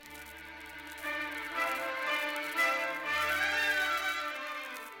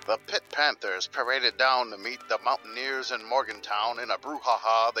The Pitt Panthers paraded down to meet the Mountaineers in Morgantown in a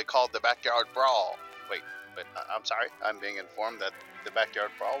brouhaha they called the Backyard Brawl. Wait, I'm sorry. I'm being informed that the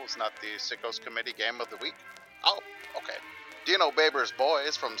Backyard Brawl was not the Sickos Committee game of the week. Oh, okay. Dino Baber's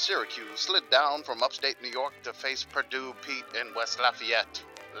boys from Syracuse slid down from upstate New York to face Purdue Pete in West Lafayette.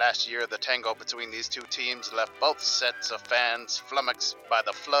 Last year, the tango between these two teams left both sets of fans flummoxed by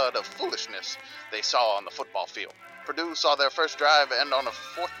the flood of foolishness they saw on the football field. Purdue saw their first drive end on a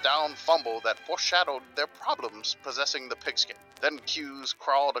fourth down fumble that foreshadowed their problems possessing the pigskin. Then Cuse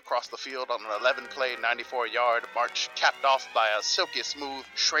crawled across the field on an 11-play, 94-yard march capped off by a silky smooth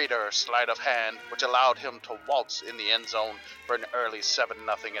Schrader sleight of hand, which allowed him to waltz in the end zone for an early 7-0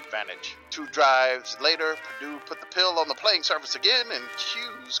 advantage. 2 drives later, Purdue put the pill on the playing surface again, and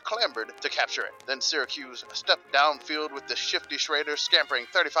Cuse clambered to capture it. Then Syracuse stepped downfield with the shifty Schrader scampering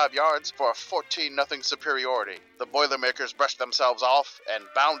 35 yards for a 14-0 superiority. The Boilermakers brushed themselves off and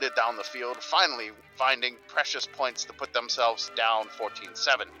bounded down the field, finally finding precious points to put themselves down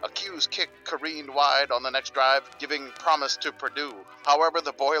 14-7. A Cuse kick careened wide on the next drive, giving promise to Purdue. However,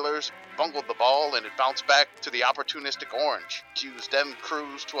 the Boilers bungled the ball and it bounced back to the opportunistic Orange. Cuse then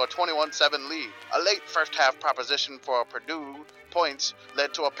cruised to a 21-7 lead. A late first-half proposition for Purdue points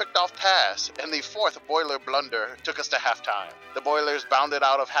led to a picked-off pass, and the fourth Boiler blunder took us to halftime. The Boilers bounded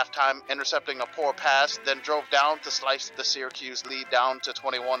out of halftime, intercepting a poor pass, then drove down to slice the Syracuse lead down to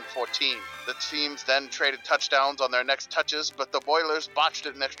 21-14. The teams then traded touchdowns on their next touches, but the Boilers botched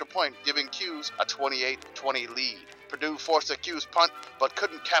an extra point, giving Cuse a 28-20 lead. Purdue forced a Cuse punt, but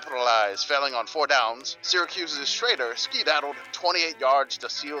couldn't capitalize, failing on 4 downs. Syracuse's Schrader ski-daddled 28 yards to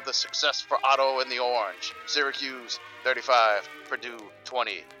seal the success for Otto and the Orange. Syracuse 35, Purdue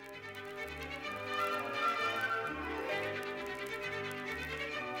 20.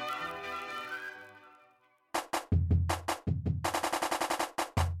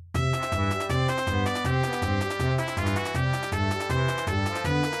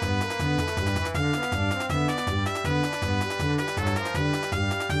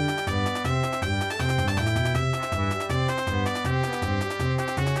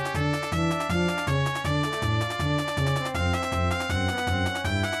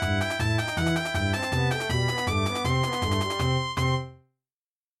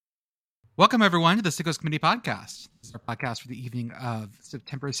 Welcome, everyone, to the Sickos Committee Podcast. This is our podcast for the evening of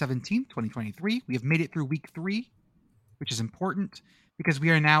September 17th, 2023. We have made it through week 3, which is important because we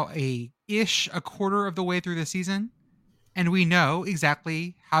are now a quarter of the way through the season, and we know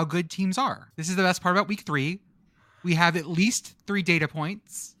exactly how good teams are. This is the best part about week 3. We have at least 3 data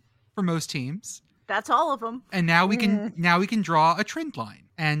points for most teams. That's all of them. And now we can draw a trend line,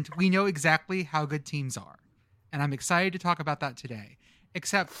 and we know exactly how good teams are. And I'm excited to talk about that today.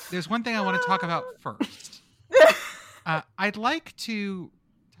 Except there's one thing I want to talk about first. I'd like to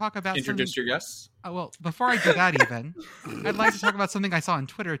talk about introduce your guests. Well, before I do that, even I'd like to talk about something I saw on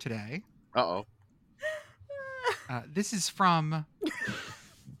Twitter today. This is from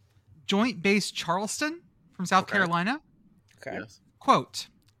Joint Base Charleston from South Carolina. Okay. Yes. Quote: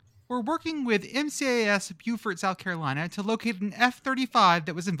 "We're working with MCAS Beaufort, South Carolina, to locate an F-35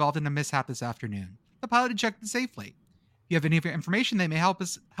 that was involved in a mishap this afternoon. The pilot ejected safely. If you have any information that may help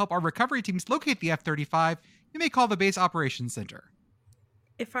our recovery teams locate the F-35, you may call the base operations center."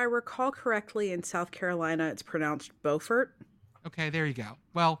 If I recall correctly, in South Carolina, it's pronounced Beaufort. Okay, there you go.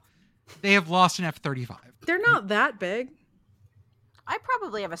 Well, they have lost an F-35. They're not that big. I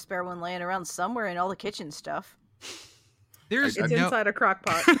probably have a spare one laying around somewhere in all the kitchen stuff. It's inside a crock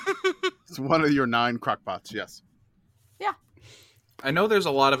pot. It's one of your 9 crock pots, yes. Yeah. I know there's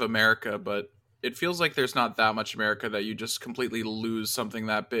a lot of America, but it feels like there's not that much America that you just completely lose something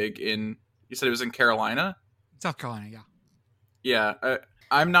that big in... You said it was in Carolina? South Carolina, yeah. Yeah,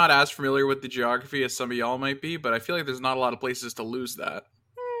 I'm not as familiar with the geography as some of y'all might be, but I feel like there's not a lot of places to lose that.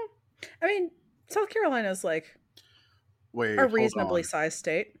 I mean, South Carolina's like a reasonably sized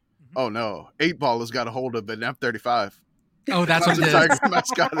state. Oh, no. 8-Ball has got a hold of an F-35. Oh, that's what it is. Tiger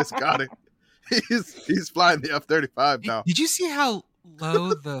mascot has got it. He's flying the F-35 now. Did you see how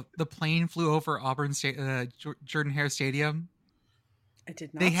low the plane flew over Auburn Jordan Hare Stadium? I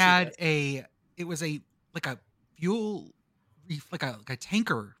did not. They had a fuel, like a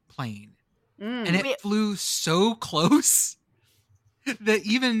tanker plane, and it flew so close that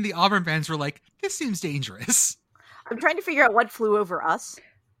even the Auburn fans were like, "This seems dangerous." I'm trying to figure out what flew over us.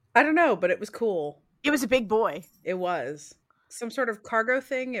 I don't know, but it was cool. It was a big boy. It was some sort of cargo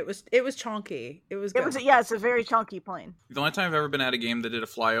thing. It was chonky. It's a very chunky plane. The only time I've ever been at a game that did a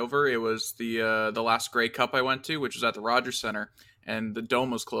flyover, it was the last Grey Cup I went to, which was at the Rogers Center, and the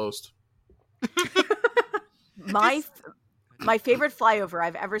dome was closed. My favorite flyover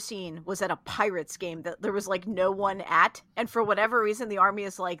I've ever seen was at a Pirates game that there was like no one at, and for whatever reason the Army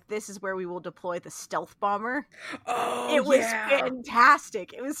is like, this is where we will deploy the stealth bomber. Oh, it was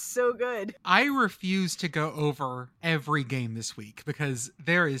fantastic. It was so good. I refuse to go over every game this week because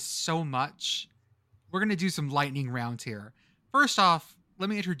there is so much. We're going to do some lightning rounds here. First off, let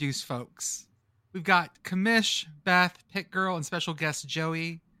me introduce folks. We've got Commish, Beth, Pitt Girl, and special guest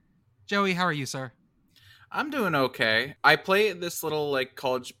Joey. Joey, how are you, sir? I'm doing okay. I play this little like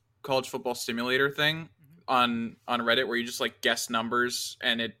college football simulator thing on Reddit where you just like guess numbers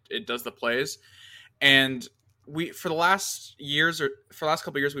and it does the plays. And for the last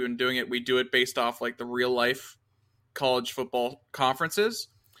couple of years we've been doing it. We do it based off like the real life college football conferences.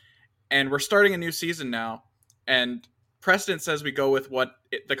 And we're starting a new season now. And precedent says we go with what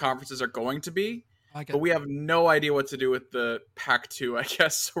the conferences are going to be. But we have no idea what to do with the Pac-2, I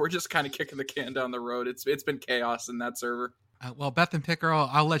guess. So we're just kind of kicking the can down the road. It's been chaos in that server. Well, Beth and Pitt Girl,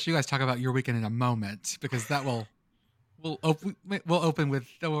 I'll let you guys talk about your weekend in a moment because that we'll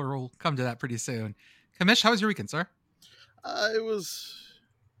come to that pretty soon. Commish, how was your weekend, sir? It was,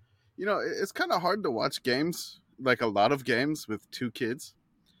 it's kind of hard to watch games, like a lot of games with two kids.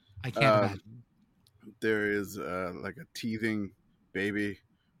 I can't imagine. There is like a teething baby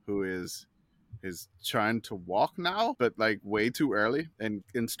who is trying to walk now, but like way too early and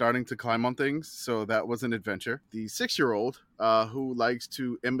starting to climb on things. So that was an adventure. The 6-year-old who likes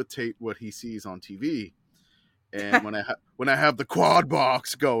to imitate what he sees on TV. And when I have the quad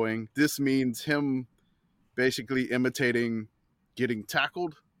box going, this means him basically imitating getting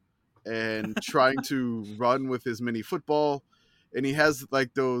tackled and trying to run with his mini football. And he has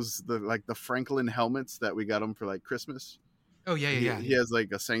like the Franklin helmets that we got him for like Christmas. Oh, yeah. He has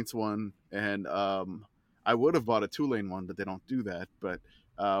like a Saints one, and I would have bought a Tulane one, but they don't do that. But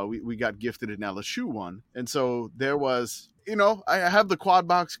we got gifted an LSU one. And so there was, I have the quad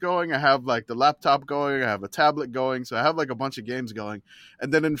box going. I have like the laptop going. I have a tablet going. So I have like a bunch of games going.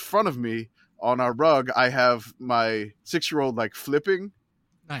 And then in front of me on our rug, I have my 6-year-old like flipping.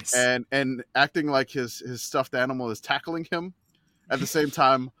 Nice. And acting like his stuffed animal is tackling him at the same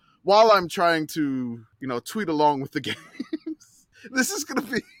time while I'm trying to, tweet along with the games. This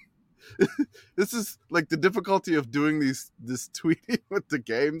is like the difficulty of doing this tweeting with the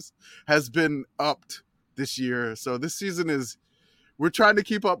games has been upped this year. So this season we're trying to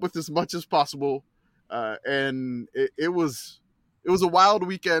keep up with as much as possible. And it was a wild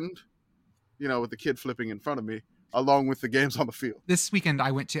weekend, with the kid flipping in front of me along with the games on the field. This weekend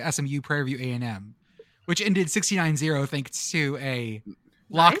I went to SMU Prairie View A&M, which ended 69-0 thanks to a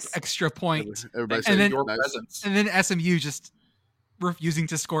blocked extra point. Everybody and then your presence. And then SMU just refusing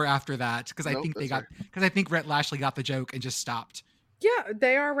to score after that because I think Rhett Lashley got the joke and just stopped. Yeah,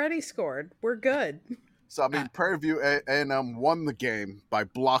 they already scored. We're good. So Prairie View A&M won the game by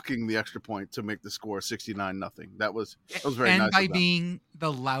blocking the extra point to make the score 69-0. That was very nice. And by being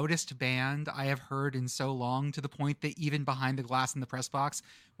the loudest band I have heard in so long, to the point that even behind the glass in the press box,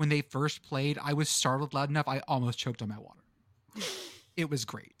 when they first played, I was startled loud enough I almost choked on my water. It was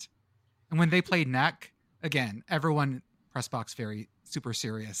great. And when they played neck, again, everyone press box very super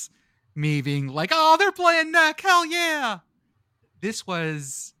serious. Me being like, "Oh, they're playing neck, hell yeah!" This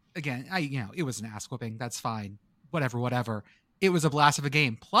was again, it was an ass whooping. That's fine, whatever. It was a blast of a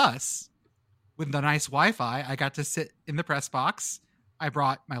game. Plus, with the nice Wi-Fi, I got to sit in the press box. I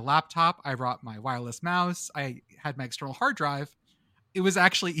brought my laptop. I brought my wireless mouse. I had my external hard drive. It was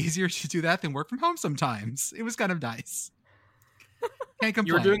actually easier to do that than work from home sometimes. It was kind of nice. Can't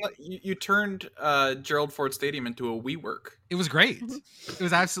complain. You turned Gerald Ford Stadium into a WeWork. It was great. It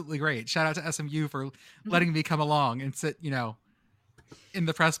was absolutely great. Shout out to SMU for letting me come along and sit, in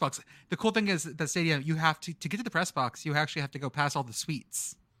the press box. The cool thing is the stadium, you have to get to the press box, you actually have to go past all the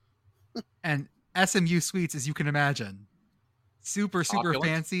suites. And SMU suites, as you can imagine, super Opulent.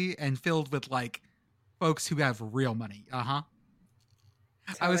 fancy and filled with like folks who have real money.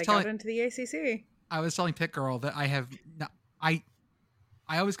 That's how I got into the ACC. I was telling Pitt Girl that I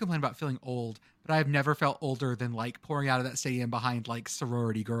always complain about feeling old, but I have never felt older than like pouring out of that stadium behind like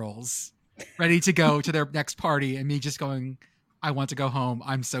sorority girls ready to go to their next party and me just going, I want to go home.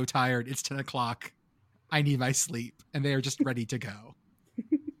 I'm so tired. It's 10 o'clock. I need my sleep. And they are just ready to go.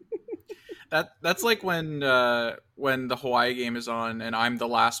 That's like when the Hawaii game is on and I'm the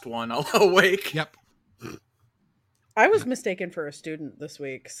last one awake. Yep. I was mistaken for a student this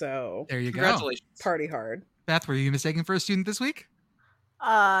week, so there you go. Congratulations. Party hard. Beth, were you mistaken for a student this week?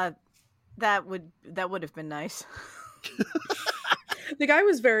 That would have been nice. The guy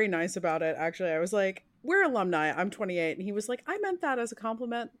was very nice about it, actually. I was like, we're alumni. I'm 28. And he was like, I meant that as a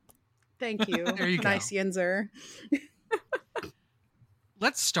compliment. Thank you. There you nice go. Yinzer.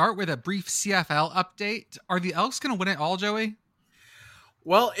 Let's start with a brief CFL update. Are the Elks going to win it all, Joey?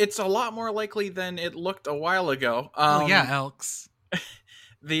 Well, it's a lot more likely than it looked a while ago. Elks.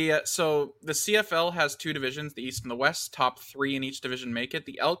 So the CFL has 2 divisions, the East and the West. Top 3 in each division make it.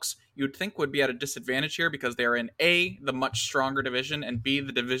 The Elks, you'd think, would be at a disadvantage here because they're in A, the much stronger division, and B,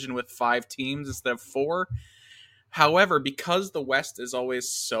 the division with 5 teams instead of 4. However, because the West is always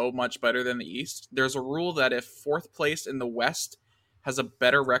so much better than the East, there's a rule that if 4th place in the West has a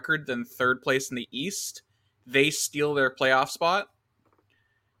better record than 3rd place in the East, they steal their playoff spot.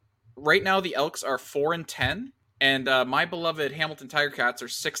 Right now, the Elks are 4-10. And my beloved Hamilton Tiger Cats are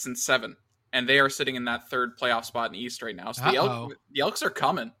 6-7, and they are sitting in that 3rd playoff spot in the East right now. So the Elks are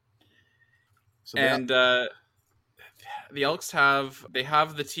coming, the Elks have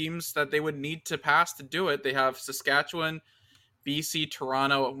the teams that they would need to pass to do it. They have Saskatchewan, BC,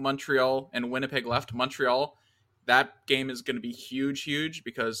 Toronto, Montreal, and Winnipeg left. Montreal, that game is going to be huge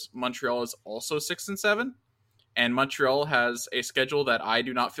because Montreal is also 6-7, and Montreal has a schedule that I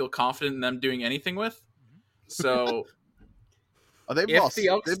do not feel confident in them doing anything with. So, they've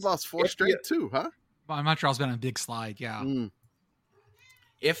lost 4 straight too, huh? Well, Montreal's been on a big slide, yeah.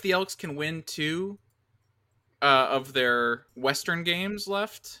 If the Elks can win 2 of their Western games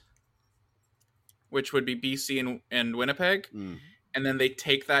left, which would be BC and Winnipeg, and then they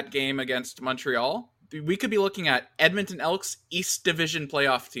take that game against Montreal, we could be looking at Edmonton Elks East Division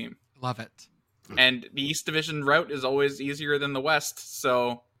playoff team. Love it. And the East Division route is always easier than the West,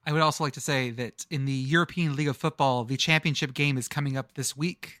 so... I would also like to say that in the European League of Football, the championship game is coming up this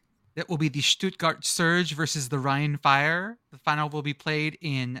week. It will be the Stuttgart Surge versus the Rhine Fire. The final will be played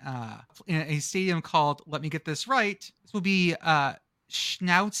in a stadium called, let me get this right, this will be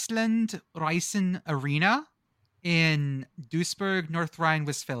Schnauzland Reisen Arena in Duisburg, North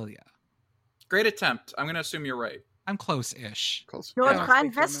Rhine-Westphalia. Great attempt. I'm going to assume you're right. I'm close-ish. North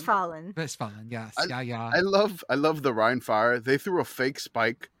Rhine-Westphalen. Westphalen, yes. Yeah. I love the Rhine Fire. They threw a fake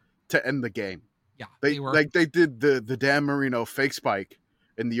spike to end the game. Yeah. They did the Dan Marino fake spike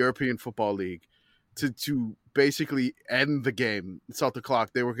in the European Football League to basically end the game. Start the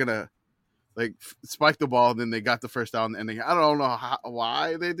clock. They were gonna spike the ball, and then they got the first down. And I don't know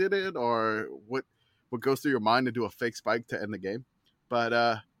why they did it or what goes through your mind to do a fake spike to end the game.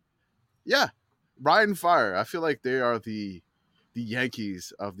 But yeah. Rhine Fire, I feel like they are the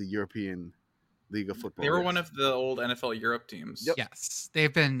Yankees of the European League of Football. They were one of the old NFL Europe teams. Yep. Yes,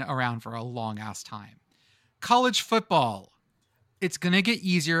 they've been around for a long-ass time. College football, it's going to get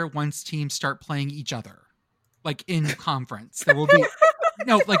easier once teams start playing each other, in conference. There will be...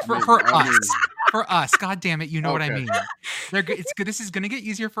 for us. For us, God damn it, you know what I mean. It's good. This is going to get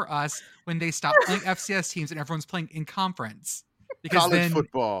easier for us when they stop playing FCS teams and everyone's playing in conference. Because college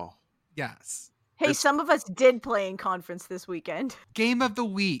football. Yes. Hey, some of us did play in conference this weekend. Game of the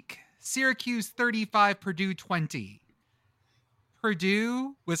week. Syracuse 35, Purdue 20.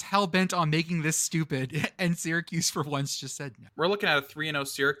 Purdue was hell-bent on making this stupid, and Syracuse for once just said no. We're looking at a 3-0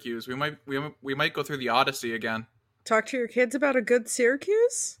 Syracuse. We might go through the Odyssey again. Talk to your kids about a good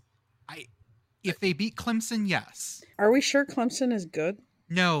Syracuse? If they beat Clemson, yes. Are we sure Clemson is good?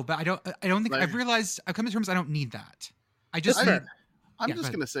 No, but I don't think I've realized I've come to terms I don't need that. I'm just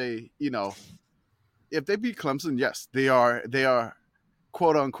gonna say, if they beat Clemson, yes, they are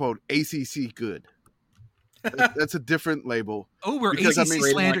quote unquote ACC good. That's a different label. Oh, we're ACC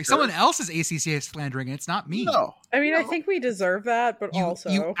slandering. Someone else is ACC slandering, and it's not me. No. I think we deserve that, but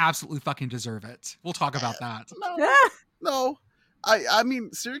you absolutely fucking deserve it. We'll talk about that. No. I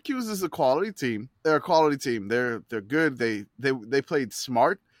mean, Syracuse is a quality team. They're a quality team. They're good. They played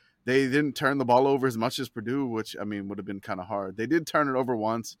smart. They didn't turn the ball over as much as Purdue, which would have been kind of hard. They did turn it over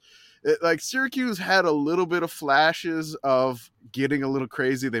once. Syracuse had a little bit of flashes of getting a little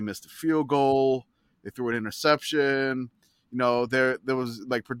crazy. They missed a field goal. They threw an interception. There was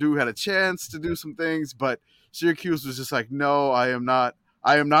Purdue had a chance to do some things, but Syracuse was just no, I am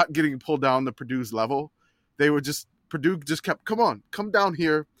not getting pulled down to Purdue's level. Purdue just kept, come down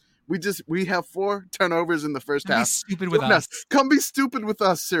here. We have 4 turnovers in the first half. Be stupid with us. Come be stupid with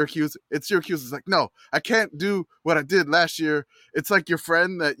us, Syracuse. And Syracuse is no, I can't do what I did last year. It's like your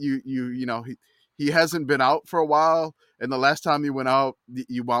friend that he hasn't been out for a while, and the last time you went out,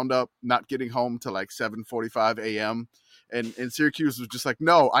 you wound up not getting home till 7:45 a.m. And Syracuse was just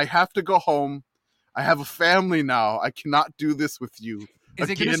no, I have to go home. I have a family now. I cannot do this with you. Is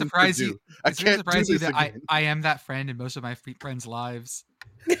it going to surprise you? Is it going to surprise you that I am that friend in most of my friends' lives?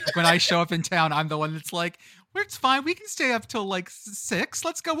 When I show up in town, I'm the one that's it's fine. We can stay up till 6.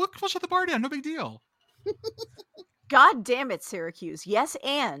 Let's go. We'll shut the bar down. No big deal. God damn it, Syracuse. Yes,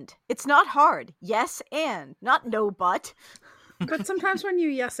 and. It's not hard. Yes, and. Not no, but. But sometimes when you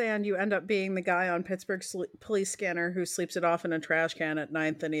yes and, you end up being the guy on Pittsburgh's police scanner who sleeps it off in a trash can at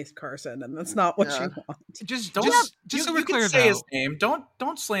 9th and East Carson, and that's not what you want. Just so we're clear, say his name. Don't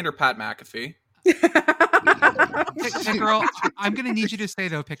slander Pat McAfee. Pit Girl, I'm going to need you to say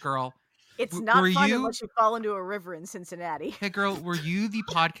though, Pit Girl. It's not fun unless you fall into a river in Cincinnati. Pit Girl, were you the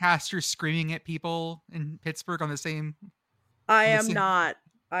podcaster screaming at people in Pittsburgh on the same? I am not.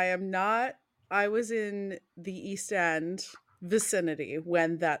 I was in the East End vicinity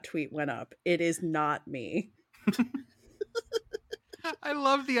when that tweet went up. It is not me. I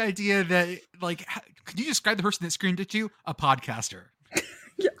love the idea that, like, could you describe the person that screamed at you? A podcaster.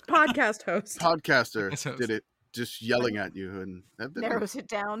 Yeah, podcast host. Podcaster did it, just yelling at you, and that narrows it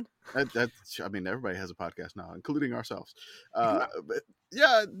down. That's, I mean, everybody has a podcast now, including ourselves. But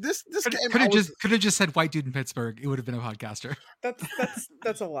yeah, this game could have just said white dude in Pittsburgh. It would have been a podcaster.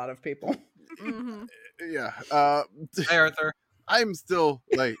 That's a lot of people. Mm-hmm. Yeah. Hey, Arthur. I'm still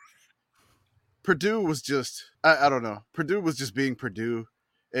like, Purdue was just, I don't know. Purdue was just being Purdue.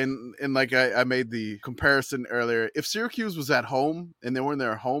 And like I made the comparison earlier, if Syracuse was at home and they were in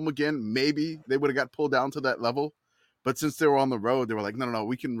their home again, maybe they would have got pulled down to that level. But since they were on the road, they were like, no,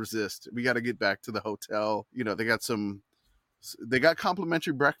 we can resist. We got to get back to the hotel. You know, they got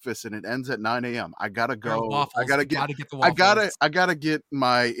complimentary breakfast and it ends at 9 a.m. I got to go. Waffles. I got to get the waffles. I got to get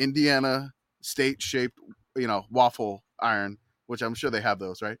my Indiana state shaped, waffle iron, which I'm sure they have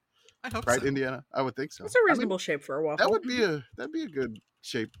those, right? I hope right, so. Indiana? I would think so. It's a reasonable shape for a waffle. That'd be a good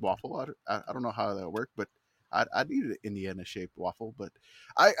shaped waffle. I don't know how that would work, but I needed an Indiana shaped waffle. But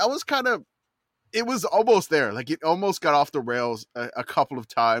I was kind of, it was almost there. Like, it almost got off the rails a couple of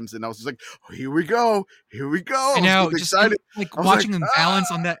times, and I was just like, oh, here we go. I know, just excited. Like watching them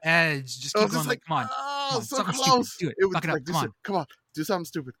balance on that edge. Just keep going, like, come on. Oh, so something close. Stupid. Do it. It was Fuck it like, up. come on. Do something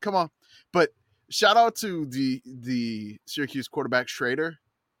stupid. Come on. But shout out to the Syracuse quarterback Schrader.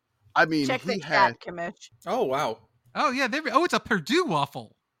 I mean, check he the had Commish. Oh, wow. Oh, yeah. It's a Purdue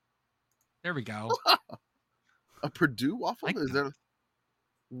waffle. There we go. A Purdue waffle? Like Is there?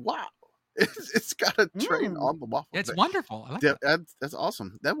 Wow. It's got a train on the waffle. It's wonderful. I like that. That's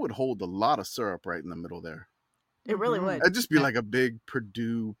awesome. That would hold a lot of syrup right in the middle there. It really would. It'd just be like a big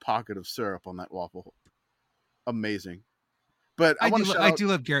Purdue pocket of syrup on that waffle. Amazing. But I do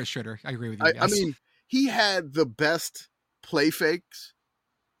love Garrett Schroeder. I agree with you. I mean, he had the best play fakes.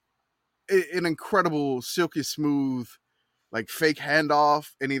 An incredible, silky smooth, like fake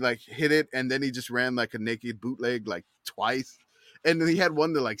handoff, and he like hit it, and then he just ran like a naked bootleg like twice, and then he had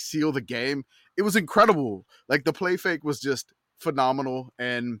one to like seal the game. It was incredible. Like, the play fake was just phenomenal,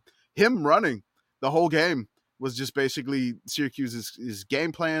 and him running the whole game was just basically Syracuse's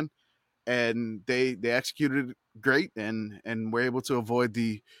game plan, and they executed it great, and were able to avoid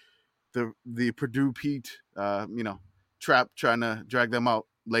the Purdue Pete trap trying to drag them out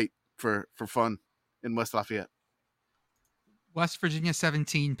late for fun in West Lafayette. West Virginia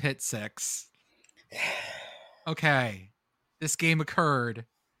 17, Pitt 6. Okay. This game occurred.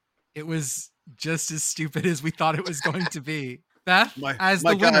 It was just as stupid as we thought it was going to be. Beth, as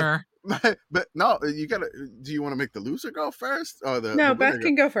the winner. But no, you gotta. Do you want to make the loser go first? Or no, Beth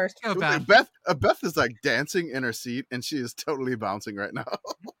can go first. Go, Beth. Beth is like dancing in her seat, and she is totally bouncing right now.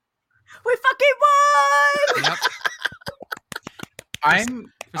 We fucking won! Yep.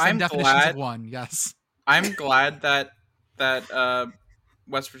 I'm glad. Of one, yes. I'm glad that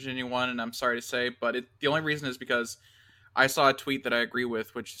West Virginia won, and I'm sorry to say, but the only reason is because I saw a tweet that I agree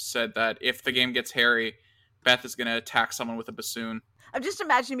with, which said that if the game gets hairy, Beth is going to attack someone with a bassoon. I'm just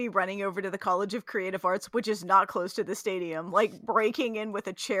imagining me running over to the College of Creative Arts, which is not close to the stadium, like breaking in with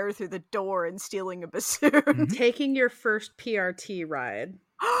a chair through the door and stealing a bassoon. Mm-hmm. Taking your first PRT ride.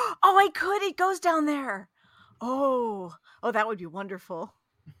 Oh, I could. It goes down there. Oh, that would be wonderful.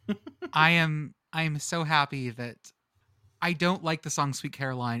 I am so happy that I don't like the song Sweet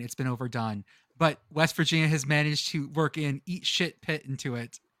Caroline. It's been overdone, but West Virginia has managed to work in Eat Shit Pitt into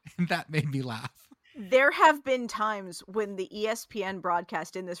it, and that made me laugh. There have been times when the ESPN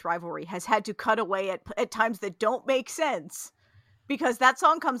broadcast in this rivalry has had to cut away at times that don't make sense, because that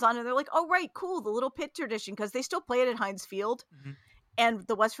song comes on and they're like, oh, right, cool, the little Pitt tradition, because they still play it at Heinz Field. Mm-hmm. And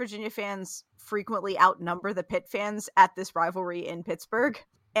the West Virginia fans frequently outnumber the Pitt fans at this rivalry in Pittsburgh.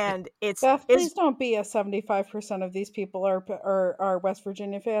 And it's... Beth, please don't be a 75% of these people are West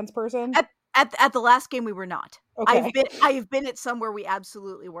Virginia fans person. At the last game, we were not. Okay. I've been at some where we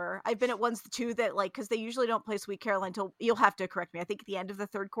absolutely were. I've been at ones too that, like, because they usually don't play Sweet Caroline until, you'll have to correct me, I think at the end of the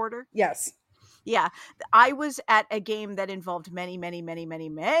third quarter. Yes. Yeah, I was at a game that involved many, many, many, many,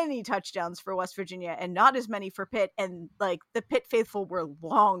 many touchdowns for West Virginia and not as many for Pitt. And like the Pitt faithful were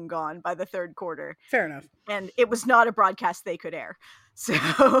long gone by the third quarter. Fair enough. And it was not a broadcast they could air. So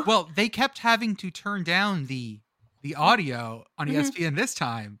Well, they kept having to turn down the audio on Mhm. ESPN this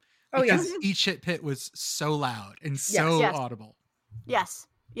time Oh, yeah. because Eat Shit Pitt was so loud and Yes. so Yes. audible.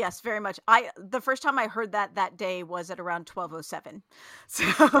 Yes, very much. The first time I heard that day was at around 12:07.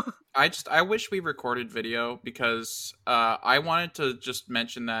 So I wish we recorded video because I wanted to just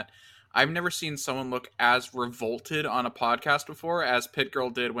mention that I've never seen someone look as revolted on a podcast before as Pitt Girl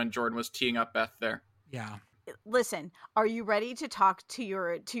did when Jordan was teeing up Beth there. Yeah. listen, are you ready to talk to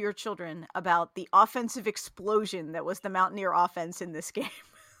your children about the offensive explosion that was the Mountaineer offense in this game?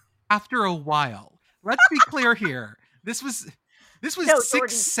 After a while, let's be clear here. This was No,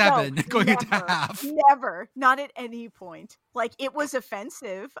 6-7 Jordan, going into never, half. Never, not at any point. Like, it was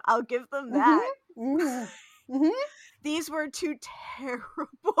offensive. I'll give them that. These were two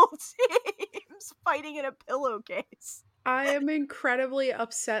terrible teams fighting in a pillowcase. I am incredibly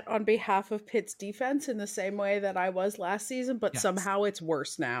upset on behalf of Pitt's defense in the same way that I was last season, but Yes. somehow it's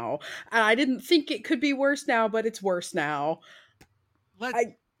worse now. I didn't think it could be worse now, but it's worse now. Talk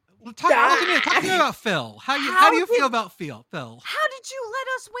to me about Phil. How do you feel about Phil? How did you let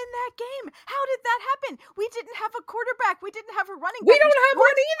us win that game? How did that happen? We didn't have a quarterback. We didn't have a running back. We don't have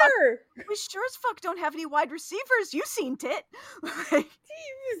one either. We sure as fuck don't have any wide receivers. You seen it.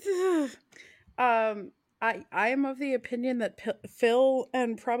 I am of the opinion that Phil,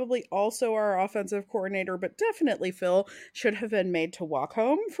 and probably also our offensive coordinator, but definitely Phil, should have been made to walk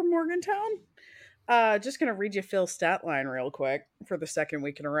home from Morgantown. Just gonna read you Phil's stat line real quick for the second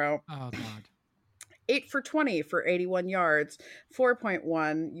week in a row. Oh God. 8 for 20 for 81 yards,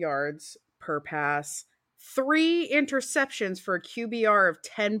 4.1 yards per pass, 3 interceptions for a QBR of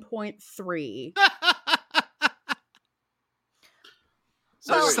 10.3.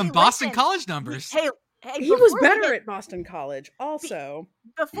 Some Boston College numbers. Hey, He was better at Boston College also.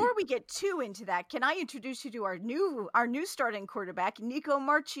 Before we get too into that, can I introduce you to our new starting quarterback, Nico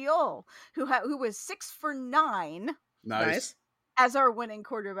Marchiol, who was 6 for 9. Nice. As our winning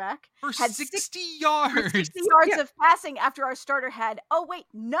quarterback. For had 60 yards. 60 yards of passing after our starter had,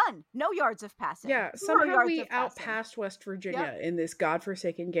 none. No yards of passing. Yeah, 0 somehow yards we of passing. outpassed West Virginia in this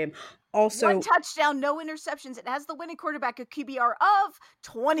godforsaken game. Also, 1 touchdown, no interceptions. It has the winning quarterback a QBR of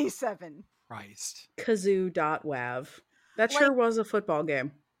 27. Christ. Kazoo.wav. That sure was a football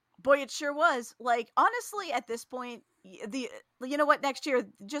game. Boy, it sure was. Like, honestly, at this point, you know what? Next year,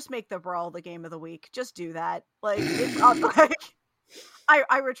 just make the Brawl the game of the week. Just do that. Like,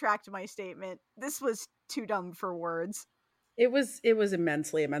 I retract my statement. This was too dumb for words. It was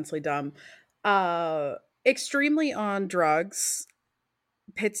immensely, immensely dumb. Extremely on drugs.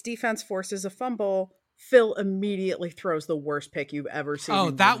 Pitt's defense forces a fumble. Phil immediately throws the worst pick you've ever seen. Oh,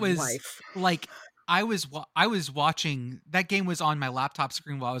 in that your was life. like I was watching that game was on my laptop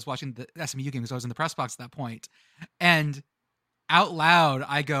screen while I was watching the SMU game because I was in the press box at that point, and out loud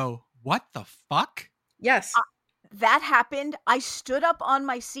I go, "What the fuck?" Yes. That happened. I stood up on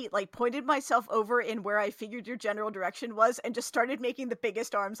my seat, like pointed myself over in where I figured your general direction was, and just started making the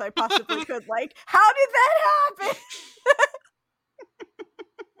biggest arms I possibly could. Like, how did that happen?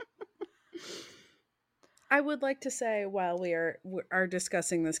 I would like to say, while we are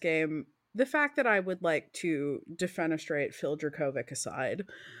discussing this game, the fact that I would like to defenestrate Phil Dracovic aside,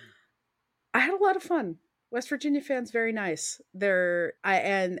 I had a lot of fun. West Virginia fans, very nice.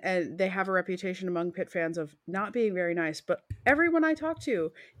 And they have a reputation among Pitt fans of not being very nice, but everyone I talked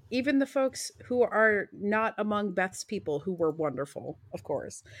to, even the folks who are not among Beth's people, who were wonderful, of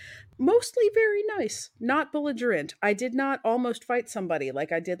course, mostly very nice, not belligerent. I did not almost fight somebody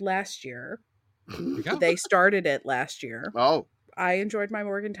like I did last year. They started it last year. Oh. I enjoyed my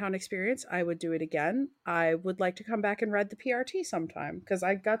Morgantown experience. I would do it again. I would like to come back and read the PRT sometime because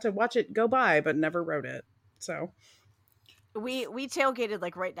I got to watch it go by but never wrote it. So we tailgated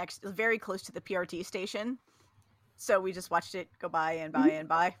like right next, very close to the PRT station. So we just watched it go by and by and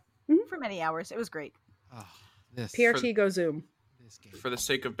by for many hours. It was great. Oh, PRT go Zoom. For the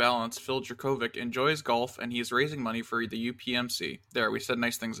sake of balance, Phil Dracovic enjoys golf and he's raising money for the UPMC. There, we said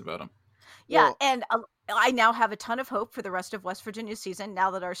nice things about him. Yeah, Well, and I now have a ton of hope for the rest of West Virginia's season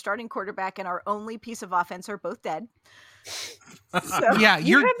now that our starting quarterback and our only piece of offense are both dead. So, Yeah,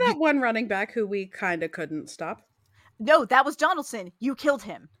 You have that one running back who we kind of couldn't stop. no, that was Donaldson. You killed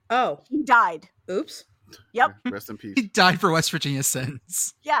him. Oh, He died. oops. Yep. Rest in peace. he died for West Virginia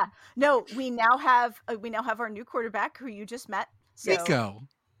sins. Yeah. No, we now have our new quarterback who you just met. So, Nico.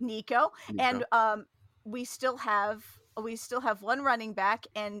 Nico. And we still have We still have one running back,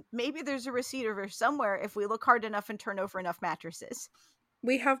 and maybe there's a receiver somewhere if we look hard enough and turn over enough mattresses.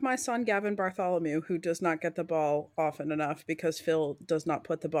 We have my son Gavin Bartholomew, who does not get the ball often enough because Phil does not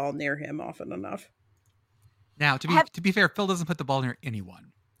put the ball near him often enough. Now, to be fair, Phil doesn't put the ball near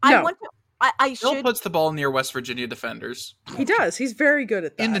anyone. No. Phil puts the ball near West Virginia defenders. He does. He's very good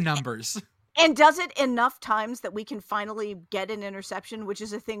at that. In the numbers. And does it enough times that we can finally get an interception, which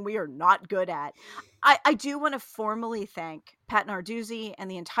is a thing we are not good at. I do want to formally thank Pat Narduzzi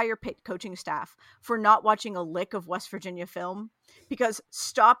and the entire Pitt coaching staff for not watching a lick of West Virginia film, because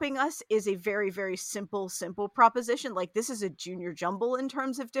stopping us is a very, very simple proposition. Like, this is a junior jumble in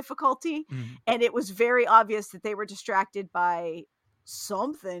terms of difficulty. Mm-hmm. And it was very obvious that they were distracted by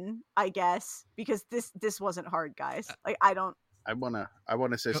something, I guess, because this wasn't hard, guys. Like, I want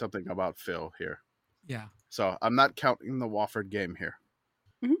to say something about Phil here. Yeah. So I'm not counting the Wofford game here,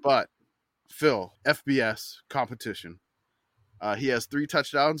 but Phil, FBS competition. He has 3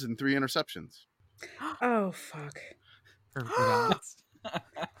 touchdowns and 3 interceptions. Oh, fuck. Perfectly balanced.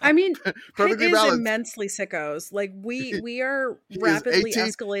 I mean, Pitt is immensely sickos. Like, we are rapidly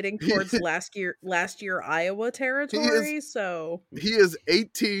escalating towards last year Iowa territory. He is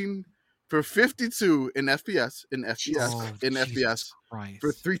 18 for 52 in FBS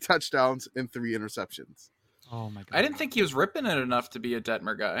for 3 touchdowns and 3 interceptions. Oh my god! I didn't think he was ripping it enough to be a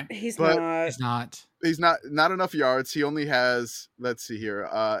Detmer guy. He's not. He's not enough yards. He only has, let's see here,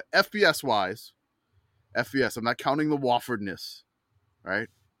 FBS wise. FBS. I'm not counting the Woffordness, right?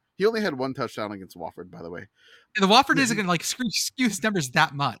 He only had 1 touchdown against Wofford, by the way. The Wofford isn't going to skew his numbers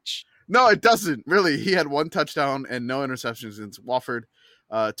that much. No, it doesn't really. He had 1 touchdown and no interceptions against Wofford.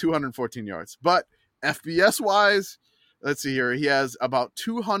 214 yards. But FBS wise, let's see here. He has about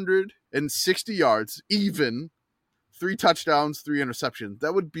 260 yards, even 3 touchdowns, 3 interceptions.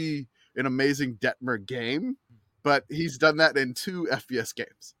 That would be an amazing Detmer game, but he's done that in 2 FBS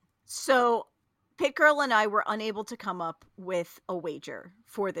games. So Pitt Girl and I were unable to come up with a wager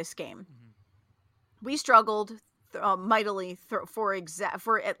for this game. Mm-hmm. We struggled mightily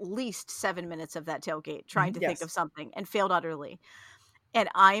for at least 7 minutes of that tailgate trying to think of something and failed utterly. And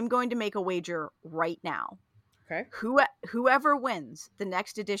I am going to make a wager right now. Okay. Whoever wins the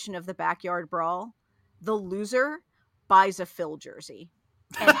next edition of the Backyard Brawl, the loser buys a Phil jersey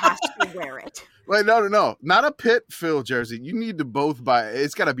and has to wear it. Wait, no. Not a Pitt Phil jersey. You need to both buy.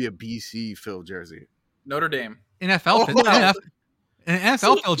 It's got to be a BC Phil jersey. Notre Dame. NFL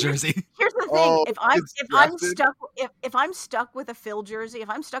Phil jersey. Here's the thing: if I'm stuck with a Phil jersey, if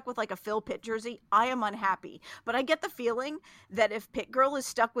I'm stuck with like a Phil Pitt jersey, I am unhappy. But I get the feeling that if Pitt Girl is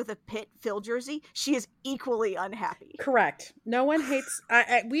stuck with a Pitt Phil jersey, she is equally unhappy. Correct. No one hates.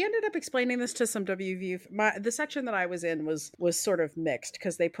 We ended up explaining this to some WVU. The section that I was in was sort of mixed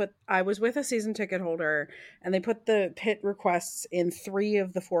because I was with a season ticket holder, and they put the Pitt requests in 3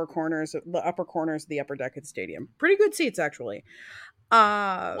 of the 4 corners, the upper corners of the upper deck of the stadium. Pretty good seats, actually.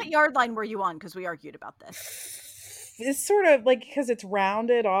 What yard line were you on? Because we argued about this. It's sort of like, because it's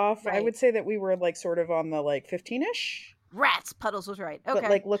rounded off. Right. I would say that we were like sort of on the 15-ish. Rats. Puddles was right. Okay.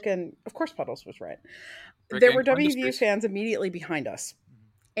 But looking, of course, Puddles was right. There were WVU fans immediately behind us,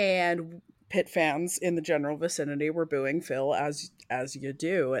 and Pitt fans in the general vicinity were booing Phil as you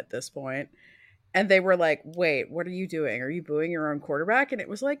do at this point. And they were like, wait, what are you doing? Are you booing your own quarterback? And it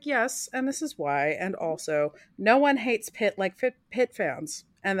was like, yes, and this is why. And also, no one hates Pitt like Pitt fans.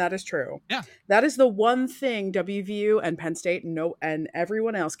 And that is true. Yeah. That is the one thing WVU and Penn State and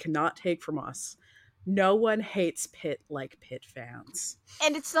everyone else cannot take from us. No one hates Pitt like Pitt fans.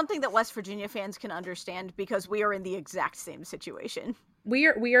 And it's something that West Virginia fans can understand because we are in the exact same situation. We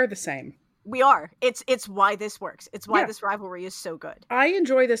are the same. We are. It's why this works. It's why this rivalry is so good. I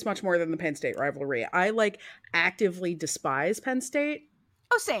enjoy this much more than the Penn State rivalry. I actively despise Penn State.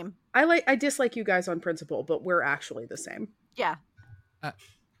 Oh, same. I dislike you guys on principle, but we're actually the same. Yeah.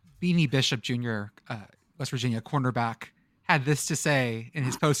 Beanie Bishop Jr., West Virginia cornerback, had this to say in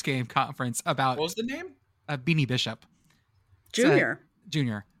his post-game conference about... What was the name? Beanie Bishop. Junior.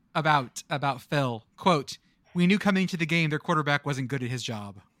 About Phil. Quote, "We knew coming into the game their quarterback wasn't good at his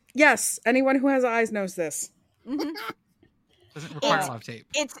job." Yes, anyone who has eyes knows this. Mm-hmm. Doesn't require a lot of tape.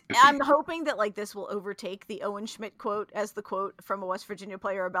 I'm hoping that this will overtake the Owen Schmidt quote as the quote from a West Virginia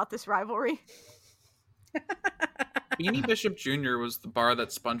player about this rivalry. Beanie Bishop Jr. was the bar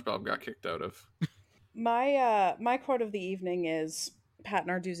that SpongeBob got kicked out of. My quote of the evening is Pat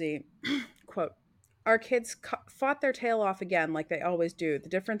Narduzzi, quote, "Our kids fought their tail off again like they always do. The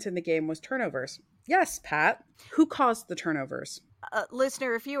difference in the game was turnovers." Yes, Pat. Who caused the turnovers?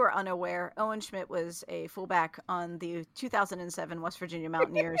 Listener, if you are unaware, Owen Schmidt was a fullback on the 2007 West Virginia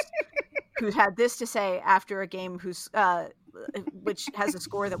Mountaineers who had this to say after a game which has a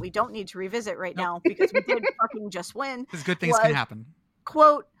score that we don't need to revisit right now because we did fucking just win. Because good things can happen.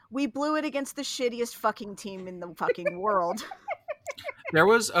 Quote, "We blew it against the shittiest fucking team in the fucking world." There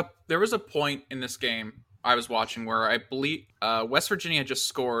was a point in this game I was watching where I believe West Virginia had just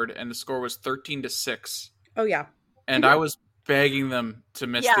scored and the score was 13-6. Oh yeah. And I was begging them to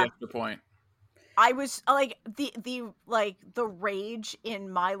miss the extra point. I was like the rage in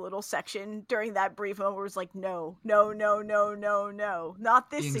my little section during that brief moment was like, no,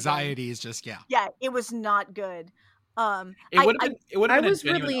 not this. The anxiety is just Yeah, it was not good. It would have been. I was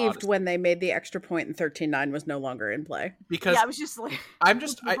relieved when they made the extra point and 13-9 was no longer in play. Because I was just like,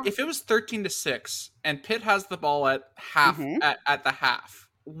 if it was 13-6 and Pitt has the ball at half at the half,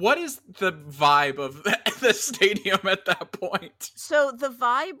 what is the vibe of the stadium at that point? So the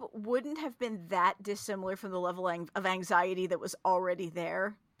vibe wouldn't have been that dissimilar from the level of anxiety that was already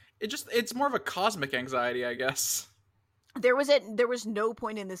there. It's more of a cosmic anxiety, I guess. There was no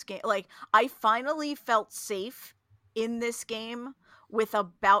point in this game. Like, I finally felt safe in this game with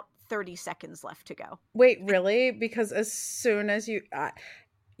about 30 seconds left to go. Wait, really? Because as soon as you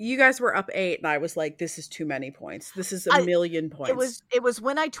guys were up 8 and I was like, this is too many points. This is a million points. It was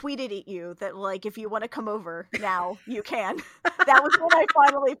when I tweeted at you that, like, if you want to come over now, you can. That was when I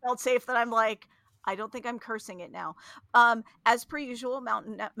finally felt safe that I'm like, I don't think I'm cursing it now. As per usual,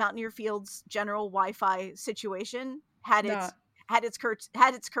 Mountaineer Field's general Wi-Fi situation had its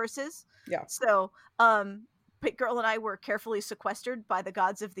curses. Yeah. So, Pitt Girl and I were carefully sequestered by the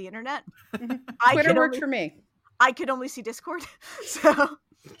gods of the internet. Twitter worked for me. I could only see Discord.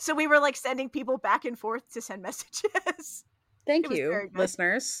 So we were like sending people back and forth to send messages. Thank you,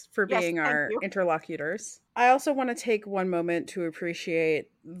 listeners, for being our interlocutors. I also want to take one moment to appreciate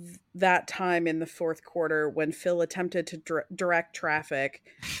that time in the fourth quarter when Phil attempted to direct traffic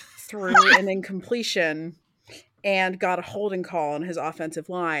through an incompletion and got a holding call on his offensive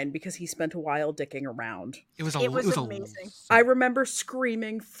line because he spent a while dicking around. It was amazing. I remember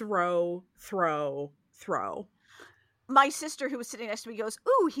screaming, throw. My sister, who was sitting next to me, goes,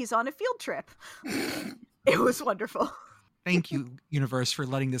 "Ooh, he's on a field trip." It was wonderful. Thank you, universe, for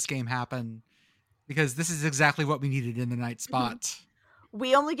letting this game happen, because this is exactly what we needed in the night spot.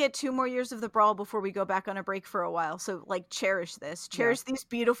 We only get 2 more years of the brawl before we go back on a break for a while. So, like, cherish this. Cherish these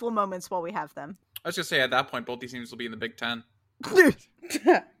beautiful moments while we have them. I was going to say, at that point, both these teams will be in the Big Ten.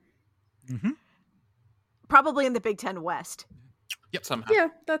 Probably in the Big Ten West. Yep, somehow. Yeah,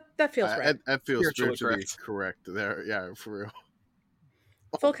 that feels right. That feels spiritually correct there. Yeah, for real.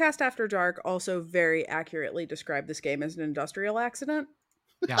 Fullcast After Dark also very accurately described this game as an industrial accident.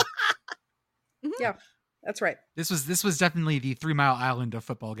 Yeah. Yeah, that's right. This was definitely the 3 Mile Island of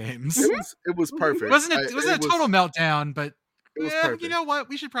football games. It was perfect. It wasn't a total meltdown, but it was perfect. You know what?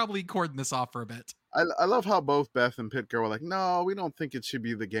 We should probably cordon this off for a bit. I love how both Beth and Pitt Girl were like, no, we don't think it should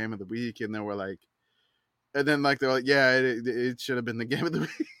be the game of the week. And then they're like, they're like, yeah, it should have been the game of the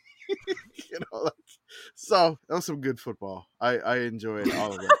week. So that was some good football. I enjoyed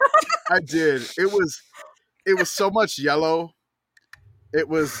all of it. I did. It was so much yellow. It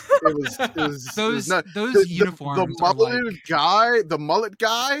was those uniforms. The mullet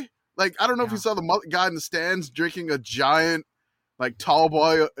guy. Like, I don't know if you saw the mullet guy in the stands drinking a giant, like, tall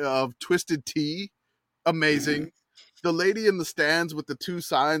boy of twisted tea. Amazing. The lady in the stands with the 2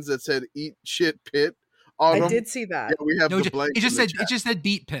 signs that said "Eat Shit Pitt." I did see that. Yeah, we have it just said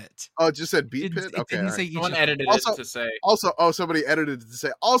 "Beat Pitt." Oh, it just said "Beat Pitt." Okay, didn't say someone edited it to say. Also, somebody edited it to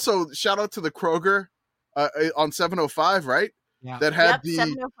say. Also, shout out to the Kroger on 705, right? Yeah. That had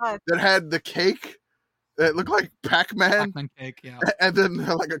 705. That had the cake that looked like Pac-Man. Pac-Man cake, yeah. And then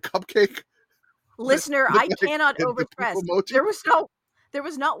like a cupcake. Listener, I cannot overstress. There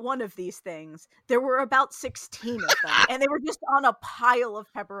was not one of these things. There were about 16 of them, and they were just on a pile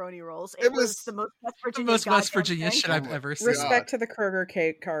of pepperoni rolls. It was the most West Virginia shit I've ever seen. Respect to the Kroger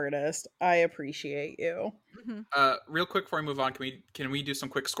cake artist. I appreciate you. Real quick before we move on, can we do some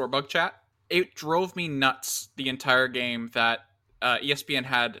quick scorebug chat? It drove me nuts the entire game that ESPN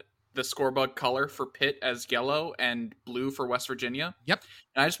had the scorebug color for Pitt as yellow and blue for West Virginia. Yep.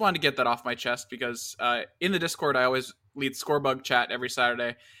 And I just wanted to get that off my chest because in the Discord, I always lead scorebug chat every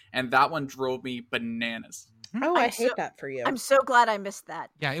Saturday, and that one drove me bananas. Oh, I hate that for you. I'm so glad I missed that.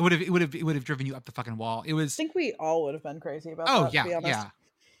 Yeah, it would have driven you up the fucking wall. It was. I think we all would have been crazy about that. Yeah, to be honest. yeah.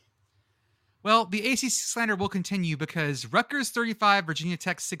 Well, the ACC slander will continue because Rutgers 35, Virginia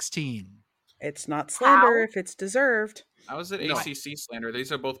Tech 16. It's not slander if it's deserved. How is it ACC slander?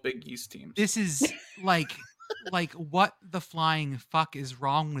 These are both Big East teams. This is like Like, what the flying fuck is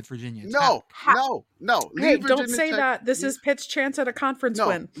wrong with Virginia Tech? No. Hey, Leave don't Virginia say Tech- that. This leave- is Pitt's chance at a conference no.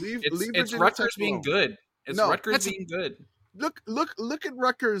 win. Leave It's Virginia Rutgers Tech being alone. good. It's No, Rutgers that's- being good. Look at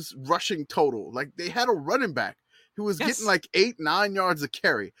Rutgers rushing total. Like, they had a running back who was Yes. getting like 8-9 yards a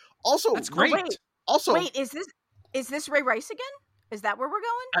carry. Also, That's great. Wait, is this Ray Rice again? Is that where we're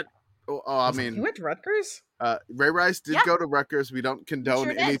going? I He mean, went to Rutgers? Ray Rice did Yeah. go to Rutgers. We don't condone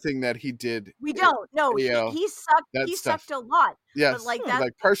sure did. anything that he did. We don't. No, he sucked. that He stuff. sucked a lot. Yes, like that-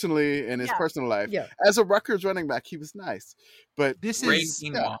 like personally in his Yeah. personal life. Yeah. As a Rutgers running back, he was nice. But This Ray is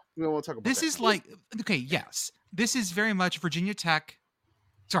Quinoa. we won't talk about this that. is like, okay, yes, this is very much Virginia Tech.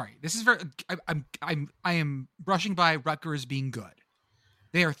 Sorry, this is very. I am brushing by Rutgers being good.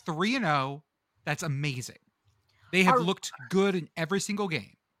 They are 3-0. That's amazing. They have Are- looked good in every single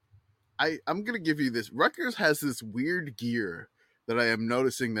game. I'm gonna give you this. Rutgers has this weird gear that I am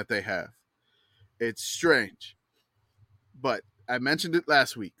noticing that they have. It's strange, but I mentioned it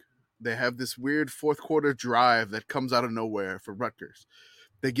last week. They have this weird fourth quarter drive that comes out of nowhere for Rutgers.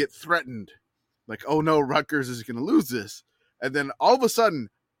 They get threatened, like, oh no, Rutgers is gonna lose this, and then all of a sudden,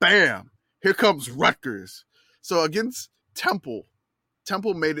 bam! Here comes Rutgers. So against Temple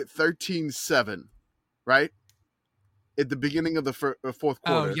made it 13-7, right? At the beginning of the fourth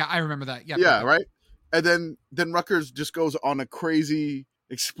quarter. Oh yeah, I remember that. Yeah, right. And then Rutgers just goes on a crazy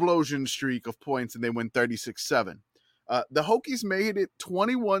explosion streak of points, and they win 36-7. The Hokies made it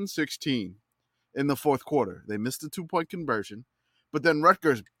 21-16 in the fourth quarter. They missed the 2-point conversion, but then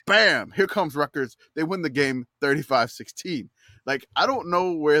Rutgers, bam! Here comes Rutgers. They win the game 35-16. Like, I don't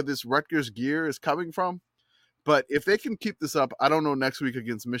know where this Rutgers gear is coming from, but if they can keep this up, I don't know. Next week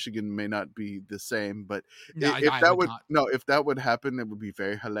against Michigan may not be the same, but No, if I that would not. if that would happen, it would be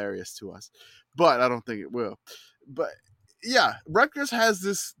very hilarious to us. But I don't think it will. But yeah, Rutgers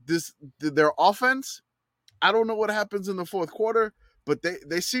has their offense. I don't know what happens in the fourth quarter, but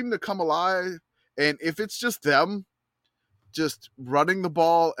they seem to come alive. And if it's just them just running the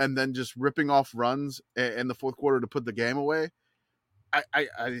ball and then just ripping off runs in the fourth quarter to put the game away, I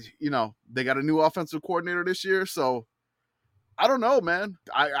they got a new offensive coordinator this year, so I don't know, man.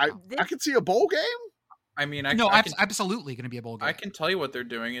 I could see a bowl game. I mean, absolutely going to be a bowl game. I can tell you what they're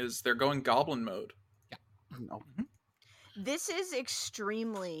doing is they're going goblin mode. No. This is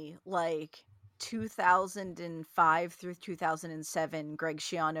extremely like 2005 through 2007 Greg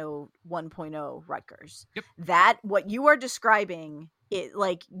Schiano 1.0 Rutgers. Yep. That what you are describing, it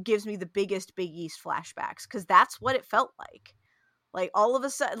like gives me the biggest Big East flashbacks, because that's what it felt like. Like all of a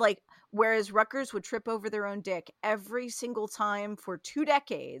sudden, like whereas Rutgers would trip over their own dick every single time for 2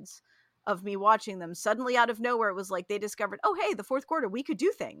 decades of me watching them, suddenly out of nowhere it was like they discovered, oh hey, the fourth quarter we could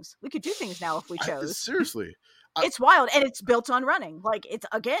do things now if we chose. Seriously. It's wild, and it's built on running. Like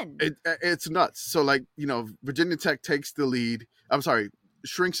It's nuts. So like, Virginia Tech takes the lead. I'm sorry,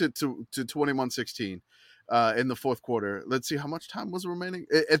 shrinks it to 21-16 in the fourth quarter. Let's see how much time was remaining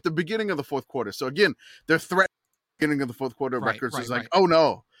at the beginning of the fourth quarter. So again, they're threatening at the beginning of the fourth quarter. Rutgers is like, oh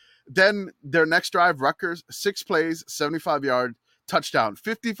no. Then their next drive, Rutgers, 6 plays, 75-yard touchdown,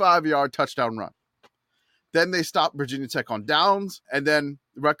 55-yard touchdown run. Then they stop Virginia Tech on downs, and then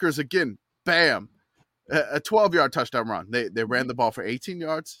Rutgers again, bam, a 12-yard touchdown run. They ran the ball for 18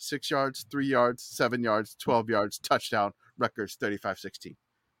 yards, 6 yards, 3 yards, 7 yards, 12 yards, touchdown. Rutgers 35-16.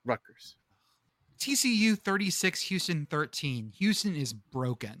 Rutgers. TCU 36, Houston 13. Houston is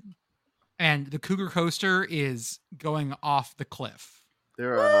broken, and the Cougar coaster is going off the cliff.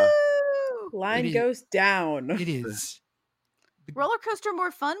 They're Line goes down. It is. roller coaster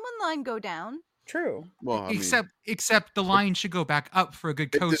more fun when line go down. True. well, I mean, except the line should go back up for a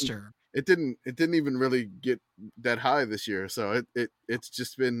good coaster. it didn't even really get that high this year. So it's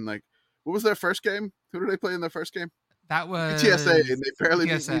just been like, what was their first game? Who did they play in their first game? That was UTSA, and they barely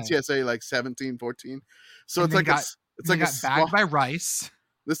beat UTSA. UTSA like 17-14. So And it's like they a got bagged by Rice.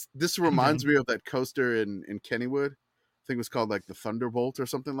 This reminds me of that coaster in Kennywood. I think it was called like the Thunderbolt or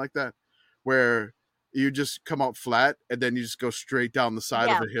something like that, where you just come out flat and then you just go straight down the side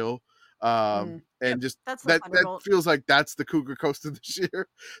of a hill. And just That's that Thunderbolt. feels like that's the Cougar coaster this year.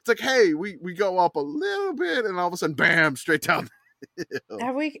 It's like, hey, we go up a little bit and all of a sudden, bam, straight down the hill.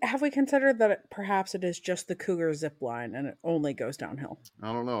 Have we considered that perhaps it is just the Cougar zip line and it only goes downhill?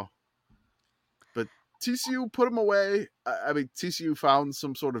 I don't know. But TCU put them away. I mean, TCU found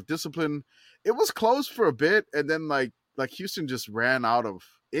some sort of discipline. It was close for a bit, and then like Houston just ran out of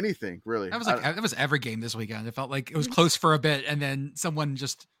anything, really. That was every game this weekend. It felt like it was close for a bit, and then someone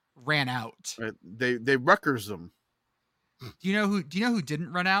just ran out. They Rutgers them. Do you know who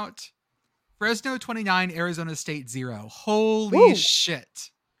didn't run out? Fresno 29, Arizona State 0. Holy Woo. shit.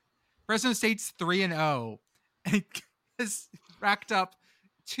 Fresno State's 3-0. and has racked up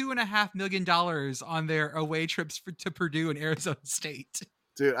 $2.5 million on their away trips to Purdue and Arizona State.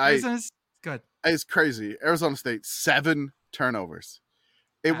 Dude, Arizona's good. It's crazy. Arizona State, 7 turnovers.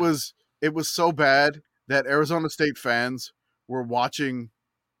 It Yeah. was so bad that Arizona State fans were watching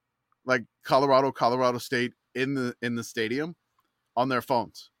like Colorado State in the stadium on their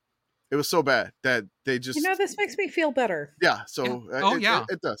phones. It was so bad that they just this makes me feel better. yeah. So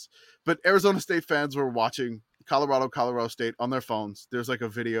it does. But Arizona State fans were watching Colorado State on their phones. There's like a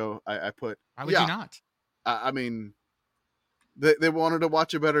video I put. Why would you not? I mean, they wanted to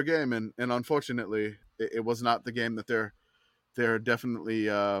watch a better game, and unfortunately, it was not the game that they're definitely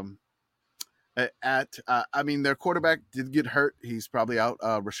at. I mean, their quarterback did get hurt. He's probably out.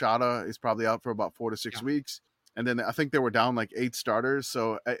 Rashada is probably out for about 4 to 6 weeks. And then I think they were down like 8 starters.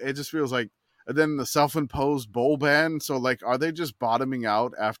 So it just feels like, and then the self-imposed bowl ban. So like, are they just bottoming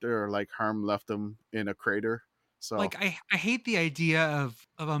out after like Herm left them in a crater? So like, I hate the idea of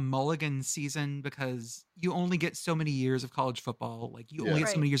a mulligan season because you only get so many years of college football. Like you only get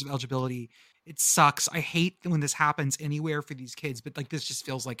so many years of eligibility. It sucks. I hate when this happens anywhere for these kids, but like this just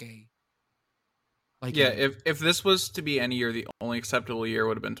feels like if this was to be any year, the only acceptable year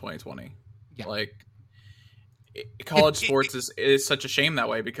would have been 2020. Yeah. Like college sports is such a shame that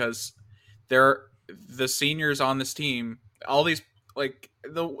way because the seniors on this team, all these like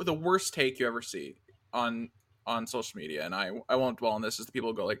the worst take you ever see on social media, and I won't dwell on this, is the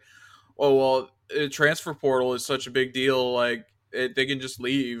people go like, oh well, the transfer portal is such a big deal, like they can just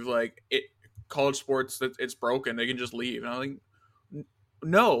leave, like college sports, it's broken, they can just leave. And I'm like,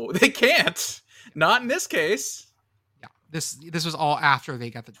 no, they can't, not in this case. Yeah, this was all after they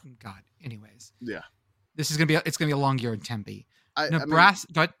got the God. Anyways, yeah, it's gonna be a long year in Tempe. Nebraska.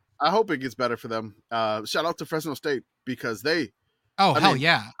 I mean, I hope it gets better for them. Shout out to Fresno State because they. Oh hell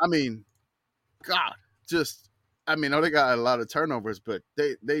yeah! I mean, God, I know they got a lot of turnovers, but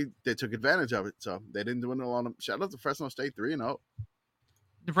they took advantage of it, so they didn't do it on them. Shout out to Fresno State, 3-0.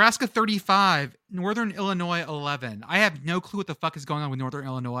 Nebraska 35, Northern Illinois 11. I have no clue what the fuck is going on with Northern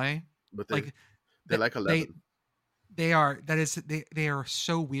Illinois. But they like 11. They are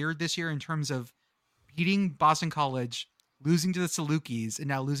so weird this year in terms of beating Boston College, losing to the Salukis, and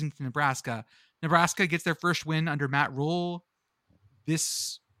now losing to Nebraska. Nebraska gets their first win under Matt Rule.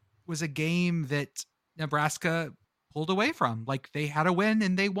 This was a game that Nebraska pulled away from. Like, they had a win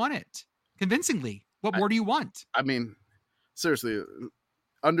and they won it convincingly. What more do you want? I mean, seriously,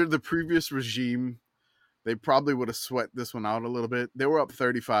 under the previous regime, they probably would have sweat this one out a little bit. They were up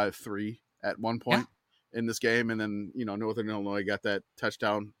 35-3 at one point in this game, and then Northern Illinois got that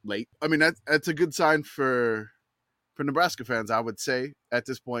touchdown late. I mean, that's a good sign for Nebraska fans, I would say. At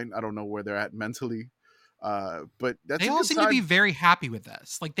this point, I don't know where they're at mentally, but that's they a all good seem sign. to be very happy with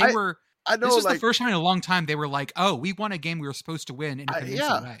this. Like they were. I know, this was the first time in a long time they were like, "Oh, we won a game we were supposed to win in a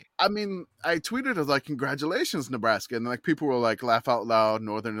convincing way." I mean, I tweeted as like, "Congratulations, Nebraska," and like people were like, "Laugh out loud,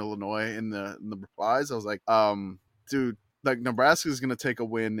 Northern Illinois" in the replies. I was like, dude, like Nebraska is gonna take a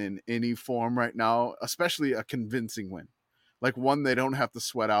win in any form right now, especially a convincing win, like one they don't have to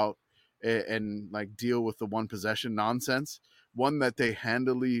sweat out and like deal with the one possession nonsense. One that they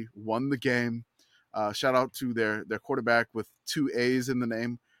handily won the game. Shout out to their quarterback with 2 A's in the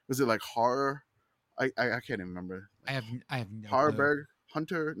name. Was it like Har? I can't even remember. I have no Harberg clue.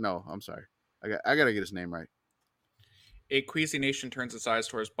 Hunter? No, I'm sorry. I gotta get his name right. A Queasy Nation turns its eyes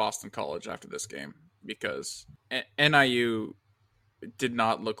towards Boston College after this game because NIU did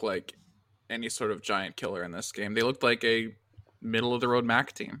not look like any sort of giant killer in this game. They looked like a middle of the road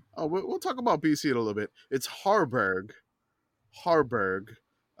MAC team. Oh, we'll talk about BC in a little bit. It's Harberg. Harberg.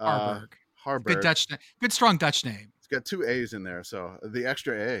 Harberg. Good strong Dutch name. It's got 2 A's in there, so the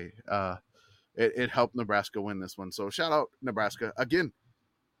extra A, it helped Nebraska win this one. So shout out Nebraska again.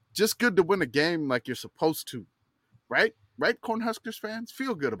 Just good to win a game like you're supposed to, right? Right, Cornhuskers fans,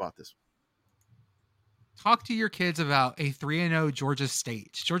 feel good about this. Talk to your kids about a 3-0 Georgia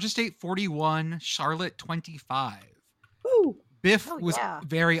State. Georgia State 41, Charlotte 25. Ooh. Biff was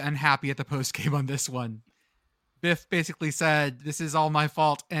very unhappy at the post game on this one. Biff basically said, "This is all my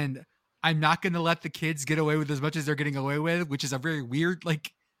fault, and I'm not going to let the kids get away with as much as they're getting away with," which is a very weird,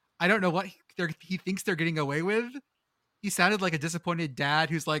 like, I don't know what he thinks they're getting away with. He sounded like a disappointed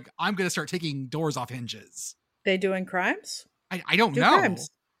dad who's like, "I'm going to start taking doors off hinges." They doing crimes? I don't know. Crimes.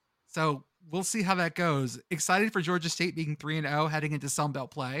 So we'll see how that goes. Excited for Georgia State being 3-0 heading into Sun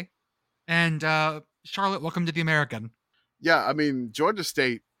Belt play. And Charlotte, welcome to the American. Yeah, I mean, Georgia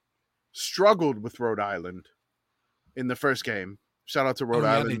State struggled with Rhode Island in the first game. Shout out to Rhode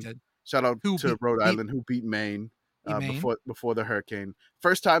Island. They did. Shout out to Rhode Island, who beat Maine. before the hurricane.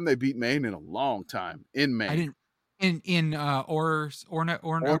 First time they beat Maine in a long time in Maine. I didn't in Orinoco.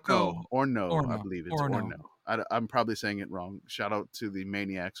 I believe it's Orno. I'm probably saying it wrong. Shout out to the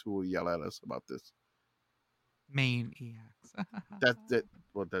maniacs who will yell at us about this. Maniacs. That's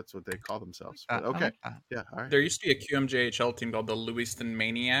what they call themselves. But okay. Yeah, all right. There used to be a QMJHL team called the Lewiston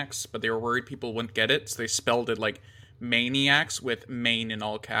Maniacs, but they were worried people wouldn't get it, so they spelled it like Maniacs with Maine in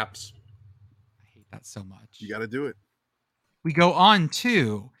all caps. I hate that so much. You got to do it. We go on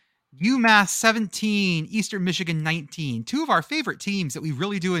to UMass 17, Eastern Michigan 19. Two of our favorite teams that we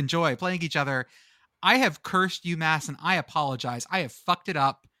really do enjoy playing each other. I have cursed UMass and I apologize. I have fucked it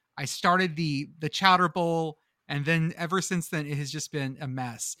up. I started the Chowder Bowl, and then ever since then it has just been a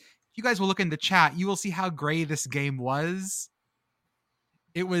mess. If you guys will look in the chat, you will see how gray this game was.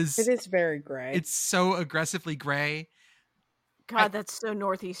 It is very gray. It's so aggressively gray. God, that's so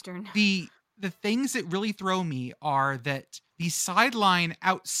Northeastern. The things that really throw me are that the sideline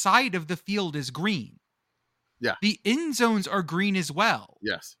outside of the field is green. Yeah. The end zones are green as well.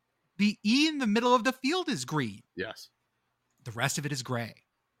 Yes. The E in the middle of the field is green. Yes. The rest of it is gray.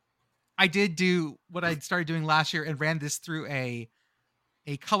 I did do what I started doing last year and ran this through a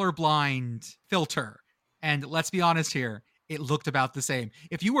colorblind filter. And let's be honest here, it looked about the same.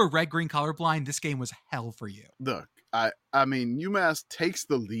 If you were red-green colorblind, this game was hell for you. Look, I mean, UMass takes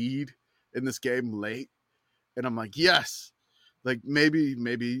the lead in this game late, and I'm like, yes, like maybe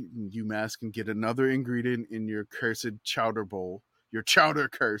UMass can get another ingredient in your cursed Chowder Bowl, your chowder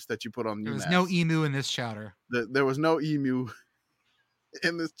curse that you put on UMass. There was no emu in this chowder. There was no emu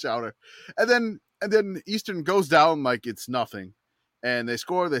in this chowder, and then Eastern goes down like it's nothing, and they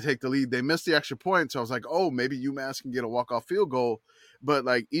score. They take the lead. They miss the extra point, so I was like, oh, maybe UMass can get a walk-off field goal, but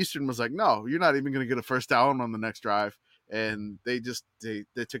like Eastern was like, no, you're not even going to get a first down on the next drive, and they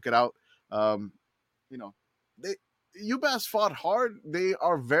took it out. UMass fought hard. They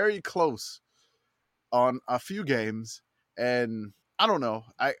are very close on a few games, and I don't know.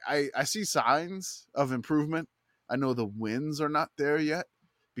 I see signs of improvement. I know the wins are not there yet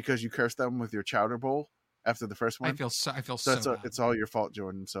because you cursed them with your Chowder Bowl after the first one. I feel so it's all your fault,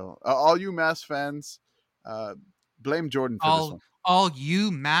 Jordan. So all UMass fans, blame Jordan for this one. All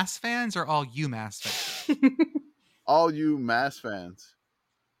UMass fans or all UMass fans? All UMass fans.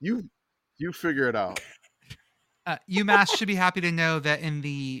 You figure it out. UMass should be happy to know that in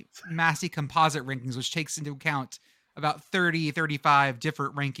the Massey composite rankings, which takes into account about 35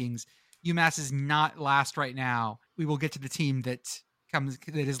 different rankings, UMass is not last right now. We will get to the team that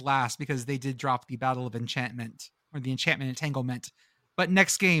is last because they did drop the Battle of Enchantment or the Enchantment Entanglement. But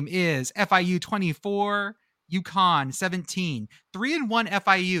next game is FIU 24, UConn 17. 3-1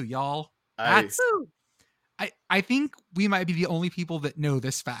 FIU, y'all. I think we might be the only people that know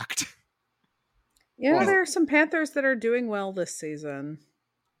this fact. Yeah, there are some Panthers that are doing well this season.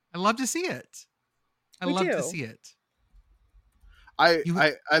 I love to see it. I love to see it. I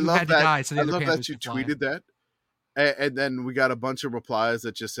love that. I love that you fly. tweeted that, and then we got a bunch of replies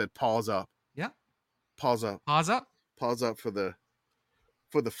that just said "pause up." Yeah, pause up. Pause up. Pause up for the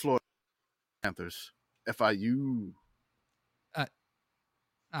Florida Panthers. FIU.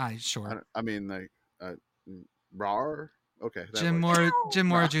 Sure. I mean, like, RAR. Okay. Jim Moore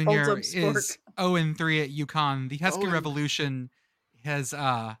Jr. is 0-3 at UConn. The Husky Revolution has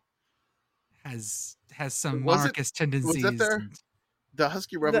some monarchist tendencies. Was that there? The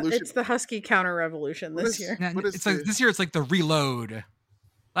Husky Revolution. It's the Husky Counter Revolution this year. This year it's like the Reload.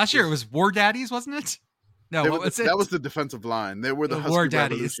 Last year it was War Daddies, wasn't it? No, what was it? That was the defensive line. They were the Husky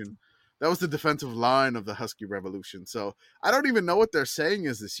Revolution. That was the defensive line of the Husky Revolution. So I don't even know what their saying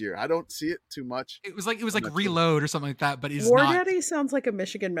is this year. I don't see it too much. It was like Reload or something like that, but it's War not. Daddy sounds like a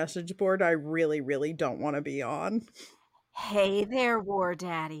Michigan message board I really, really don't want to be on. Hey there, War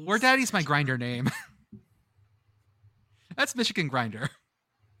Daddies. War Daddy's my grinder name. That's Michigan Grinder.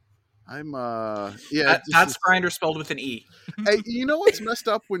 I'm that's Grinder spelled with an E. Hey, you know what's messed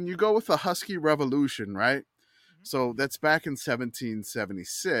up when you go with the Husky Revolution, right? So that's back in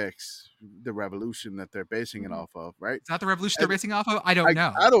 1776, the revolution that they're basing it off of, right? Is that the revolution they're basing off of? I don't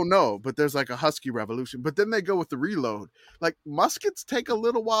know. I don't know, but there's like a Husky Revolution. But then they go with the Reload. Like muskets take a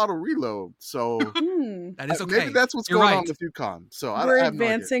little while to reload, so that is okay. Maybe that's what's going on with UConn. So we're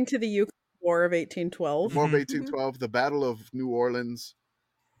advancing to the UConn War of 1812. War of 1812, the Battle of New Orleans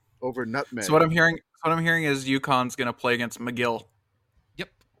over Nutmeg. So what I'm hearing is UConn's going to play against McGill. Yep.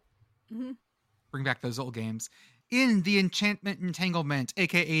 Mm-hmm. Bring back those old games. In the Enchantment Entanglement,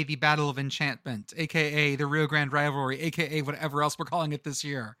 a.k.a. the Battle of Enchantment, a.k.a. the Rio Grande Rivalry, a.k.a. whatever else we're calling it this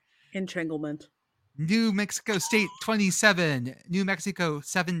year. Entanglement. New Mexico State 27, New Mexico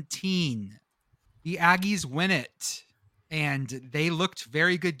 17. The Aggies win it. And they looked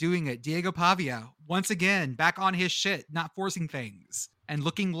very good doing it. Diego Pavia, once again, back on his shit, not forcing things, and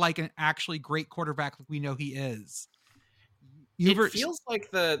looking like an actually great quarterback like we know he is. It feels like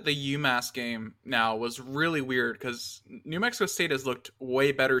the UMass game now was really weird because New Mexico State has looked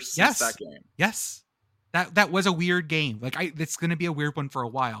way better since that game. Yes. That was a weird game. Like it's going to be a weird one for a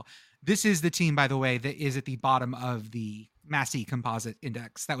while. This is the team, by the way, that is at the bottom of the Massey Composite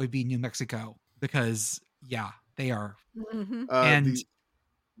Index. That would be New Mexico because, yeah, they are. Mm-hmm. And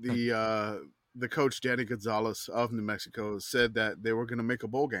the coach, Danny Gonzalez of New Mexico, said that they were going to make a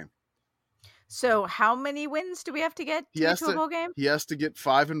bowl game. So how many wins do we have to get to get to a bowl game? He has to get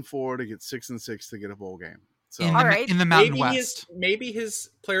 5 and 4 to get 6 and 6 to get a bowl game. So in the Mountain West. Maybe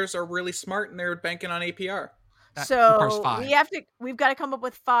his players are really smart and they're banking on APR. So we've got to come up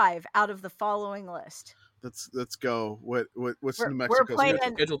with 5 out of the following list. Let's go. What's New Mexico's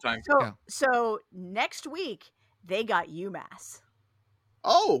schedule time? So next week they got UMass.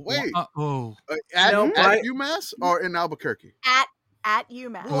 Oh wait! At UMass or in Albuquerque? At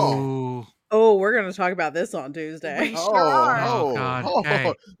UMass. Oh, we're going to talk about this on Tuesday. We sure are. Oh God!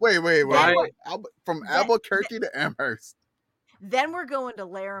 Okay. Wait! From Albuquerque to Amherst. Then we're going to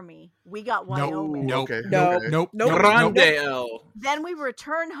Laramie. We got Wyoming. Nope. Grande L. Then we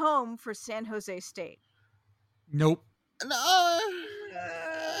return home for San Jose State. Nope. If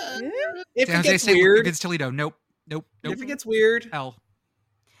San it Jose gets State weird, against Toledo. Nope. If it gets weird, L.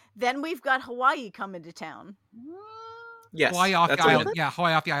 Then we've got Hawaii coming to town. Yes, Hawaii off the island. Yeah,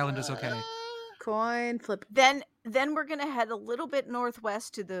 Hawaii off the island is okay. Coin flip. Then we're going to head a little bit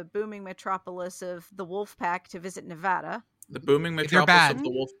northwest to the booming metropolis of the Wolfpack to visit Nevada. The booming metropolis of the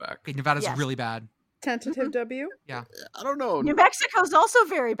Wolfpack. Okay, Nevada's really bad. Tentative W? Yeah. I don't know. New Mexico's also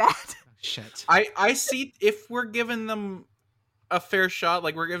very bad. Shit. I see if we're giving them a fair shot,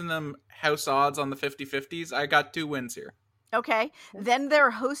 like we're giving them house odds on the 50-50s, I got 2 wins here. Okay. Then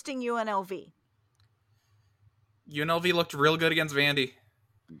they're hosting UNLV. UNLV looked real good against Vandy.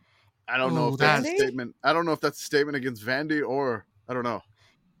 I don't know if that's a statement. I don't know if that's a statement against Vandy or I don't know.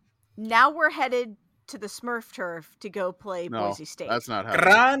 Now we're headed to the Smurf turf to go play Boise State. That's not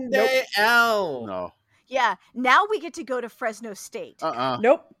happening. Grande L. No. Yeah. Now we get to go to Fresno State.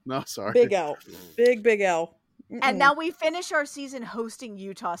 Nope. No, sorry. Big L. Big L. And now we finish our season hosting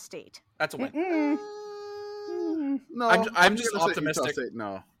Utah State. That's a win. No, I'm just optimistic. Utah State,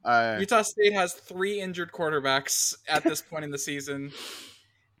 no. Utah State has 3 injured quarterbacks at this point in the season.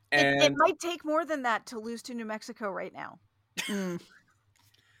 And it might take more than that to lose to New Mexico right now.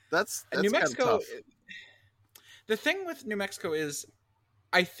 That's New Mexico. Tough. The thing with New Mexico is,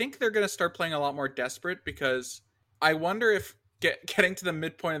 I think they're going to start playing a lot more desperate because I wonder if getting to the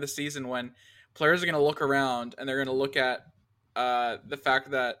midpoint of the season when players are going to look around and they're going to look at the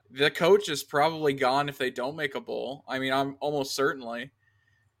fact that the coach is probably gone if they don't make a bowl. I mean, I'm almost certainly.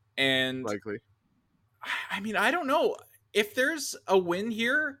 And likely. I mean, I don't know if there's a win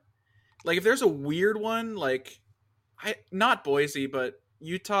here. Like if there's a weird one, like not Boise, but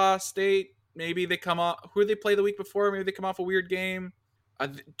Utah State, maybe they come off. Who did they play the week before? Maybe they come off a weird game.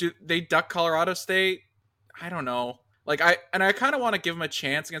 Do they duck Colorado State? I don't know. Like I kind of want to give them a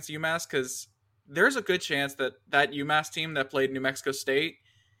chance against UMass because there's a good chance that UMass team that played New Mexico State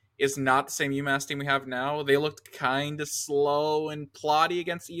is not the same UMass team we have now. They looked kind of slow and plotty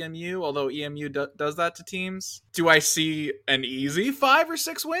against EMU, although EMU does that to teams. Do I see an easy 5 or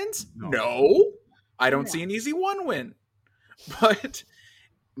 6 wins? No. I don't see an easy 1 win. But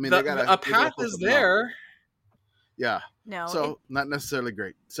I mean, a path is there. Yeah. No. So not necessarily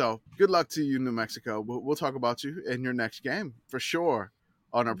great. So good luck to you, New Mexico. We'll talk about you in your next game for sure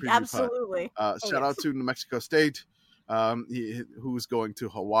on our preview Absolutely. Shout out to New Mexico State, who's going to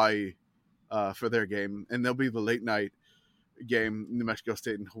Hawaii for their game, and there'll be the late night game, New Mexico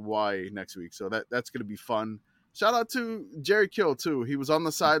State and Hawaii next week. So that's going to be fun. Shout out to Jerry Kill too. He was on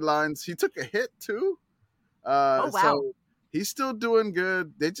the sidelines. He took a hit too. Oh wow. So he's still doing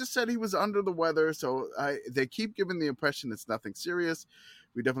good. They just said he was under the weather, so they keep giving the impression it's nothing serious.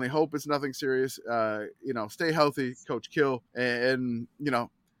 We definitely hope it's nothing serious. Stay healthy, Coach Kill, and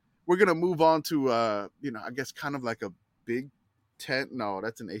we're gonna move on to I guess kind of like a Big Ten. No,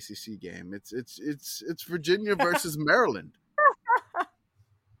 that's an ACC game. It's Virginia versus Maryland.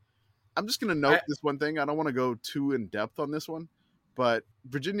 I'm just gonna note this one thing. I don't want to go too in depth on this one. But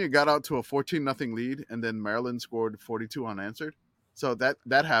Virginia got out to a 14-0 lead, and then Maryland scored 42 unanswered. So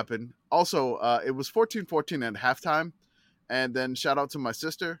that happened. Also, it was 14-14 at halftime. And then shout out to my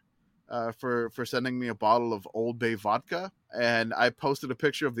sister for sending me a bottle of Old Bay vodka. And I posted a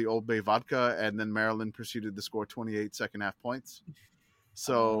picture of the Old Bay vodka, and then Maryland proceeded to score 28 second-half points.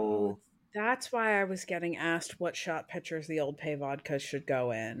 So That's why I was getting asked what shot pitchers the Old Bay vodka should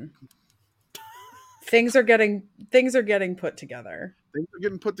go in. Things are getting put together. Things are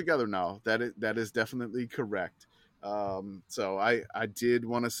getting put together now. That is definitely correct. So I did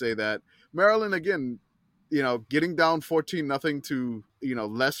want to say that Maryland, again, getting down 14-0 to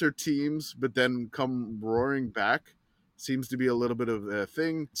lesser teams, but then come roaring back seems to be a little bit of a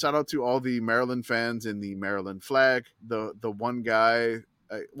thing. Shout out to all the Maryland fans in the Maryland flag. The one guy,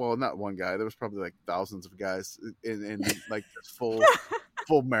 well, not one guy. There was probably like thousands of guys in like full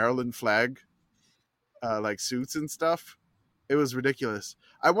Maryland flag, like suits and stuff. It was ridiculous.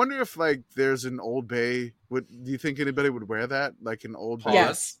 I wonder if like there's an Old Bay. Do you think anybody would wear that? Like an Old Bay?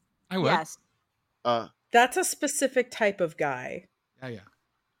 Yes, I would. Yes. That's a specific type of guy. I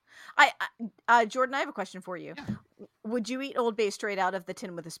Jordan, I have a question for you. Yeah. Would you eat Old Bay straight out of the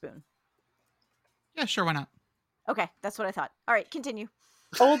tin with a spoon? Yeah, sure, why not? Okay, that's what I thought. All right, continue.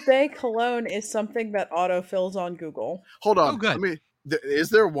 Old Bay cologne is something that autofills on Google. Hold on. Oh, good. I mean, is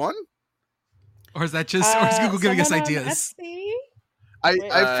there one? Or is that just or is Google giving us someone on ideas? Etsy?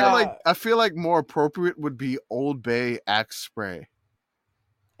 I feel like more appropriate would be Old Bay Axe spray.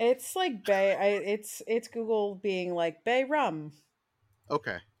 It's like Bay. It's Google being like Bay rum.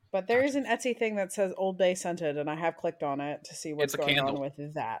 Okay. But there is an Etsy thing that says Old Bay scented, and I have clicked on it to see what's It's a going candle. on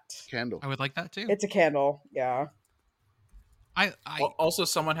with that. Candle. I would like that too. It's a candle, yeah. Also,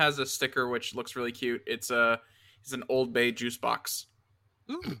 someone has a sticker which looks really cute. It's an Old Bay juice box.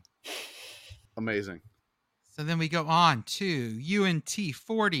 Ooh. Amazing. So then we go on to UNT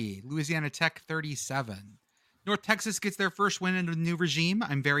 40, Louisiana Tech 37. North Texas gets their first win under the new regime.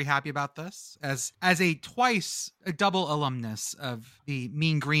 I'm very happy about this. As a double alumnus of the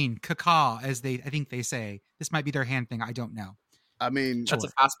Mean Green, Caca, as I think they say. This might be their hand thing. I don't know. I mean, That's a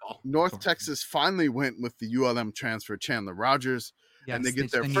fastball. North Texas finally went with the ULM transfer Chandler Rogers, Yes, and they get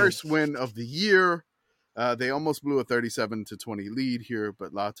it's their the first news. win of the year. They almost blew a 37-20 lead here,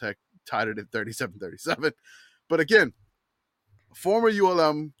 but La Tech tied it at 37-37. But again, former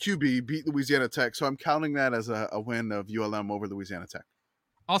ULM QB beat Louisiana Tech, so I'm counting that as a win of ULM over Louisiana Tech.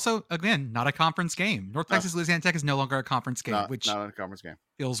 Also, again, not a conference game. North Texas, Louisiana Tech is no longer a conference game, which not a conference game.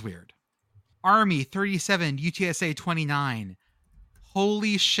 feels weird. Army 37, UTSA 29.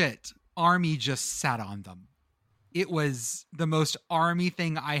 Holy shit. Army just sat on them. It was the most Army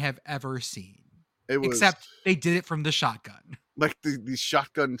thing I have ever seen. Except they did it from the shotgun. Like the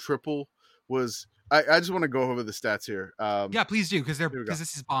shotgun triple was. I just want to go over the stats here. Yeah, please do, because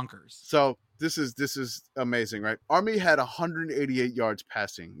this is bonkers. So this is amazing, right? Army had 188 yards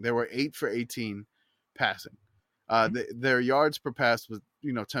passing. They were 8 for 18 passing. Their yards per pass was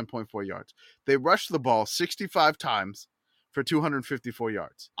 10.4 yards. They rushed the ball 65 times for 254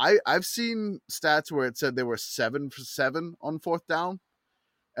 yards. I've seen stats where it said they were 7 for 7 on fourth down,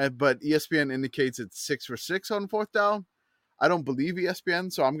 but ESPN indicates it's 6 for 6 on fourth down. I don't believe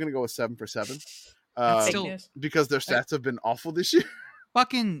ESPN, so I'm going to go with 7 for 7. Because their stats have been awful this year.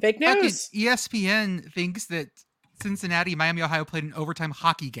 Fucking fake news. ESPN thinks that Cincinnati, Miami, Ohio played an overtime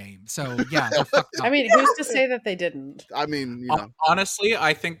hockey game. So yeah, they're fucked up. I mean, who's to say that they didn't? I mean, honestly,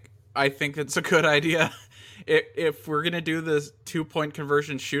 I think it's a good idea. If we're gonna do this 2-point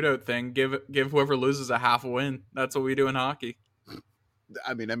conversion shootout thing, give whoever loses a half a win. That's what we do in hockey.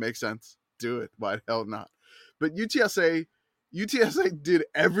 I mean, that makes sense. Do it. Why the hell not? But UTSA did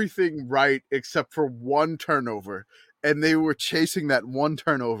everything right except for one turnover, and they were chasing that one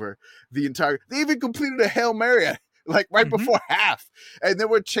turnover the entire. They even completed a Hail Mary right before half, and they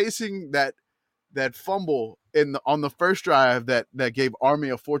were chasing that fumble on the first drive that gave Army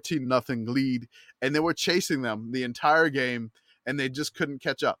a 14-0 lead, and they were chasing them the entire game, and they just couldn't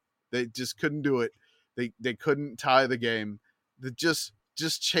catch up. They just couldn't do it. They couldn't tie the game. They're just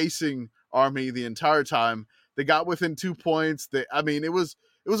chasing Army the entire time. They got within 2 points. It was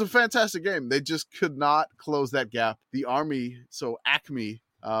a fantastic game. They just could not close that gap. The Army, so Acme,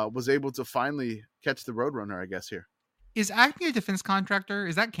 was able to finally catch the Roadrunner, I guess, here. Is Acme a defense contractor?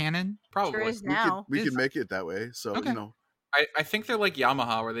 Is that canon? Probably. Sure is now. We could make it that way. So, Okay. I think they're like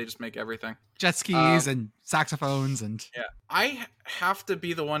Yamaha, where they just make everything. Jet skis and saxophones and Yeah. I have to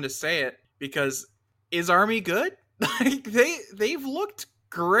be the one to say it, because is Army good? Like they've looked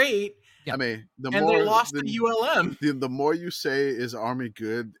great. Yeah. I mean, they lost to ULM. The more you say is Army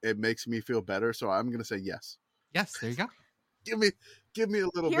good, it makes me feel better. So I'm gonna say yes. yes, there you go. Give me a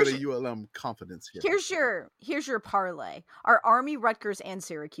little bit of ULM confidence here. Here's your parlay. Are Army, Rutgers, and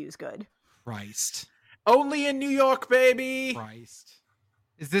Syracuse good? Christ. Only in New York, baby. Christ.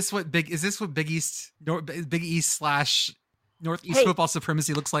 Is this what Big East / Northeast Hey. football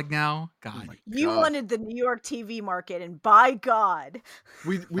supremacy looks like now. Oh God. my You God. wanted the New York TV market, and by God,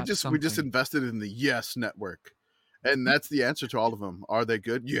 we That's just something. invested in the Yes Network, and that's the answer to all of them. Are they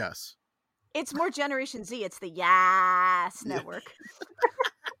good? Yes. it's more Generation Z. It's the Yes Yeah. Network.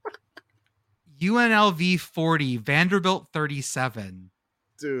 UNLV 40, Vanderbilt 37.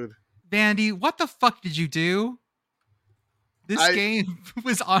 Dude, Vandy, what the fuck did you do? This I- game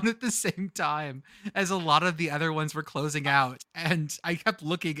was on at the same time as a lot of the other ones were closing out, and I kept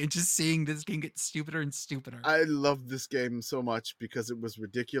looking and just seeing this game get stupider and stupider. I loved this game so much because it was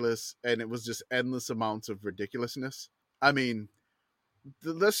ridiculous, and it was just endless amounts of ridiculousness. I mean,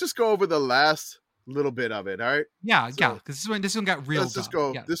 let's just go over the last little bit of it, all right? yeah, so- yeah, because this one got real. Let's just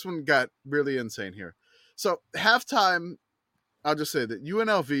dumb. go. Yeah. This one got really insane here. So halftime, I'll just say that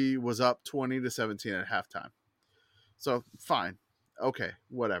UNLV was up 20-17 at halftime. So fine, okay,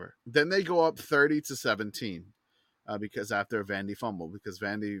 whatever. Then they go up 30-17 because after a Vandy fumble, because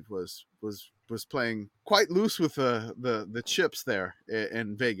Vandy was playing quite loose with the chips there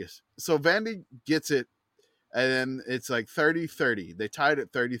in Vegas. So Vandy gets it, and then it's like 30-30. They tied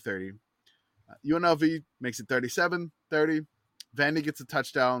it 30-30. UNLV makes it 37-30. Vandy gets a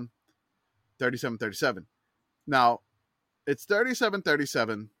touchdown, 37-37. Now, it's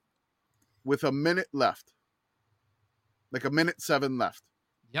 37-37 with a minute left. Like a minute 7 left.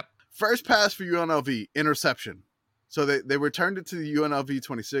 Yep. First pass for UNLV, interception. So they returned it to the UNLV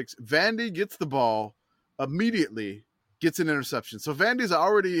 26. Vandy gets the ball immediately, gets an interception. So Vandy's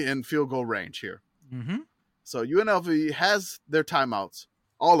already in field goal range here. Mm-hmm. So UNLV has their timeouts,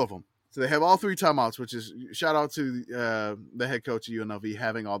 all of them. So they have all 3 timeouts, which is shout out to the head coach of UNLV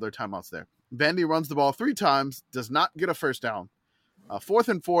having all their timeouts there. Vandy runs the ball 3 times, does not get a first down. 4th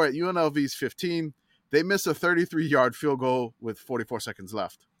and 4 at UNLV's 15. They miss a 33-yard field goal with 44 seconds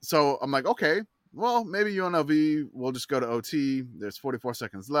left. So I'm like, okay, well, maybe UNLV will just go to OT. There's 44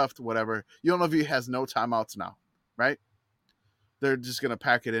 seconds left, whatever. UNLV has no timeouts now, right? They're just going to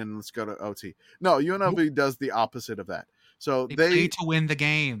pack it in and let's go to OT. No, UNLV does the opposite of that. So They play to win the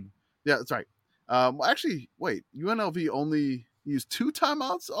game. Yeah, that's right. Well, actually, wait, UNLV only used 2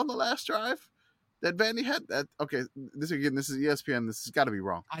 timeouts on the last drive that Vandy had? Okay, this is ESPN. This has got to be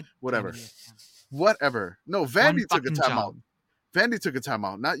wrong. Whatever. Whatever. No, Vandy took a fucking timeout. job. Vandy took a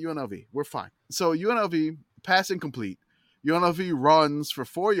timeout, not UNLV. We're fine. So UNLV, pass incomplete. UNLV runs for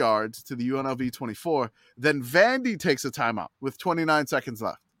 4 yards to the UNLV 24. Then Vandy takes a timeout with 29 seconds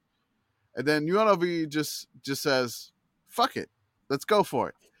left. And then UNLV just says, fuck it. Let's go for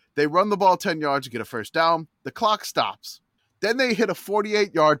it. They run the ball 10 yards to get a first down. The clock stops. Then they hit a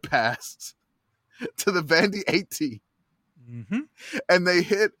 48-yard pass to the Vandy 18. Mm-hmm. And they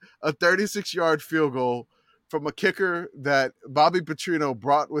hit a 36-yard field goal from a kicker that Bobby Petrino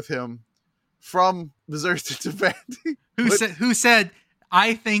brought with him from Missouri to Vandy. Who said,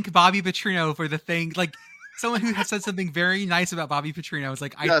 I thank Bobby Petrino for the thing, like someone who has said something very nice about Bobby Petrino was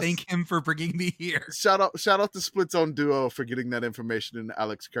like, I Yes. thank him for bringing me here. Shout out to Split Zone Duo for getting that information and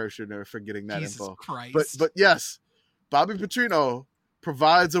Alex Kirshner for getting that Jesus info. Christ. But yes, Bobby Petrino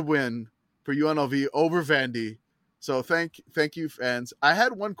provides a win for UNLV over Vandy. So thank you, fans. I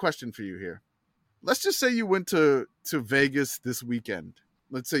had one question for you here. Let's just say you went to Vegas this weekend.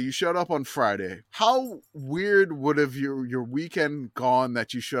 Let's say you showed up on Friday. How weird would have your weekend gone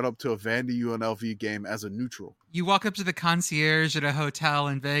that you showed up to a Vandy UNLV game as a neutral? You walk up to the concierge at a hotel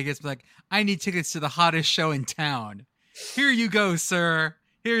in Vegas, be like, I need tickets to the hottest show in town. Here you go, sir.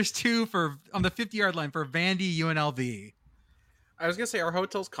 Here's 2 on the 50-yard line for Vandy UNLV. I was gonna say, are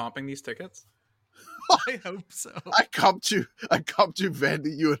hotels comping these tickets? I hope so. I comped you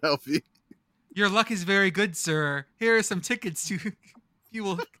Vandy UNLV. Your luck is very good, sir. Here are some tickets to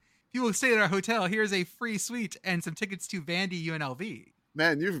you will stay at our hotel. Here's a free suite and some tickets to Vandy UNLV.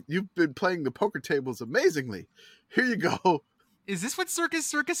 Man, you've been playing the poker tables amazingly. Here you go. Is this what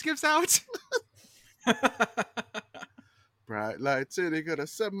Circus gives out? Bright light city, gonna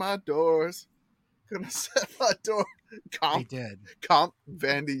set my doors. Gonna set my door. They did. Comp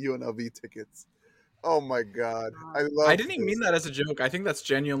Vandy UNLV tickets. Oh my god, I love. I didn't even mean that as a joke. I think that's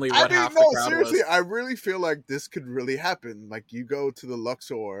genuinely I what mean, half no, the crowd seriously, was. I really feel like this could really happen. Like you go to the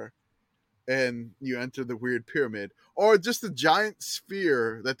Luxor, and you enter the weird pyramid, or just the giant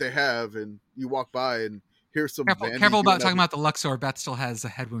sphere that they have, and you walk by and hear some. Careful about UNLV. talking about the Luxor. Beth still has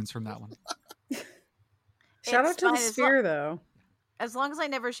head wounds from that one. Shout out It's to the fine, sphere, though. As long as I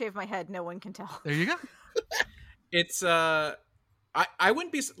never shave my head, no one can tell. There you go. It's I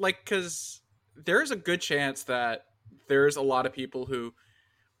wouldn't be like, because there's a good chance that there's a lot of people who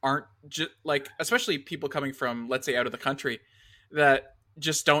aren't just like, especially people coming from, let's say, out of the country, that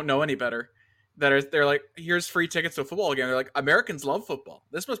just don't know any better, they're like, here's free tickets to a football game. They're like, Americans love football.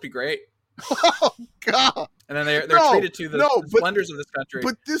 This must be great. Oh God! And then they're No, treated to the no, but- splendors of this country.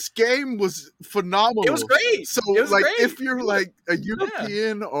 But this game was phenomenal. It was great. So, It was like, great. if you're like a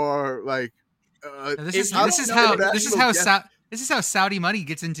European or like, This if is you don't know that, this is how Saudi money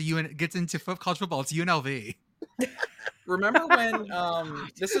gets into college football. It's UNLV. Remember when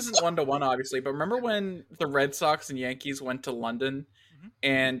this isn't 1-to-1 obviously, but remember when the Red Sox and Yankees went to London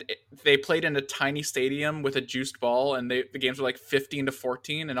and they played in a tiny stadium with a juiced ball, and the games were like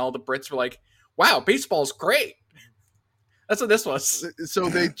 15-14, and all the Brits were like, wow, baseball's great. That's what this was. So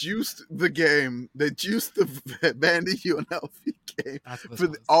they juiced the game. They juiced the Vandy UNLV game for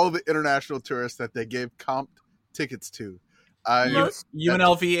all the international tourists that they gave comped tickets to.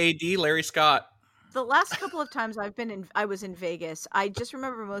 UNLV AD Larry Scott. The last couple of times I was in Vegas, I just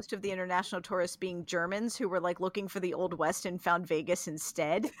remember most of the international tourists being Germans who were like looking for the Old West and found Vegas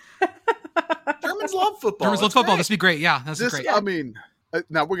instead. Germans love football. Germans love football. This would be great. Yeah, that's great. I mean,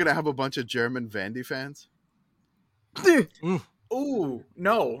 now we're gonna have a bunch of German Vandy fans. Ooh,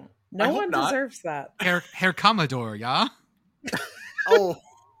 no. No one deserves that. Herr Commodore, yeah? Oh.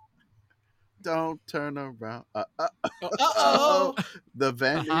 Don't turn around. Uh-oh. The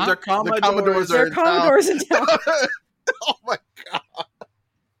Vandy. The Commodores They're Commodores in town. Oh my God.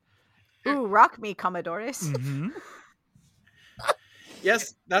 Ooh, rock me, Commodores. Mm-hmm.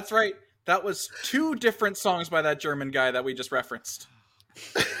 Yes, that's right. That was 2 different songs by that German guy that we just referenced.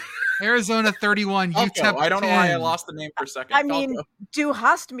 Arizona 31, Falco. UTEP 10. I don't know why I lost the name for a second. I mean, du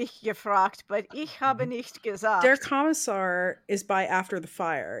hast mich gefragt, but ich habe nicht gesagt. Der Kommissar is by After the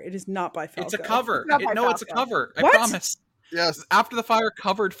Fire. It is not by Falco. It's a cover. It's a cover. I What? promise. Yes. After the Fire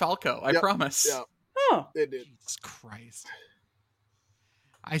covered Falco. I promise. Yeah. Oh. It did. Jesus Christ.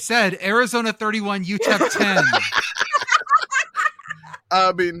 I said Arizona 31, UTEP 10.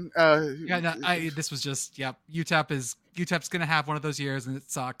 I mean, this was just, UTEP's going to have one of those years and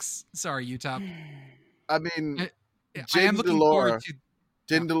it sucks. Sorry, UTEP. I mean, I am looking forward to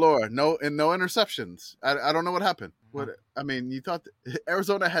Jin Delore, no interceptions. I don't know what happened. I mean, you thought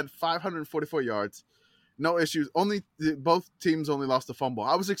Arizona had 544 yards, no issues. Both teams only lost a fumble.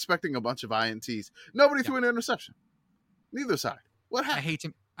 I was expecting a bunch of INTs. Nobody threw an interception. Neither side. What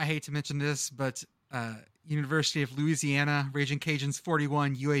happened? I hate to mention this, but University of Louisiana, Raging Cajuns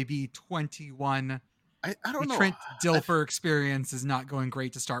 41, UAB 21. I don't know. Trent Dilfer experience is not going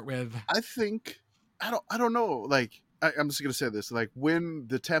great to start with. I think I don't know. Like I'm just gonna say this. Like when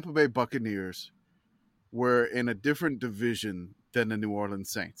the Tampa Bay Buccaneers were in a different division than the New Orleans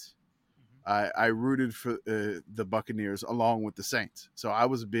Saints, I rooted for the Buccaneers along with the Saints. So I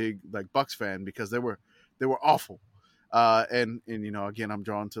was a big like Bucs fan because they were awful. And you know, again, I'm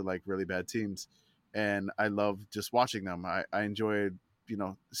drawn to like really bad teams, and I love just watching them. I enjoyed, you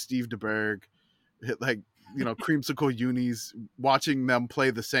know, Steve DeBerg, like, you know, creamsicle unis, watching them play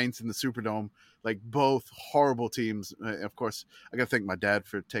the Saints in the Superdome, like both horrible teams. Of course, I got to thank my dad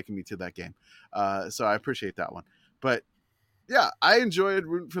for taking me to that game. So I appreciate that one. But yeah, I enjoyed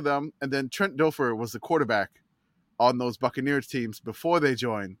rooting for them. And then Trent Dilfer was the quarterback on those Buccaneers teams before they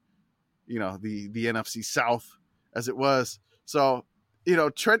joined, you know, the NFC South as it was. So, you know,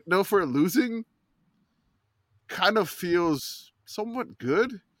 Trent Dilfer losing kind of feels somewhat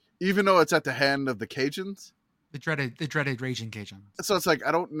good, even though it's at the hand of the Cajuns. The dreaded Raging Cajuns. So it's like,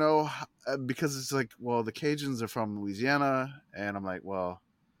 I don't know, because it's like, well, the Cajuns are from Louisiana, and I'm like, well,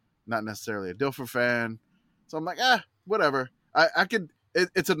 not necessarily a Dilfer fan. So I'm like, whatever. I could,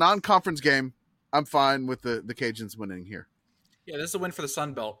 it's a non-conference game. I'm fine with the Cajuns winning here. Yeah, this is a win for the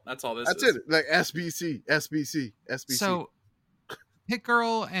Sun Belt. That's all this That's is. it. Like SBC. So, Pitt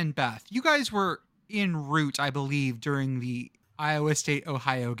Girl and Beth, you guys were en route, I believe, during the Iowa State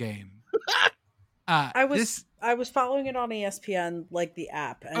Ohio game. I was following it on ESPN, like the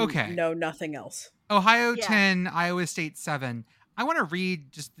app, and no, nothing else. Ohio 10, Iowa State 7. I want to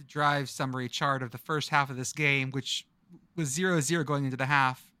read just the drive summary chart of the first half of this game, which was 0-0 going into the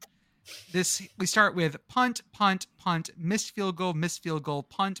half. We start with punt, missed field goal,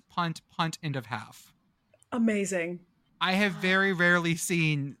 punt, end of half. Amazing. I have very rarely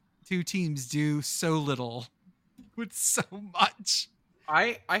seen two teams do so little with so much.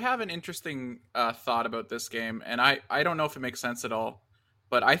 I have an interesting thought about this game, and I don't know if it makes sense at all,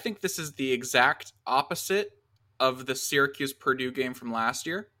 but I think this is the exact opposite of the Syracuse-Purdue game from last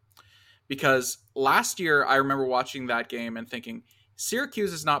year. Because last year, I remember watching that game and thinking,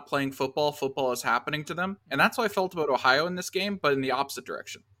 Syracuse is not playing football. Football is happening to them. And that's how I felt about Ohio in this game, but in the opposite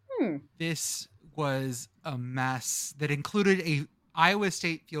direction. This was a mess that included a Iowa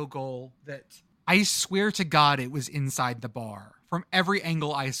State field goal that I swear to God it was inside the bar from every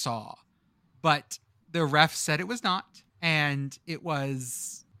angle I saw. but the ref said it was not, and it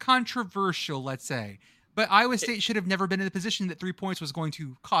was controversial, let's say. But Iowa State should have never been in the position that 3 points was going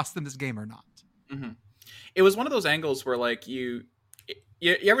to cost them this game or not. Mm-hmm. It was one of those angles where, like, you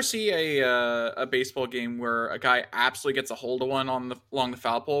ever see a baseball game where a guy absolutely gets a hold of one along the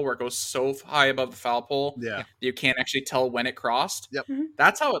foul pole, where it goes so high above the foul pole that you can't actually tell when it crossed? Yep. Mm-hmm.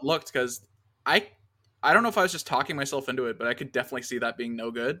 That's how it looked, because I don't know if I was just talking myself into it, but I could definitely see that being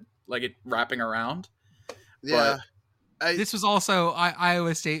no good, like it wrapping around. Yeah. This was also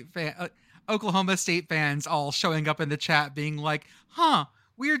Iowa State Oklahoma State fans all showing up in the chat being like, "Huh,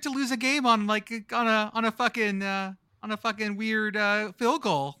 weird to lose a game on a fucking weird field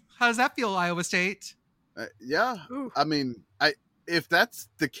goal. How does that feel, Iowa State?" Yeah. Ooh. I mean, if that's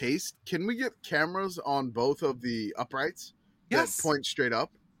the case, can we get cameras on both of the uprights Yes. that point straight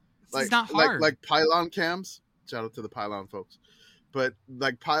up? This is not hard. Like pylon cams. Shout out to the pylon folks. But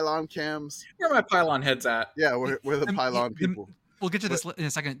like pylon cams. Where my pylon heads at? Yeah, we're the pylon people. We'll get to this in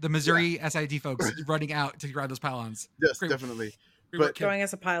a second. The Missouri SID folks running out to grab those pylons. Yes, Great. definitely. But Going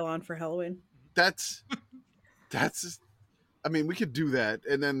as a pylon for Halloween. That's I mean, we could do that.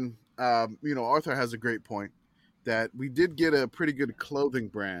 And then Arthur has a great point that we did get a pretty good clothing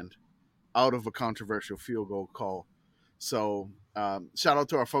brand out of a controversial field goal call. So shout out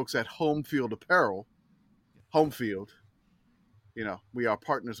to our folks at Home Field Apparel. Home Field. We are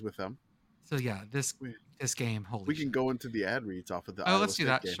partners with them. So yeah, this game, holy we can shit. go into the ad reads off of the Oh, Iowa let's do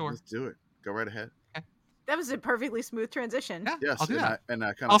State that, game. sure. Let's do it. Go right ahead. That was a perfectly smooth transition. Yeah, Yes, I'll do that. and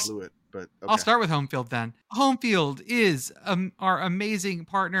I kind of blew it, but okay. I'll start with Home Field then. Home Field is our amazing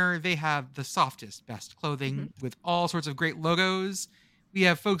partner. They have the softest, best clothing with all sorts of great logos. We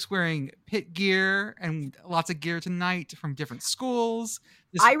have folks wearing Pitt gear and lots of gear tonight from different schools.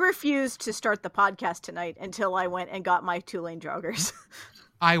 I refused to start the podcast tonight until I went and got my Tulane joggers.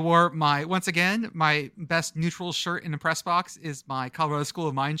 I wore my best neutral shirt in the press box is my Colorado School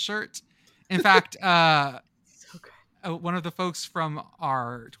of Mines shirt. In fact, So good. one of the folks from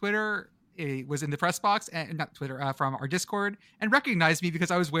our Twitter was in the press box, and not Twitter, from our Discord, and recognized me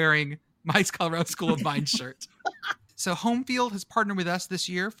because I was wearing my Colorado School of Mines shirt. So Home Field has partnered with us this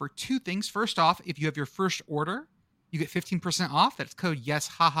year for two things. First off, if you have your first order, you get 15% off. That's code yes,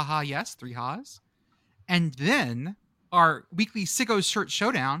 ha ha ha yes, 3 ha's. And then our weekly Sickos shirt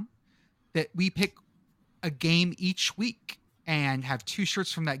showdown, that we pick a game each week and have 2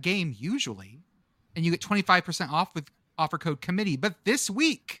 shirts from that game usually, and you get 25% off with offer code committee. But this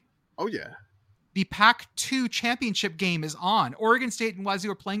week, Oh yeah. the Pac-2 championship game is on. Oregon State and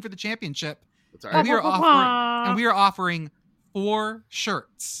Wazoo are playing for the championship. That's all And right. we are offering 4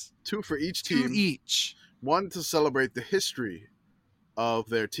 shirts. 2 for each 2 team. each. 1 to celebrate the history of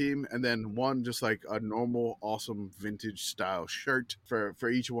their team, and then 1 just like a normal, awesome vintage style shirt for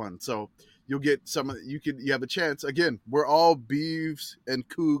each one. So you'll get you have a chance. Again, we're all Beavs and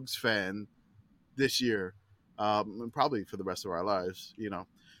Cougs fan this year, and probably for the rest of our lives.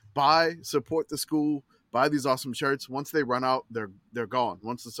 Support the school, buy these awesome shirts. Once they run out, they're gone.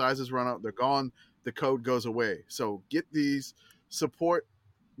 Once the sizes run out, they're gone. The code goes away. So get these, support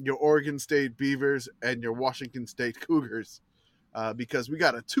your Oregon State Beavers and your Washington State Cougars, because we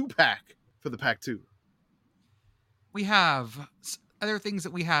got a 2-pack for the Pac-2. We have other things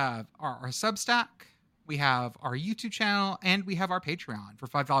that we have are our Substack, we have our YouTube channel, and we have our Patreon. For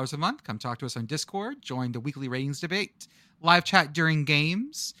 $5 a month, come talk to us on Discord, join the weekly ratings debate, live chat during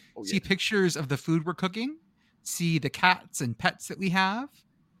games, see pictures of the food we're cooking, see the cats and pets that we have,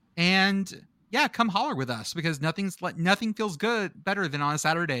 and come holler with us, because nothing feels better than on a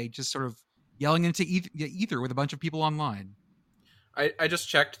Saturday just sort of yelling into ether with a bunch of people online. I just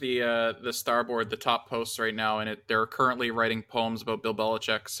checked the Starboard, the top posts right now, and they're currently writing poems about Bill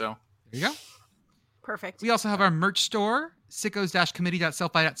Belichick. So there you go. Perfect. We also have our merch store,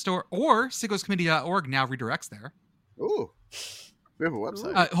 sickos-committee.sellfy.store, or sickoscommittee.org now redirects there. Ooh, we have a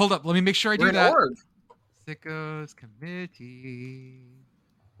website. Hold up, let me make sure I do we're that. org.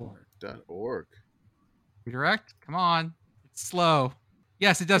 .org. Redirect? Come on. It's slow.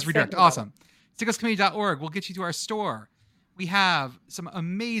 Yes, it does redirect. Awesome. Sickoscommittee.org will get you to our store. We have some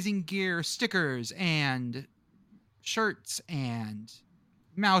amazing gear, stickers, and shirts, and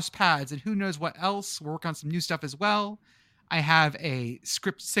mouse pads, and who knows what else. We're working on some new stuff as well. I have a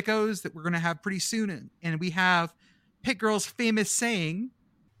script Sickos that we're going to have pretty soon, and we have Pitt Girl's famous saying,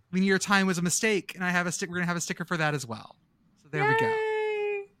 "Linear time was a mistake," and we're going to have a sticker for that as well. So there we go.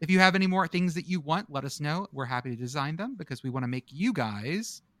 If you have any more things that you want, let us know. We're happy to design them, because we want to make you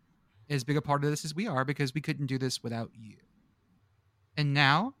guys as big a part of this as we are, because we couldn't do this without you. And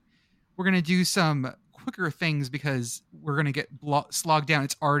now we're going to do some quicker things because we're going to get slogged down.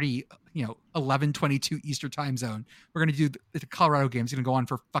 It's already 11:22 Eastern time zone. We're going to do the Colorado game. It's going to go on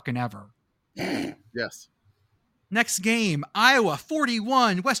for fucking ever. Yes. Next game, Iowa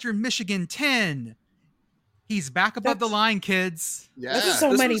 41, Western Michigan 10. He's back above the line, kids. Yeah.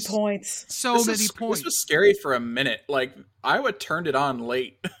 So many points. So many points. This was scary for a minute. Like, Iowa turned it on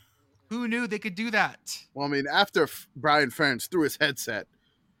late. Who knew they could do that? Well, I mean, after Brian Ferentz threw his headset,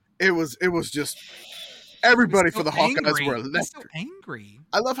 it was just everybody for the Hawkeyes were left. So angry.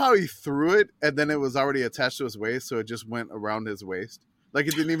 I love how he threw it, and then it was already attached to his waist, so it just went around his waist. Like,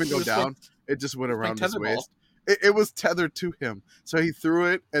 it didn't even go down. It just went around his waist. It was tethered to him. So he threw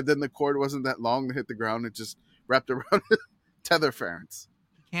it, and then the cord wasn't that long to hit the ground. It just wrapped around tether Ferentz.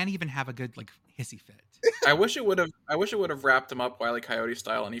 He can't even have a good hissy fit. I wish it would have wrapped him up Wile E. Coyote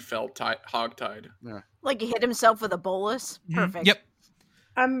style, and he fell hog-tied. Yeah. Like he hit himself with a bolus. Perfect. Yep.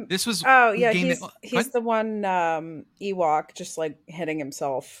 This was. Oh yeah, he's the one Ewok just like hitting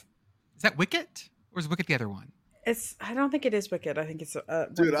himself. Is that Wicket, or is Wicket the other one? I don't think it is Wicket. I think it's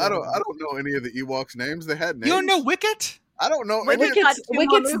dude. I don't know any of the Ewoks' names. They had names. You don't know Wicket? I don't know. Wicket's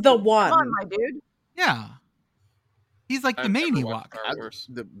the one. Come on, my dude. Yeah. He's like the main Ewok.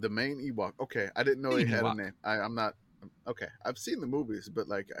 The main Ewok. Okay, I didn't know he had a name. I'm not. Okay, I've seen the movies, but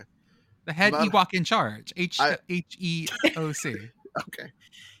like the head Ewok in charge. HEOC. Okay.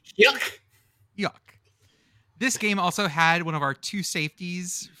 Yuck. This game also had one of our two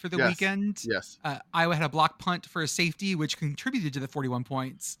safeties for the weekend. Yes. Iowa had a block punt for a safety, which contributed to the 41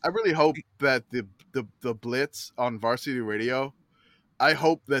 points. I really hope that the Blitz on Varsity Radio, I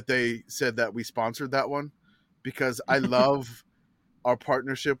hope that they said that we sponsored that one, because I love our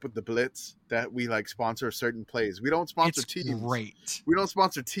partnership with the Blitz, that we like sponsor certain plays. We don't sponsor teams. Great. We don't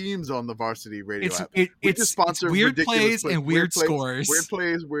sponsor teams on the Varsity Radio app. We just sponsor weird plays and weird scores. Weird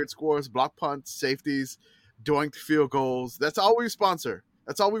plays, weird scores, block punts, safeties, doinked field goals. That's all we sponsor.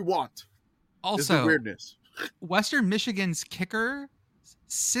 That's all we want. Also, the weirdness. Western Michigan's kicker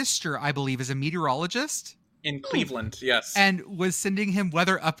sister, I believe, is a meteorologist in Cleveland. Yes, and was sending him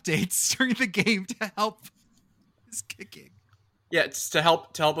weather updates during the game to help his kicking. Yeah, it's to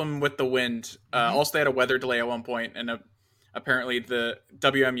help him with the wind. Also, they had a weather delay at one point, and apparently the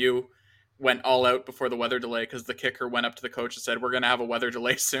WMU went all out before the weather delay because the kicker went up to the coach and said, "We're going to have a weather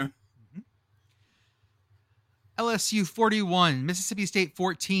delay soon." LSU 41, Mississippi State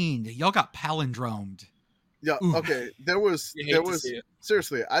 14. Y'all got palindromed. Yeah. Ooh. Okay. There was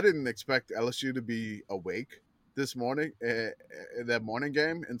seriously, I didn't expect LSU to be awake this morning, that morning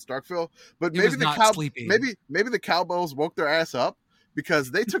game in Starkville, but maybe the Cowboys woke their ass up,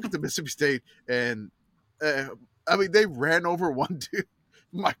 because they took it to Mississippi State, and they ran over one dude.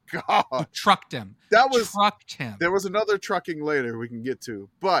 My God, who trucked him. Trucked him. There was another trucking later we can get to,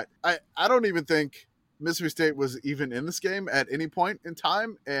 but I don't even think Mississippi State was even in this game at any point in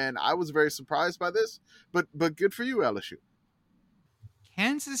time, and I was very surprised by this. But good for you, LSU.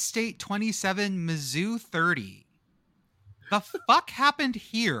 Kansas State 27, Mizzou 30. The fuck happened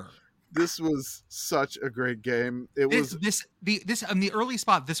here? This was such a great game. This on the early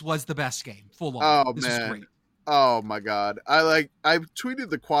spot. This was the best game. Full on. Oh, this man. was great. Oh my God. I tweeted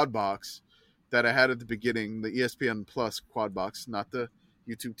the quad box that I had at the beginning, the ESPN Plus quad box, not the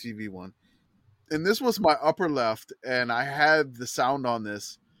YouTube TV one. And this was my upper left, and I had the sound on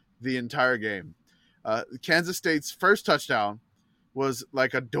this the entire game. Kansas State's first touchdown was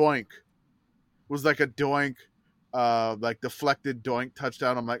like a doink. Like deflected doink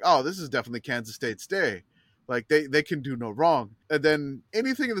touchdown. I'm like, oh, this is definitely Kansas State's day. Like they can do no wrong. And then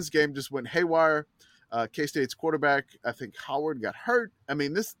anything in this game just went haywire. K-State's quarterback, I think Howard, got hurt. I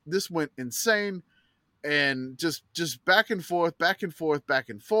mean, this went insane, and just back and forth.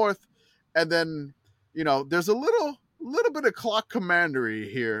 And then, there's a little bit of clock commandery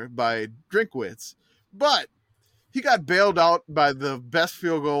here by Drinkwitz, but he got bailed out by the best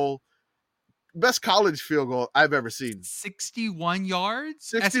college field goal I've ever seen. 61 yards?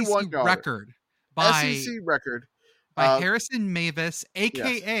 61 SEC yards. record. SEC record. By Harrison Mavis,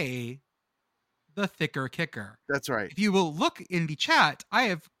 a.k.a. the thicker kicker. That's right. If you will look in the chat, I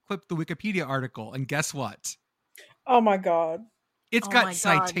have clipped the Wikipedia article, and guess what? Oh my God. It's got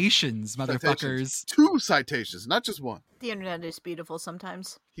citations, motherfuckers. 2 citations, not just 1. The internet is beautiful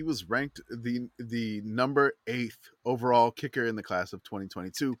sometimes. He was ranked the number 8th overall kicker in the class of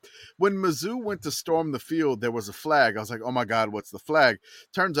 2022. When Mizzou went to storm the field, there was a flag. I was like, oh my God, what's the flag?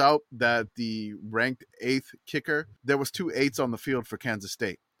 Turns out that the ranked 8th kicker, there was 2 8s on the field for Kansas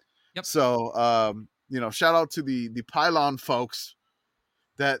State. Yep. So, shout out to the pylon folks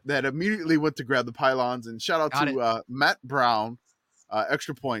that immediately went to grab the pylons, and shout out to Matt Brown,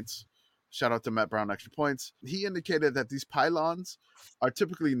 Extra Points, shout out to Matt Brown Extra Points. He indicated that these pylons are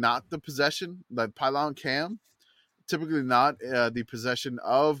typically not the possession, the pylon cam, typically not the possession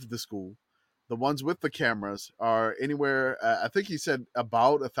of the school. The ones with the cameras are anywhere, I think he said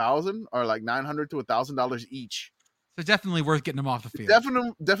about $1,000 or like $900 to $1,000 each. So definitely worth getting them off the field.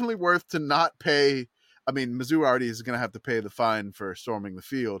 Definitely worth to not pay. I mean, Mizzou already is going to have to pay the fine for storming the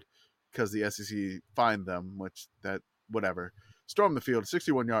field because the SEC fined them, which that, whatever. Storm the field,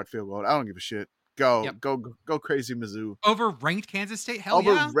 61-yard field goal. I don't give a shit. Go crazy, Mizzou. Over ranked Kansas State? Hell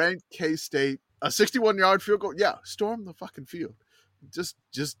yeah. Over ranked K-State. A 61-yard field goal. Yeah, storm the fucking field. Just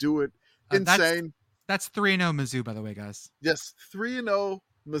do it. Insane. That's 3-0 Mizzou, by the way, guys. Yes, 3-0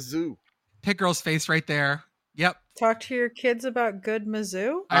 Mizzou. Pitt Girl's face right there. Yep. Talk to your kids about good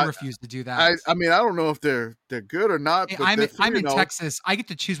Mizzou. I refuse to do that. I mean, I don't know if they're good or not. Hey, but I'm in Texas. I get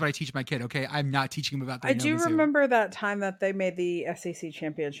to choose what I teach my kid. Okay, I'm not teaching him about. I do remember that time that they made the SEC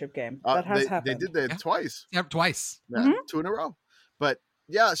championship game. That has happened. They did that twice. Yep, twice. Yeah, 2 in a row. But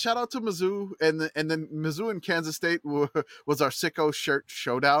yeah, shout out to Mizzou, and then Mizzou and Kansas State was our sicko shirt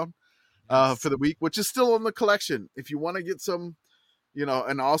showdown for the week, which is still on the collection. If you want to get some,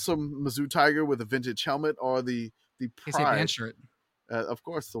 an awesome Mizzou Tiger with a vintage helmet or the pride band shirt, of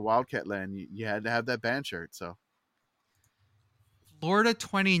course, the Wildcat Land, you had to have that band shirt. So Florida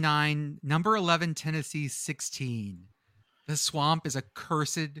 29, number 11 Tennessee 16. The Swamp is a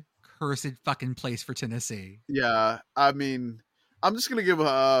cursed fucking place for Tennessee. Yeah, I mean, I'm just gonna give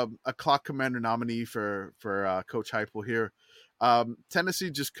a clock commander nominee for Coach Heupel here.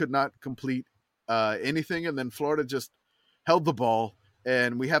 Tennessee just could not complete anything, and then Florida just held the ball.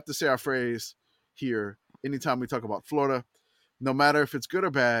 And we have to say our phrase here anytime we talk about Florida, no matter if it's good or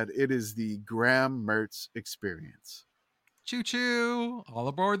bad, it is the Graham Mertz experience. Choo choo! All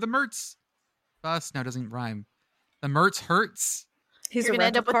aboard the Mertz bus. No, it doesn't rhyme. The Mertz hurts. He's a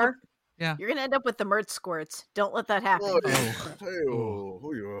rental car. Yeah. You're gonna end up with the Mertz squirts. Don't let that happen.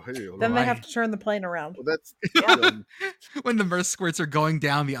 Then they have to turn the plane around. Well, that's when the Mertz squirts are going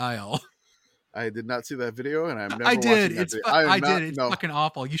down the aisle. I did not see that video, and I'm never. I did. It's It's fucking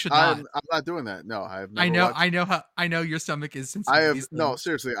awful. You should not. I'm not doing that. No, I have. Never I know your stomach is sensitive.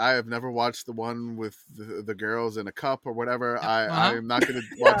 Seriously. I have never watched the one with the girls in a cup or whatever. I am not going to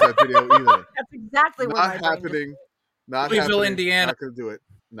watch that video either. That's exactly what not happening. Not Louisville, happening. Indiana. Not going to do it.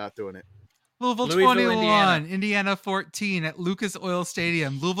 Not doing it. Louisville 21, Indiana 14 at Lucas Oil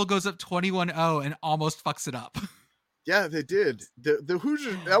Stadium. Louisville goes up 21-0 and almost fucks it up. Yeah, they did. The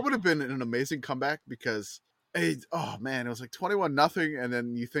Hoosiers, that would have been an amazing comeback because, it was like 21-0, and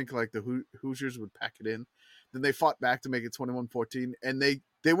then you think like the Hoosiers would pack it in. Then they fought back to make it 21-14, and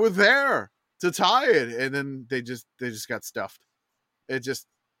they were there to tie it, and then they just got stuffed. It just,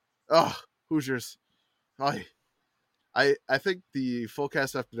 Hoosiers. I think the full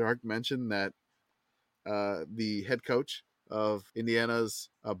cast after dark mentioned that the head coach of Indiana's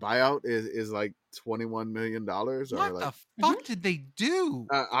buyout is like $21 million. What the fuck did they do?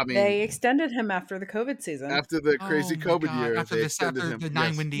 I mean, they extended him after the COVID season. After the crazy COVID year, after the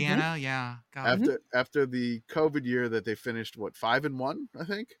 9 Indiana, yeah. God. After the COVID year that they finished 5-1, I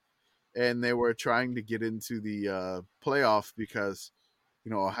think, and they were trying to get into the playoff because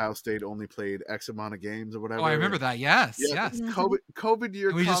Ohio State only played X amount of games or whatever. Oh, I remember that. Yes, yes. COVID year.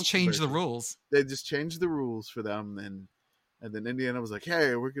 And we just changed the rules. They just changed the rules for them, and then Indiana was like,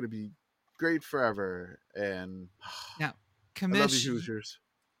 "Hey, we're gonna be great forever." And now, I love you, Hoosiers.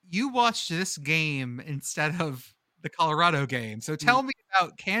 You watched this game instead of the Colorado game, so tell me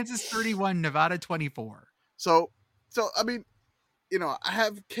about Kansas 31, Nevada 24. So I mean, I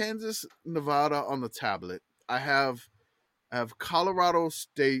have Kansas, Nevada on the tablet. I have Colorado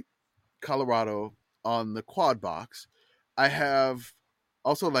State, Colorado on the quad box. I have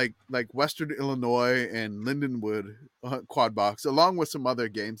also like Western Illinois and Lindenwood quad box, along with some other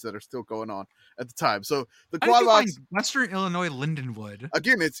games that are still going on at the time. So the quad box, Western Illinois, Lindenwood.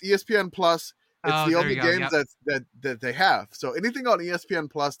 Again, it's ESPN Plus. It's the only games that they have. So anything on ESPN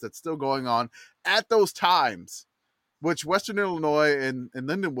Plus that's still going on at those times, which Western Illinois and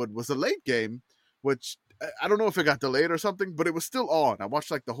Lindenwood was a late game, which I don't know if it got delayed or something, but it was still on. I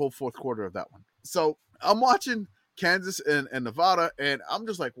watched like the whole fourth quarter of that one. So I'm watching Kansas and Nevada, and I'm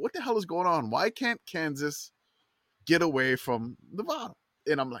just like, what the hell is going on? Why can't Kansas get away from Nevada?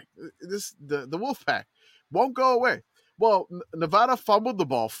 And I'm like, the Wolfpack won't go away. Well, Nevada fumbled the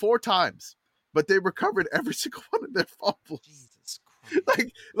ball 4 times, but they recovered every single one of their fumbles. Jesus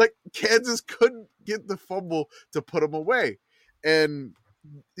Christ. Like Kansas couldn't get the fumble to put them away. And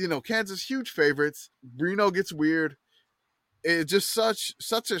Kansas huge favorites. Reno gets weird. It's just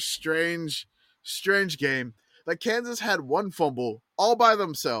such a strange game. Like Kansas had one fumble all by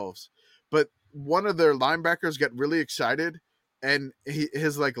themselves, but one of their linebackers got really excited, and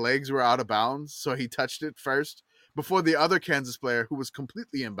his like legs were out of bounds, so he touched it first before the other Kansas player who was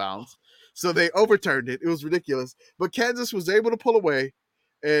completely in bounds. So they overturned it. It was ridiculous, but Kansas was able to pull away,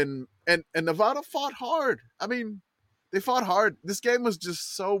 and Nevada fought hard. I mean, they fought hard. This game was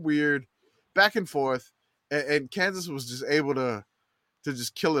just so weird, back and forth, and Kansas was just able to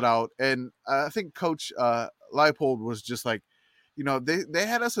just kill it out. And I think Coach Leipold was just like, you know, they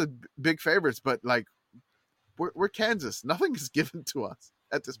had us as big favorites, but like we're Kansas. Nothing is given to us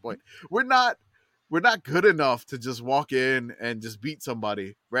at this point. We're not good enough to just walk in and just beat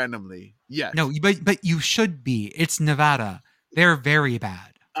somebody randomly yet. No, but you should be. It's Nevada. They're very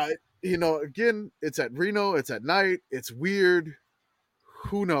bad. You know, again, it's at Reno. It's at night. It's weird.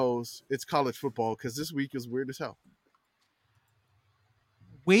 Who knows? It's college football because this week is weird as hell.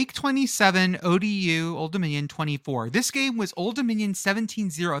 Wake 27, ODU, Old Dominion 24. This game was Old Dominion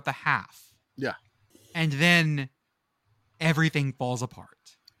 17-0 at the half. Yeah. And then everything falls apart.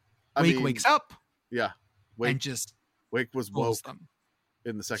 Wake wakes up. Yeah. And just Wake was woke them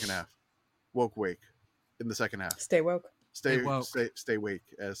in the second half. Wake in the second half. Stay woke. Stay wake,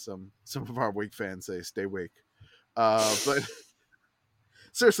 as some of our Wake fans say. Stay wake. But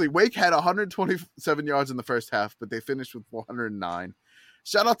seriously, Wake had 127 yards in the first half, but they finished with 409.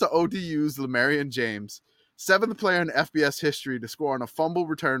 Shout out to ODU's Lamarian James, 7th player in FBS history to score on a fumble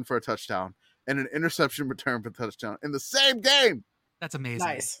return for a touchdown and an interception return for a touchdown in the same game. That's amazing.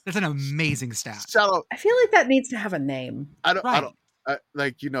 Nice. That's an amazing stat. Shout out. I feel like that needs to have a name. I don't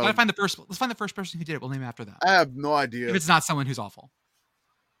like, you know. Let's find the first person who did it. We'll name it after that. I have no idea. If it's not someone who's awful.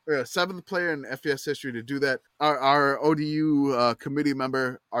 7th player in FBS history to do that. Our ODU committee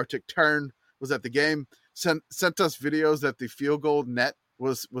member, Arctic Turn, was at the game. Sent us videos that the field goal net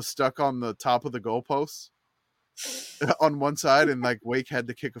was stuck on the top of the goalposts on one side, and like Wake had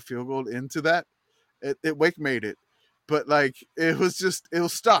to kick a field goal into that. Wake made it, but like it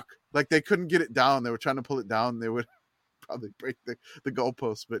was stuck. Like they couldn't get it down. They were trying to pull it down. They would probably break the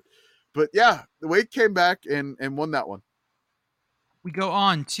goalpost. But yeah, the Wake came back and won that one. We go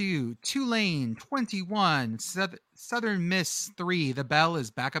on to Tulane 21, Southern Miss 3. The Bell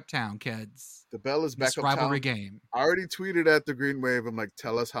is back uptown, kids. The Bell is back this uptown. Rivalry game. I already tweeted at the Green Wave. I'm like,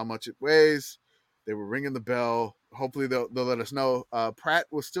 tell us how much it weighs. They were ringing the bell. Hopefully they'll let us know. Pratt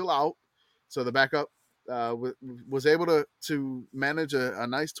was still out, so the backup was able to manage a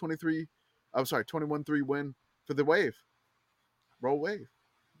nice 21-3 win for the Wave. Roll Wave.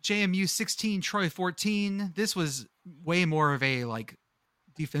 JMU 16, Troy 14. This was way more of a like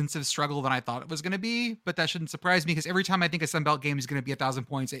defensive struggle than I thought it was going to be, but that shouldn't surprise me because every time I think a Sunbelt game is going to be 1,000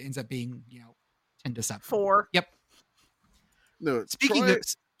 points, it ends up being 10-7. 4. Yep. No, Speaking of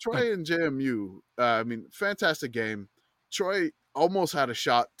Troy and JMU, I mean, fantastic game. Troy almost had a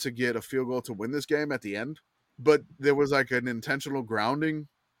shot to get a field goal to win this game at the end, but there was like an intentional grounding,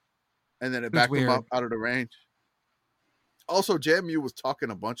 and then it backed them up out of the range. Also, JMU was talking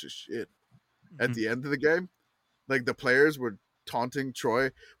a bunch of shit at the end of the game. Like the players were taunting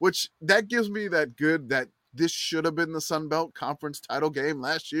Troy, which that gives me that this should have been the Sun Belt Conference title game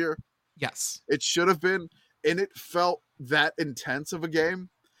last year. Yes. It should have been, and it felt that intense of a game.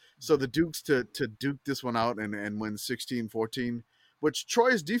 So the Dukes to duke this one out and win 16-14, which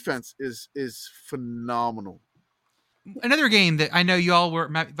Troy's defense is phenomenal. Another game that I know you all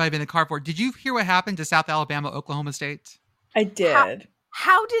might have been in the car for. Did you hear what happened to South Alabama, Oklahoma State? I did.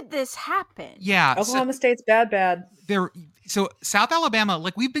 How did this happen? Yeah. Oklahoma State's bad. So South Alabama,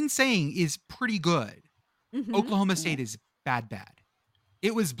 like we've been saying, is pretty good. Mm-hmm. Oklahoma State is bad.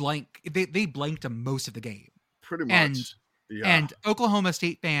 It was blank. They blanked them most of the game. Pretty much. And Oklahoma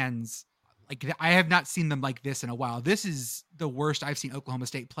State fans, like I have not seen them like this in a while. This is the worst I've seen Oklahoma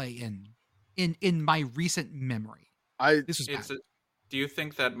State play in my recent memory. This was bad. Do you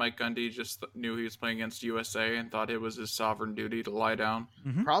think that Mike Gundy just knew he was playing against USA and thought it was his sovereign duty to lie down?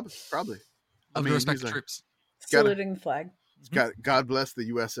 Mm-hmm. Probably. I mean, respect the troops. Saluting the flag. God bless the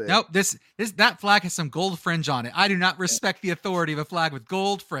USA. Nope, that flag has some gold fringe on it. I do not respect the authority of a flag with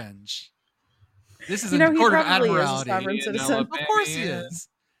gold fringe. This is a court of admiralty. Of course he is.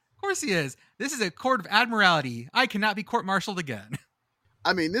 Of course he is. This is a court of admiralty. I cannot be court-martialed again.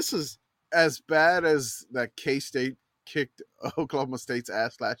 I mean, this is as bad as that K-State kicked Oklahoma State's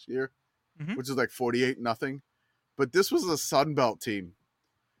ass last year, which is like 48-0. But this was a Sun Belt team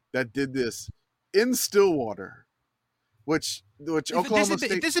that did this in Stillwater, which Oklahoma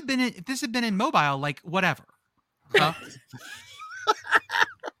State. If this had been in Mobile, like whatever. Huh?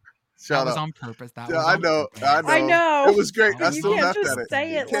 That was on purpose. I know. It was great. I still laughed at it.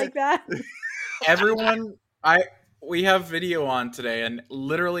 Say it like that. Everyone, I we have video on today, and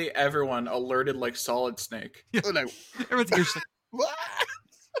literally everyone alerted like Solid Snake. Yeah. Like, Everyone's ears like, what?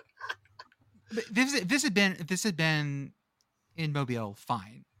 but this had been in Mobile,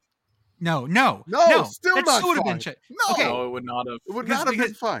 fine. No, still that not still would have been fine. shit. No, Okay. No, it would not have. it would Because- not have been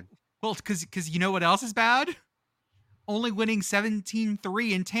because- fine. Well, because you know what else is bad? Only winning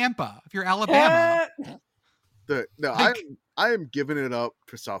 17-3 in Tampa if you're Alabama. I am giving it up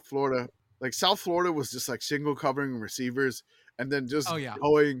for South Florida. Like South Florida was just like single covering receivers and then just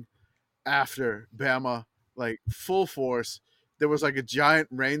going after Bama like full force. There was like a giant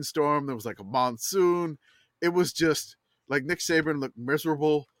rainstorm. There was like a monsoon. It was just like Nick Saban looked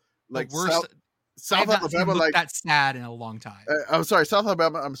miserable. Like The worst. South I have not seen him Alabama, look like that sad in a long time. I'm sorry, South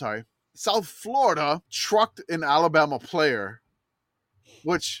Alabama. I'm sorry, South Florida trucked an Alabama player,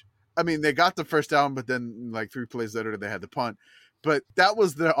 which I mean they got the first down, but then like 3 plays later they had the punt. But that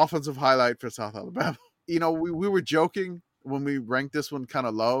was the offensive highlight for South Alabama. You know, we were joking when we ranked this one kind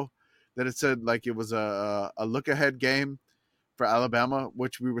of low that it said like it was a look ahead game for Alabama,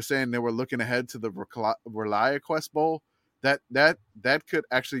 which we were saying they were looking ahead to the ReliaQuest Bowl. That could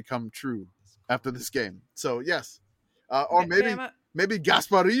actually come true after this game. So yes, or maybe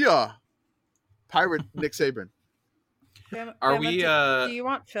Gasparilla, Pirate Nick Saban. Are we? Do you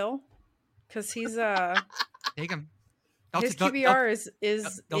want Phil? Because he's Take him. his QBR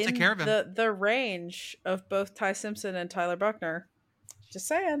is they'll in take care of him. the range of both Ty Simpson and Tyler Buckner. Just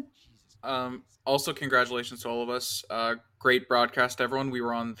saying. Also, congratulations to all of us. Great broadcast, everyone. We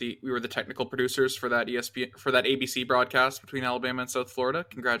were the technical producers for that ABC broadcast between Alabama and South Florida.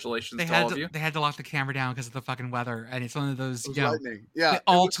 Congratulations to all of you. They had to lock the camera down because of the fucking weather, and it's one of those, Lightning. Yeah,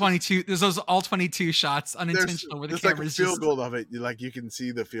 all 22. There's those all 22 shots unintentional where the there's camera's like a field just goal of it. You can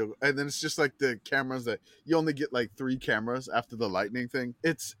see the field, and then it's just like the cameras that you only get like 3 cameras after the lightning thing.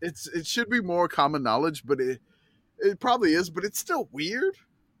 It should be more common knowledge, but it probably is, but it's still weird.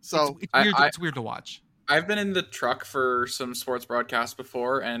 So it's weird. It's weird to watch. I've been in the truck for some sports broadcasts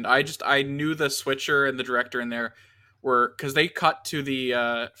before, and I knew the switcher and the director in there were, because they cut to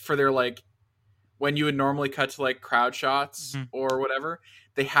the for their like when you would normally cut to like crowd shots or whatever,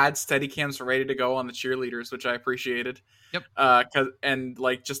 they had Steadicams ready to go on the cheerleaders, which I appreciated. Yep. And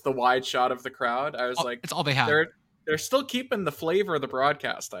like just the wide shot of the crowd, I was like, it's all they had. They're still keeping the flavor of the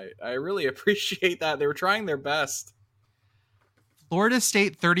broadcast. I really appreciate that. They were trying their best. Florida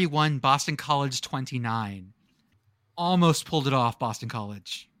State 31, Boston College 29. Almost pulled it off, Boston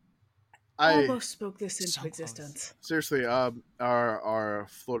College. I almost spoke this into So existence. seriously, our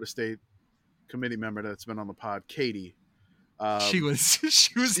Florida State committee member that's been on the pod, Katie. She was.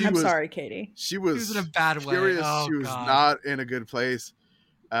 I'm sorry, Katie. She was in a bad way. Furious. Oh, she was God. not in a good place.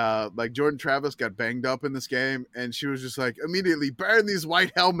 Like Jordan Travis got banged up in this game, and she was just like, immediately burn these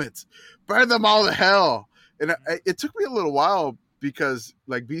white helmets, burn them all to hell. And it took me a little while because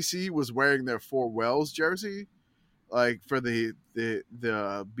like BC was wearing their Fort Wells jersey, like for the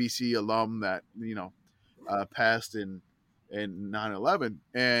BC alum that passed in 9/11,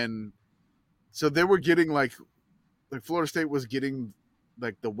 and so they were getting like Florida State was getting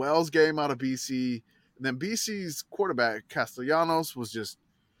like the Wells game out of BC, and then BC's quarterback Castellanos was just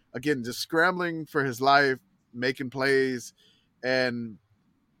scrambling for his life, making plays,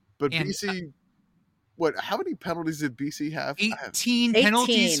 but BC. What? How many penalties did BC have? 18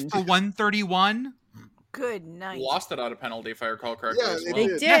 penalties for 131. Good night. Lost it out of penalty, if I recall correctly. Yeah, as well.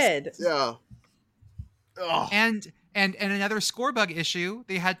 They did. Yeah. Oh. And another score bug issue.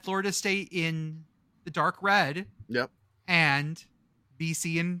 They had Florida State in the dark red. Yep. And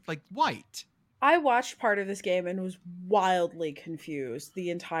BC in like white. I watched part of this game and was wildly confused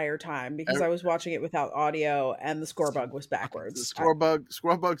the entire time because I was watching it without audio and the score bug was backwards. The score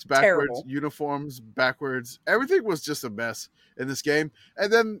bug's backwards, Terrible. Uniforms backwards. Everything was just a mess in this game.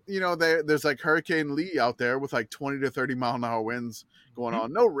 And then, there's like Hurricane Lee out there with like 20 to 30 mile an hour winds going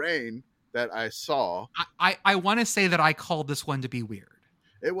on. No rain that I saw. I want to say that I called this one to be weird.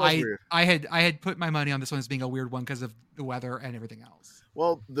 It was weird. I had put my money on this one as being a weird one because of the weather and everything else.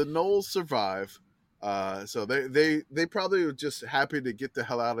 Well, the Knowles survive, so they probably were just happy to get the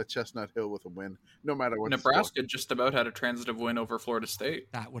hell out of Chestnut Hill with a win, no matter what. Nebraska just about had a transitive win over Florida State.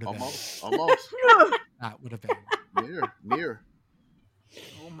 That would have been almost. That would have been near.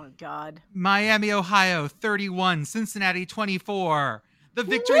 Oh my God. Miami, Ohio 31, Cincinnati 24. The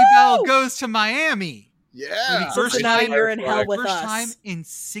victory bell goes to Miami. Yeah. First Cincinnati, time, you're in hell with first us. time in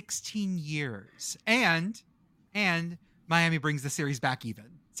 16 years. And Miami brings the series back even.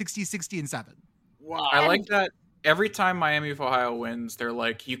 60-7. Wow. I like that every time Miami of Ohio wins, they're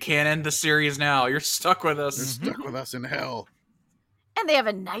like, you can't end the series now. You're stuck with us. They're stuck with us in hell. And they have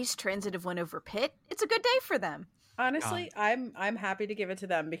a nice transitive win over Pitt. It's a good day for them. Honestly, I'm happy to give it to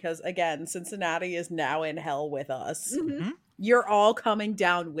them because again, Cincinnati is now in hell with us. Mhm. You're all coming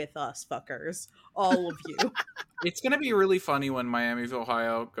down with us, fuckers. All of you. It's going to be really funny when Miami of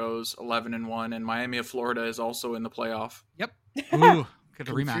Ohio goes 11-1 and Miami of Florida is also in the playoff. Yep. Ooh, good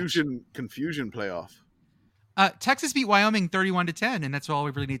rematch. Confusion playoff. Texas beat Wyoming 31-10, and that's all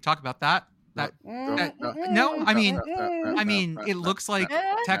we really need to talk about that. No, I mean, it looks like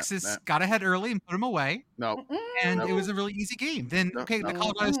Texas got ahead early and put them away. No. And it was a really easy game. Then, the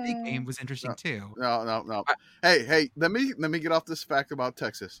Colorado State game was interesting too. No. Hey, let me get off this fact about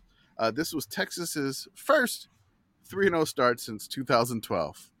Texas. This was Texas's first 3-0 start since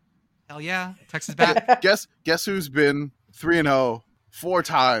 2012. Hell yeah, Texas back. Guess who's been 3-0 4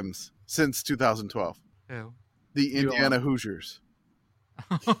 times since 2012? Who? The Indiana Hoosiers.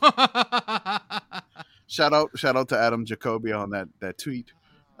 Shout out to Adam Jacoby on that tweet.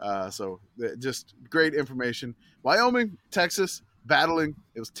 So just great information. Wyoming, Texas battling.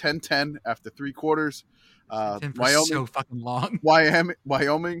 It was 10-10 after 3 quarters. Wyoming so fucking long.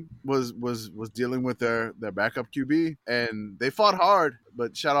 Wyoming was dealing with their backup QB, and they fought hard.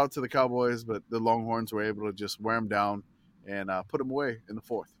 But shout out to the Cowboys. But the Longhorns were able to just wear them down and put them away in the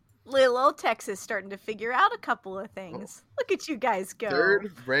 4th. Little old Texas starting to figure out a couple of things. Look at you guys go.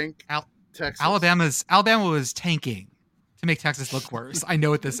 3rd ranked Texas. Alabama was tanking to make Texas look worse. I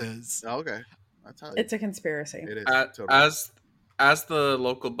know what this is. Okay, I tell you, It's a conspiracy. it is. Totally. As the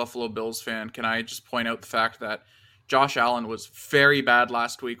local Buffalo Bills fan, can I just point out the fact that Josh Allen was very bad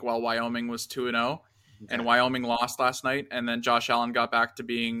last week while Wyoming was 2-0, and Wyoming lost last night, and then Josh Allen got back to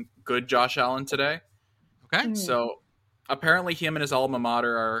being good Josh Allen today. Okay. So apparently him and his alma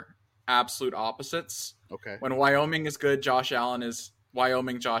mater are absolute opposites. Okay. When Wyoming is good, Josh Allen is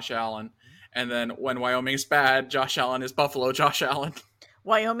Wyoming Josh Allen. And then when Wyoming is bad, Josh Allen is Buffalo Josh Allen.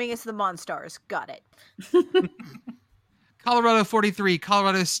 Wyoming is the Monstars. Got it. Colorado 43,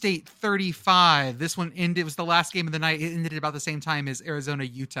 Colorado State 35. This one ended. It was the last game of the night. It ended about the same time as Arizona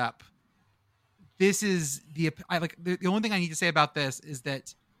UTEP. This is the only thing I need to say about this is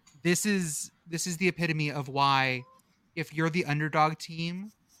that this is the epitome of why, if you're the underdog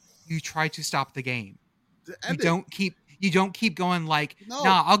team, you try to stop the game. You don't keep going like,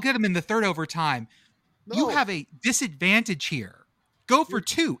 nah, I'll get them in the 3rd overtime. No. You have a disadvantage here. Go for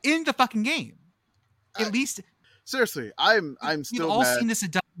 2 in the fucking game. At least. Seriously, I'm still We've all mad. seen this a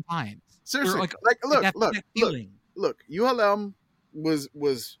dozen times. Seriously, look. ULM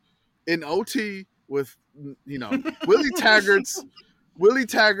was in OT with Willie Taggart's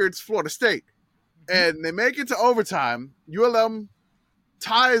Florida State, and they make it to overtime. ULM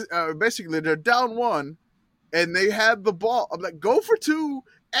ties. Basically, they're down 1, and they had the ball. I'm like, go for 2,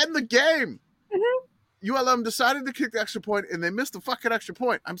 end the game. Mm-hmm. ULM decided to kick the extra point, and they missed the fucking extra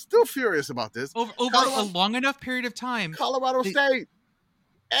point. I'm still furious about this. Over a long enough period of time. Colorado State,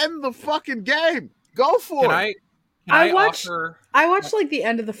 end the fucking game. Go for it. I watched like the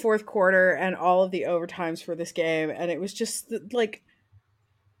end of the 4th quarter and all of the overtimes for this game, and it was just like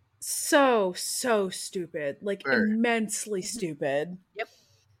so stupid, like immensely stupid. Yep.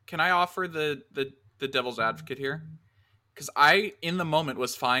 Can I offer the devil's advocate here? Because I, in the moment,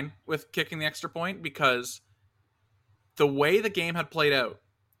 was fine with kicking the extra point because the way the game had played out,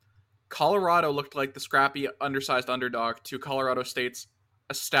 Colorado looked like the scrappy, undersized underdog to Colorado State's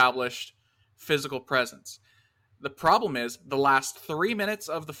established physical presence. The problem is the last 3 minutes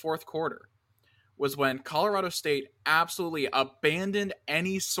of the 4th quarter was when Colorado State absolutely abandoned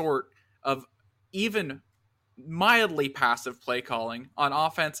any sort of even mildly passive play calling on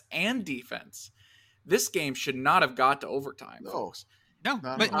offense and defense. This game should not have got to overtime, folks. No,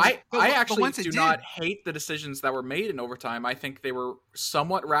 but I actually do not hate the decisions that were made in overtime. I think they were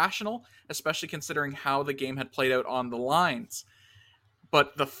somewhat rational, especially considering how the game had played out on the lines.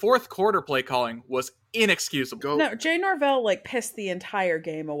 But the 4th quarter play calling was inexcusable. No, Jay Norvell pissed the entire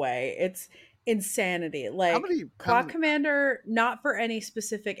game away. It's insanity. Clock commander, not for any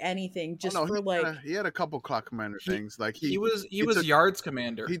specific anything, just he had a couple clock commander things. He was yards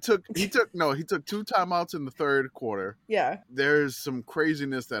commander. He took 2 timeouts in the 3rd quarter. Yeah, there's some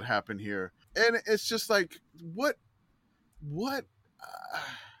craziness that happened here, and it's just like what.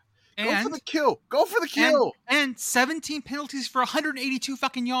 Go for the kill. And 17 penalties for 182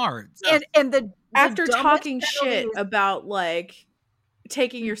 fucking yards. And after talking shit about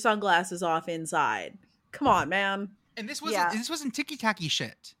taking your sunglasses off inside. Come on, man. And this wasn't ticky-tacky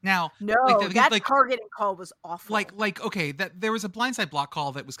shit. Now, no, that targeting call was awful. Okay, that there was a blindside block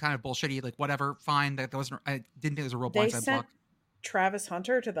call that was kind of bullshitty. Whatever, fine. That wasn't. I didn't think it was a real blindside block. Travis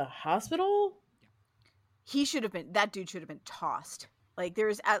Hunter to the hospital. He should have been. That dude should have been tossed. Like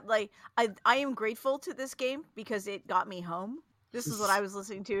there's at like I am grateful to this game because it got me home. This is what I was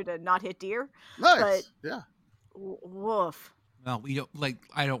listening to not hit deer. Nice. But Yeah. woof. Well, we don't like.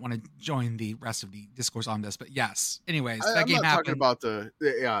 I don't want to join the rest of the discourse on this, but yes. Anyways, that I'm game not talking happened.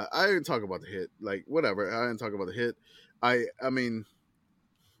 about I didn't talk about the hit. Like whatever. I didn't talk about the hit. I mean,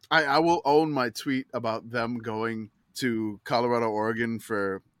 I will own my tweet about them going to Colorado, Oregon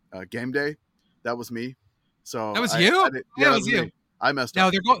for game day. That was me. So That was you? Yeah, That was you. me. I messed No,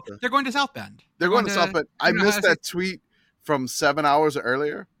 up. they're going to South Bend. They're going to South Bend. I missed that tweet from 7 hours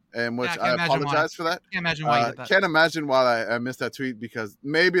earlier, and which I apologize for that. Can't imagine why you did that. Can't imagine why I missed that tweet, because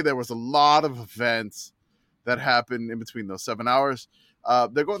maybe there was a lot of events that happened in between those 7 hours.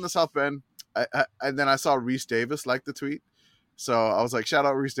 They're going to South Bend, and then I saw Reese Davis like the tweet, so I was like, shout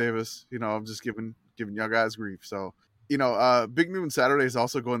out Reese Davis. You know, I'm just giving y'all guys grief. So, you know, Big Noon Saturday is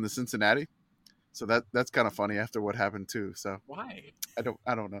also going to Cincinnati. So that's kind of funny after what happened too. So why? I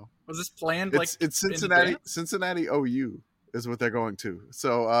don't know. Was this planned? It's Cincinnati OU is what they're going to.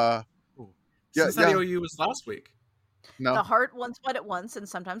 So Cincinnati OU was last week. No, the heart wants what it wants, and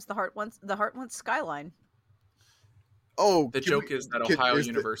sometimes the heart wants Skyline. Oh, the joke is that Ohio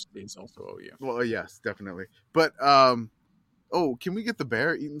University is also OU. Well, yes, definitely. But can we get the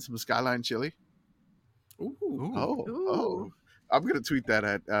bear eating some Skyline chili? Ooh. Oh. I'm going to tweet that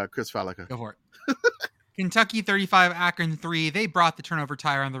at Chris Fallica. Go for it. Kentucky 35, Akron 3. They brought the turnover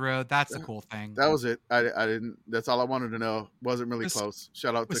tire on the road. That's a cool thing. That was it. I didn't. That's all I wanted to know. Wasn't really close.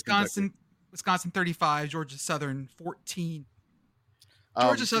 Shout out to Kentucky. Wisconsin 35, Georgia Southern 14.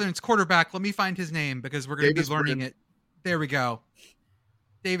 Georgia Southern's quarterback. Let me find his name because we're going to be learning it. There we go.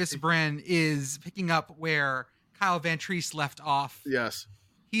 Davis Brin is picking up where Kyle Van Treese left off. Yes.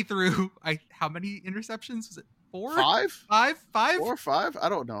 He threw. How many interceptions was it? 4? 5? 5? 4 or 5? I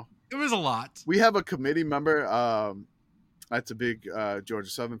don't know. It was a lot. We have a committee member. That's a big Georgia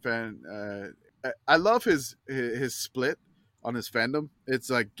Southern fan. I love his split on his fandom. It's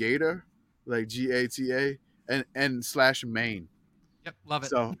like Gator, like GATA, and / Maine. Yep, love it.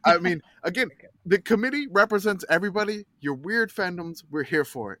 So I mean, again, the committee represents everybody. Your weird fandoms, we're here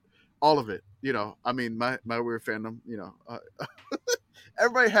for it, all of it. You know, I mean, my weird fandom. You know.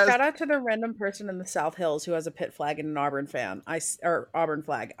 Everybody has. Shout out to the random person in the South Hills who has a Pitt flag and an Auburn fan. Auburn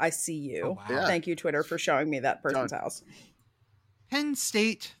flag. I see you. Oh, wow. Yeah. Thank you, Twitter, for showing me that person's house. Penn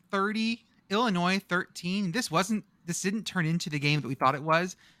State 30, Illinois 13. This didn't turn into the game that we thought it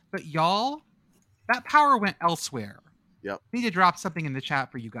was, but y'all, that power went elsewhere. Yep. We need to drop something in the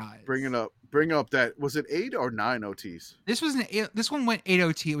chat for you guys. Bring up that. Was it 8 or 9 OTs? This one went 8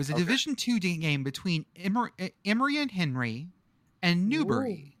 OT. It was a Division II game between Emory and Henry and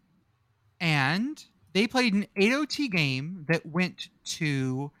Newbury. Ooh. And they played an 8 OT game that went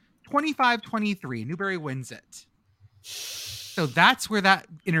to 25-23. Newbury wins it. So that's where that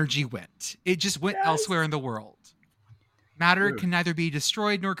energy went. It just went elsewhere in the world. Matter can neither be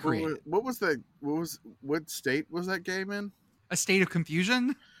destroyed nor created. What state was that game in? A state of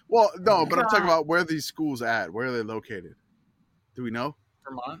confusion? Well, no, but I'm talking about where these schools at. Where are they located? Do we know?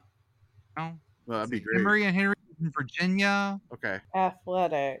 Vermont? No. Well, that'd be great. Emory and Henry in Virginia. Okay.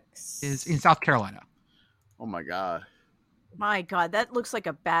 Athletics is in South Carolina. Oh my god. My god, that looks like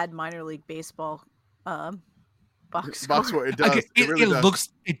a bad minor league baseball box score. It does. Okay, it really does.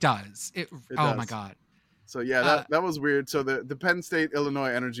 It does. Oh my god. So yeah, that was weird. So the Penn State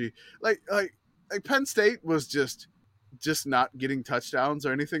Illinois energy, like Penn State was just not getting touchdowns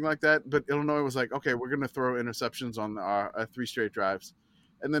or anything like that, but Illinois was like, okay, we're gonna throw interceptions on our 3 straight drives,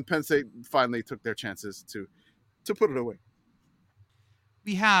 and then Penn State finally took their chances to put it away.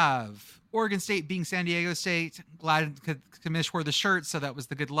 We have Oregon State being San Diego State. Glad Commish wore the shirt, so that was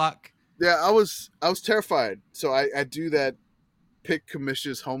the good luck. Yeah, I was terrified. So I do that, pick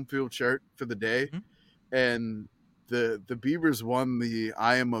Commish's home field shirt for the day, and the Beavers won the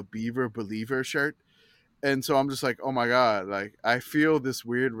I Am a Beaver Believer shirt. And so I'm just like, oh my God, like I feel this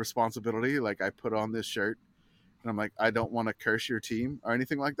weird responsibility. Like I put on this shirt and I'm like, I don't want to curse your team or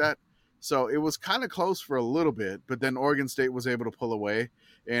anything like that. So it was kind of close for a little bit, but then Oregon State was able to pull away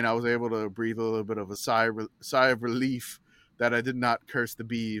and I was able to breathe a little bit of a sigh of relief that I did not curse the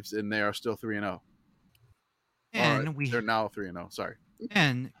Beavs and they are still 3-0. And they're now 3-0. Sorry.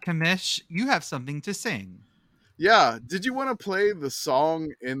 And Commish, you have something to sing. Yeah. Did you want to play the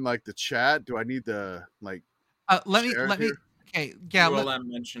song in like the chat? Do I need to like? Let me. Okay. Yeah.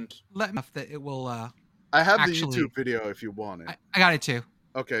 Mentioned. Let me. That it will. I have the YouTube video if you want it. I got it too.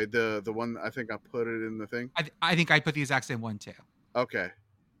 Okay. The one I think I put it in the thing. I think I put the exact same one too. Okay.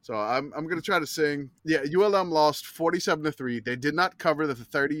 So I'm going to try to sing. Yeah, ULM lost 47-3. They did not cover the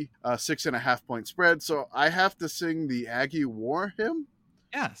 36.5 point spread. So I have to sing the Aggie War hymn.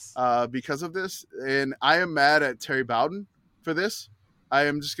 Yes. Because of this. And I am mad at Terry Bowden for this. I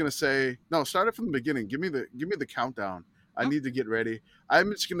am just going to say, no, start it from the beginning. Give me the countdown. I need to get ready.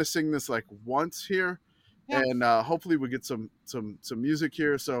 I'm just going to sing this like once here. Yeah. And hopefully we get some music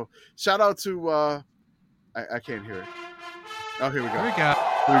here. So shout out to, I can't hear it. Oh, here we go. Here we go.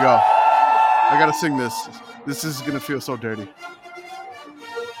 Here we go. I got to sing this. This is going to feel so dirty.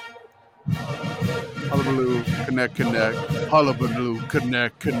 Hullabaloo, connect. Hullabaloo,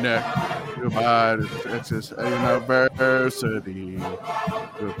 connect. Goodbye to Texas University.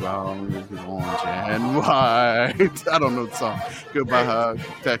 Goodbye, orange and white. I don't know the song. Goodbye,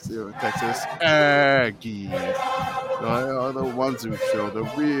 Texas Aggies. They are the ones who show the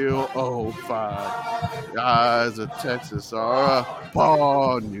real old fight. The eyes of Texas are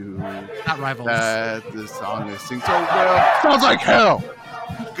upon you. Not rivals. That this song is sing so well. Sounds like hell.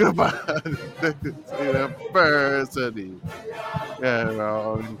 Goodbye, University.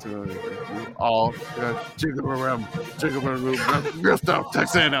 All jiggle around, real stuff.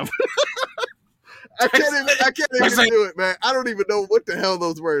 Texas A&M. I can't even do it, man. I don't even know what the hell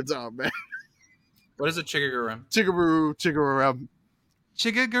those words are, man. What is a chiggarum? Chiggarum.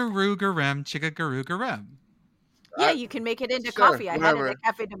 Chiggagaroo-garem. Yeah, you can make it into Sure, coffee. I had it whatever. at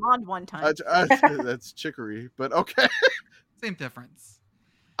Cafe de Monde one time. That's chicory, but okay. Same difference.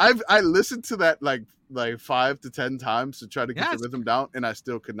 I listened to that like 5 to 10 times to try to get the rhythm down, and I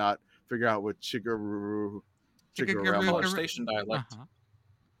still could not figure out what chiggaroo College Station dialect. Uh-huh.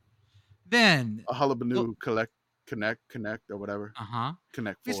 Then a hullabaloo, connect or whatever.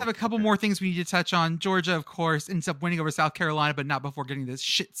 Connect. We just have a couple more things we need to touch on. Georgia, of course, ends up winning over South Carolina, but not before getting this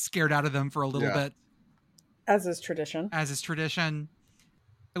shit scared out of them for a little bit. As is tradition.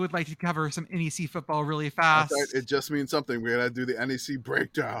 I would like to cover some NEC football really fast. Right. It just means something. We're gonna do the NEC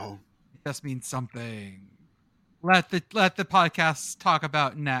breakdown. It just means something. Let the podcast talk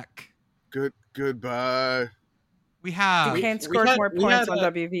about neck. Goodbye. We have Duquesne scored more points on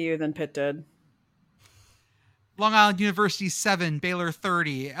WVU than Pitt did. Long Island University 7, Baylor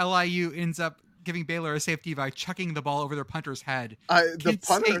 30. LIU ends up giving Baylor a safety by chucking the ball over their punter's head.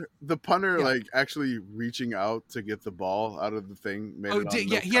 The punter like actually reaching out to get the ball out of the thing.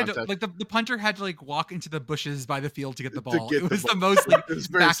 He had to, like the punter had to like walk into the bushes by the field to get the ball. It was the most like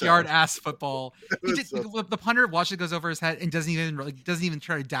backyard ass football. The punter watches it goes over his head and doesn't even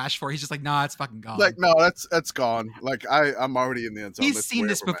try to dash for it. He's just like, nah, it's fucking gone. Like, no, that's gone. Like I'm already in the end zone. He's seen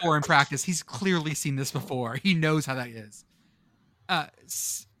this before in practice. He's clearly seen this before. He knows how that is.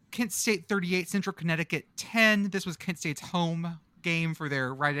 Kent State 38, Central Connecticut 10. This was Kent State's home game for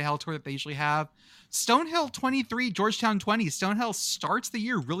their Ride to Hell tour that they usually have. Stonehill 23, Georgetown 20. Stonehill starts the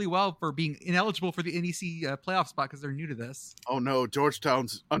year really well for being ineligible for the NEC playoff spot because they're new to this. Oh no,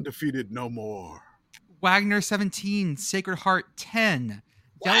 Georgetown's undefeated no more. Wagner 17, Sacred Heart 10.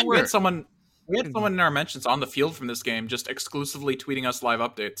 We had someone in our mentions on the field from this game just exclusively tweeting us live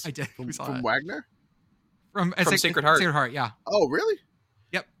updates. I did. From Wagner? From Sacred Heart. Sacred Heart, yeah. Oh, really?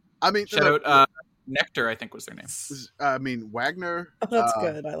 Yep. I mean, shout out Nectar, I think was their name. I mean, Wagner. Oh, that's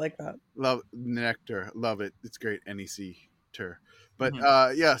good. I like that. Love Nectar. Love it. It's great. NEC tour. But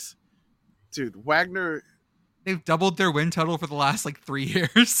yes, dude, Wagner. They've doubled their win total for the last 3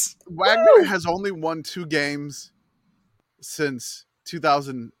 years. Wagner has only won 2 games since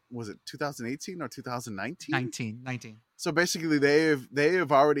 2000. Was it 2018 or 2019? 19. So basically, they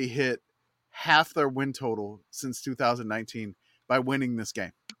have already hit half their win total since 2019 by winning this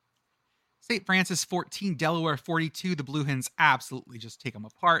game. St. Francis 14, Delaware 42. The Blue Hens absolutely just take them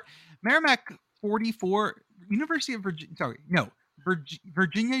apart. Merrimack 44, University of Virginia.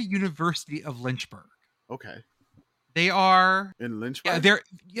 Virginia University of Lynchburg. Okay. They are in Lynchburg.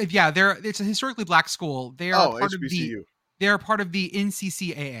 It's a historically black school. They are part HBCU. They are part of the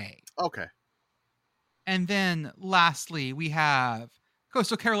NCCAA. Okay. And then lastly, we have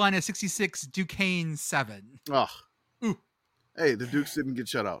Coastal Carolina 66, Duquesne 7. Oh. Ooh. Hey, the Dukes didn't get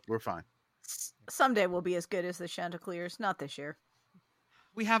shut out. We're fine. Someday we'll be as good as the Chanticleers. Not this year.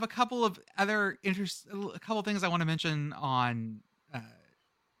 We have a couple of other a couple things I want to mention on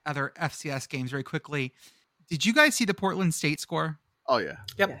other FCS games very quickly. Did you guys see the Portland State score? Oh yeah.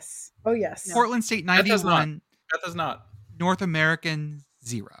 Yep. Yes. Oh yes. Portland State 91. That does not. North American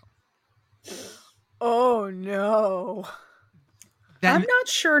 0. Oh no. I'm not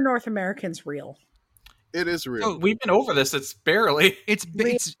sure North American's real. It is real. Oh, we've been over this. It's barely. It's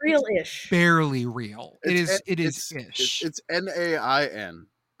real-ish. Barely real. It is ish. It's NAIN.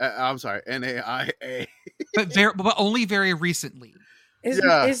 I'm sorry, NAIA. but only very recently.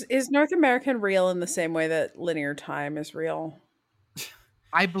 Is North American real in the same way that linear time is real?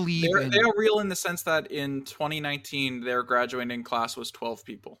 I believe they are real in the sense that in 2019 their graduating class was 12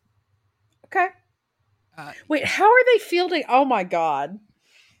 people. Okay. Wait, how are they fielding? Oh my god.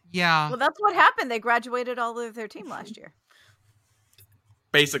 Yeah. Well, that's what happened. They graduated all of their team last year.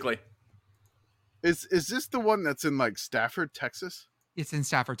 Basically. Is this the one that's in like Stafford, Texas? It's in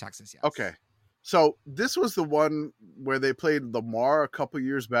Stafford, Texas, yes. Okay. So this was the one where they played Lamar a couple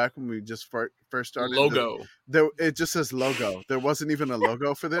years back when we just first started. Logo. It just says logo. There wasn't even a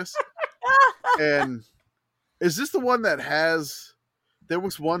logo for this. And is this the one that has... There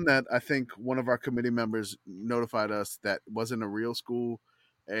was one that I think one of our committee members notified us that wasn't a real school,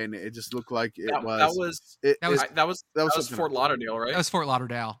 and it just looked like it was. That was Fort Lauderdale, right? That was Fort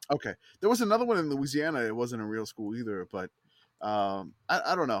Lauderdale. Okay. There was another one in Louisiana. It wasn't a real school either, but I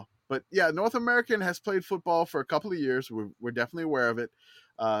don't know. But yeah, North American has played football for a couple of years. We're definitely aware of it.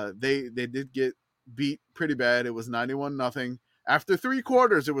 They did get beat pretty bad. It was 91-0. After 3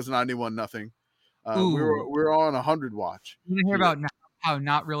 quarters, it was 91-0. We were on 100 watch. You hear about how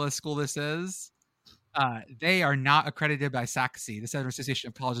not real a school this is? They are not accredited by SACSI, the Center Association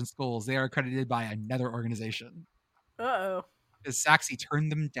of Colleges and Schools. They are accredited by another organization. Uh-oh. Because SACSI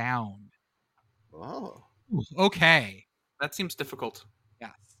turned them down. Oh. Ooh, okay. That seems difficult. Yes.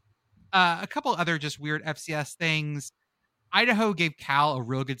 A couple other just weird FCS things. Idaho gave Cal a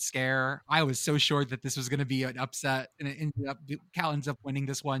real good scare. I was so sure that this was going to be an upset, and Cal ends up winning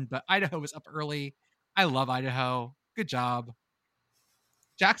this one. But Idaho was up early. I love Idaho. Good job.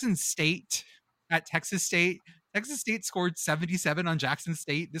 Jackson State at Texas State. Texas State scored 77 on Jackson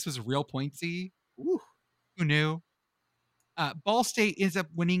State. This was real pointsy. Ooh. Who knew? Ball State ends up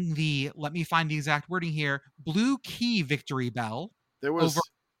winning the, let me find the exact wording here, Blue Key victory bell. There was over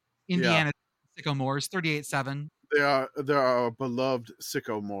Indiana Sycamores, 38-7. There are beloved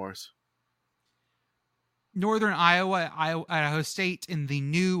Sycamores. Northern Iowa State in the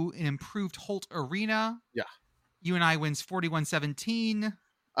new and improved Holt Arena. Yeah. UNI wins 41-17.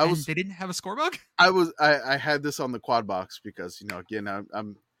 They didn't have a scorebug? I had this on the quad box because, again, I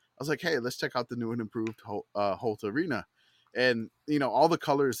was like, hey, let's check out the new and improved Holt Arena. And, all the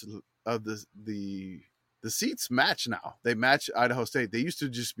colors of the seats match now. They match Idaho State. They used to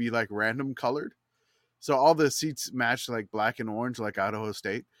just be like random colored. So all the seats match like black and orange like Idaho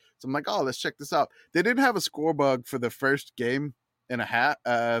State. So I'm like, oh, let's check this out. They didn't have a score bug for the first game and a half,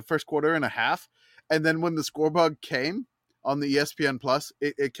 first quarter and a half. And then when the score bug came on the ESPN Plus,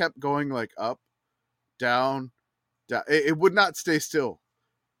 it kept going like up, down, down. It would not stay still.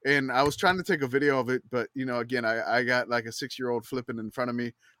 And I was trying to take a video of it, but, again, I got like a 6-year-old flipping in front of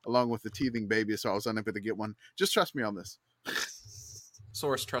me along with the teething baby, so I was unable to get one. Just trust me on this.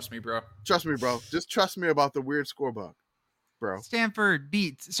 Source, trust me, bro. Trust me, bro. Just trust me about the weird score bug, bro.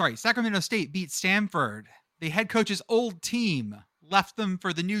 Sacramento State beat Stanford. The head coach's old team left them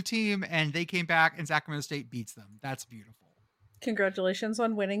for the new team, and they came back, and Sacramento State beats them. That's beautiful. Congratulations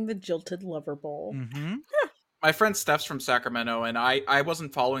on winning the Jilted Lover Bowl. Mm-hmm. My friend Steph's from Sacramento, and I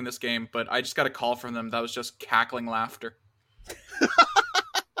wasn't following this game, but I just got a call from them that was just cackling laughter.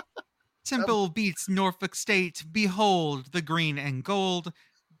 Temple beats Norfolk State. Behold the green and gold.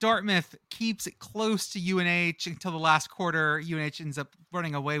 Dartmouth keeps it close to UNH until the last quarter. UNH ends up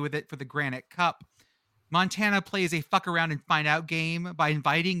running away with it for the Granite Cup. Montana plays a fuck around and find out game by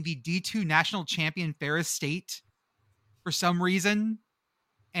inviting the D2 national champion Ferris State for some reason.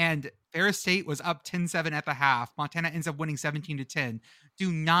 And Ferris State was up 10-7 at the half. Montana ends up winning 17-10.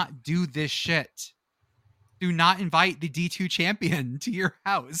 Do not do this shit. Do not invite the D2 champion to your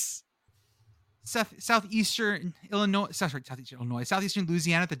house. Southeastern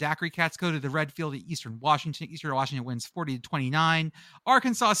Louisiana, the Daiquiri Cats go to the Red Field at Eastern Washington. Eastern Washington wins 40-29.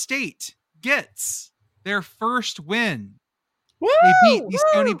 Arkansas State gets their first win. Woo! They beat the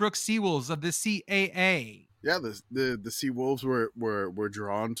Stony Brook Seawolves of the CAA. Yeah, the Sea Wolves were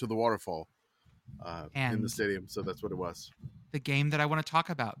drawn to the waterfall in the stadium, so that's what it was. The game that I want to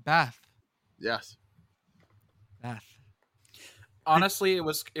talk about, Beth. Yes. Beth. Honestly, it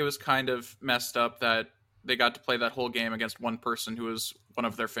was kind of messed up that they got to play that whole game against one person who was one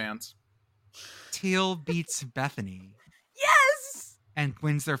of their fans. Teal beats Bethany. Yes! And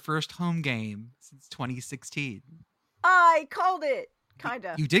wins their first home game since 2016. I called it.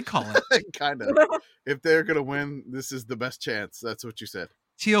 Kinda. You did call it. Kinda. If they're gonna win, this is the best chance. That's what you said.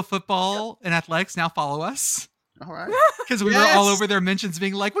 Teal football and athletics now follow us. All right. Because we were all over their mentions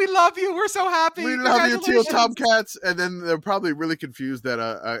being like, we love you. We're so happy. We love you, Teal Tomcats. And then they're probably really confused that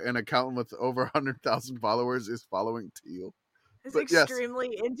an account with over 100,000 followers is following Teal. is But yes.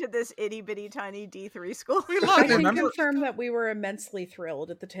 extremely into this itty bitty tiny D3 school. We I love can it. confirm that we were immensely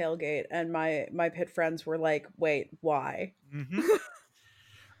thrilled at the tailgate, and my Pitt friends were like, "Wait, why?" Mhm.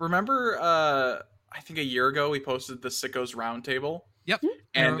 Remember, I think a year ago we posted the Sickos Roundtable. Yep. And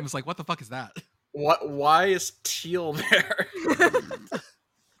And- everyone was like, "What the fuck is that?" Why is teal there?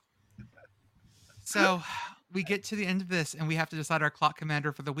 So we get to the end of this, and we have to decide our clock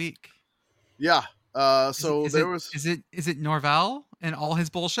commander for the week. Yeah. So Is there it, was. is it Norvell and all his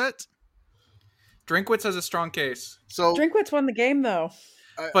bullshit? Drinkwitz has a strong case. So Drinkwitz won the game, though.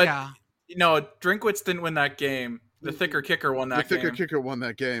 But yeah, no, Drinkwitz didn't win that game. The thicker kicker won that the thicker game. kicker won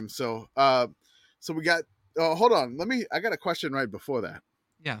that game. So we got. Hold on. I got a question right before that.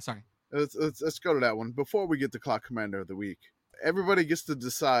 yeah. Sorry. Let's go to that one before we get to clock commander of the week. Everybody gets to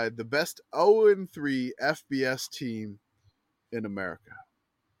decide the best 0-3 FBS team in America.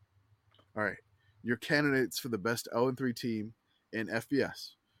 All right, your candidates for the best 0-3 team in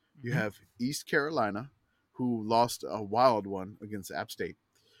FBS. You Mhm. have East Carolina, who lost a wild one against App State,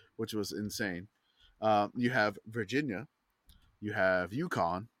 which was insane. You have Virginia, you have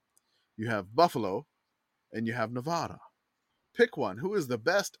UConn, you have Buffalo, and you have Nevada. Pick one. Who is the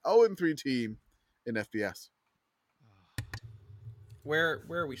best 0-3 team in FBS? Where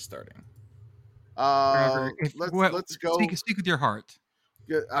are we starting? Wherever- if- well, Let's go. Speak with your heart.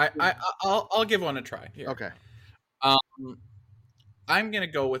 I'll give one a try here. Okay. I'm gonna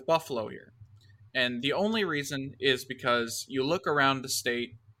go with Buffalo here, and the only reason is because you look around the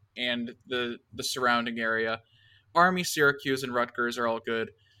state and the surrounding area. Army, Syracuse, and Rutgers are all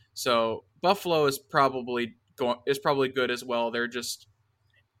good, so Buffalo is probably good as well. They're just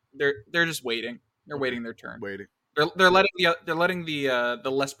waiting. They're waiting their turn. Waiting. They're letting the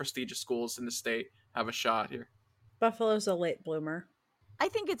less prestigious schools in the state have a shot here. Buffalo's a late bloomer. I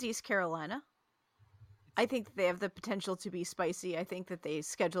think it's East Carolina. I think they have the potential to be spicy. I think that they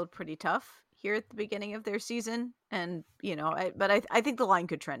scheduled pretty tough here at the beginning of their season, and I think the line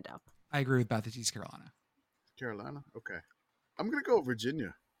could trend up. I agree with Beth. It's East Carolina. Carolina. Okay. I'm gonna go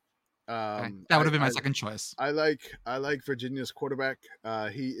Virginia. Okay. That would have been my second choice. I like Virginia's quarterback.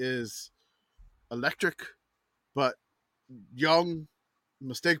 He is electric, but young,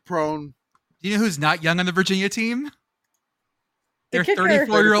 mistake prone. Do you know who's not young on the Virginia team? The Their kicker.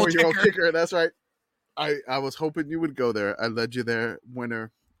 34-year-old 34-year-old kicker. That's right. I was hoping you would go there. I led you there,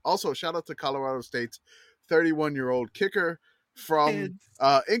 winner. Also, shout out to Colorado State's 31-year-old kicker from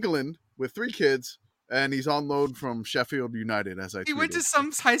Kids. England with 3 kids, and he's on loan from Sheffield United. As I He went to tweeted.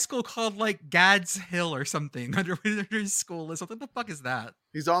 some high school called like Gads Hill or something under his school list. What the fuck is that?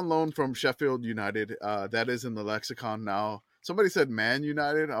 He's on loan from Sheffield United. That is in the lexicon now. Somebody said Man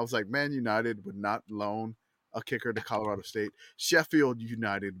United. I was like, Man United would not loan a kicker to Colorado State. Sheffield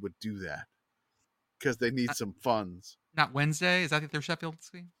United would do that because they need some funds. Not Wednesday? Is that their Sheffield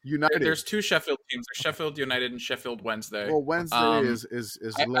team? United. There's 2 Sheffield teams. There's Sheffield United and Sheffield Wednesday. Well, Wednesday is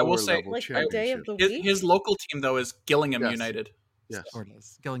I lower will say, level like the championship. day of the week. His local team though is Gillingham Yes. United. Yes. Or it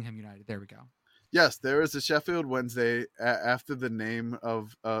is. Gillingham United. There we go. Yes, there is a Sheffield Wednesday after the name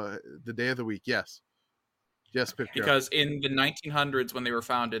of the day of the week. Yes. Yes, Pitt Girl. Because in the 1900s when they were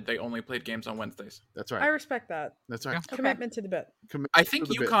founded, they only played games on Wednesdays. That's I right. respect that. That's right. Yeah. Commitment to the bit. I think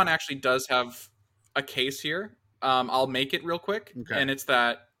To the bit. UConn actually does have a case here. I'll make it real quick, Okay. and it's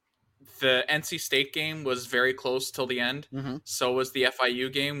that the NC State game was very close till the end. Mm-hmm. So was the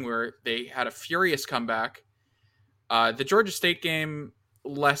FIU game where they had a furious comeback. The Georgia State game,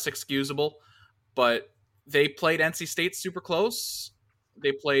 less excusable, but they played NC State super close.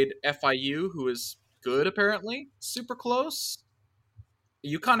 They played FIU, who is good apparently, super close.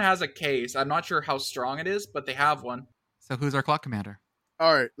 UConn has a case. I'm not sure how strong it is, but they have one. So who's our clock commander?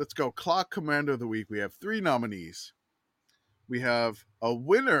 All right, let's go. Clock Commander of the Week. We have 3 nominees. We have a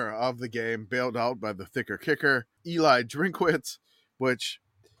winner of the game bailed out by the thicker kicker, Eli Drinkwitz, which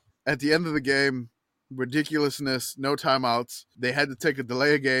at the end of the game, ridiculousness, no timeouts. They had to take a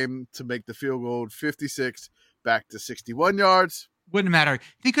delay of game to make the field goal 56 back to 61 yards. Wouldn't matter. If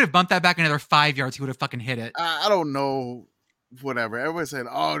he could have bumped that back another 5 yards, he would have fucking hit it. I don't know, whatever. Everyone said,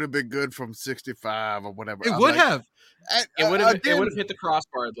 oh, it'd have been good from 65 or whatever. It I'm would like, have. It would have again, hit the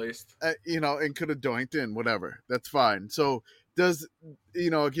crossbar at least. and could have doinked in, whatever. That's fine. So does,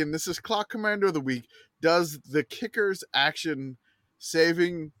 again, this is Clock Commander of the Week. Does the kicker's action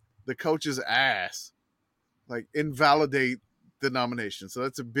saving the coach's ass invalidate the nomination? So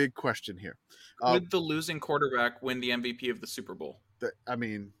that's a big question here. Would the losing quarterback win the MVP of the Super Bowl?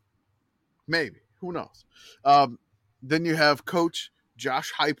 Maybe. Who knows? Then you have Coach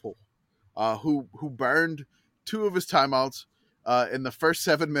Josh Heupel, who burned 2 of his timeouts in the first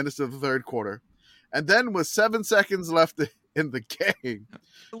 7 minutes of the third quarter. And then with 7 seconds left in the game.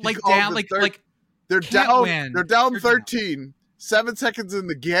 Like down, they're can't down. win. They're down You're 13. 7 seconds in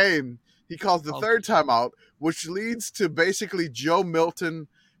the game. He calls the third timeout, which leads to basically Joe Milton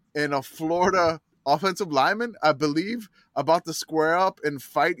and a Florida offensive lineman, I believe, about to square up and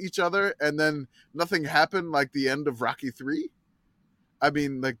fight each other, and then nothing happened like the end of Rocky 3. I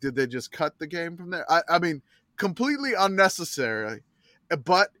mean, like, did they just cut the game from there? I mean, completely unnecessary,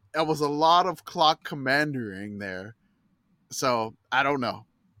 but it was a lot of clock commandering there. So, I don't know.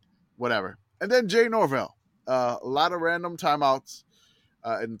 Whatever. And then Jay Norvell. A lot of random timeouts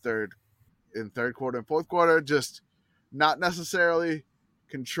in third quarter and fourth quarter, just not necessarily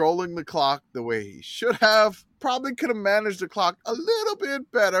controlling the clock the way he should have. Probably could have managed the clock a little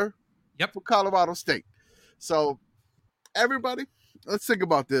bit better for Colorado State. So, everybody, let's think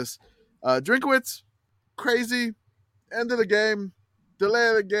about this. Drinkwitz, crazy, end of the game, delay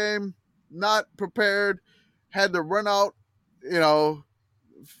of the game, not prepared, had to run out,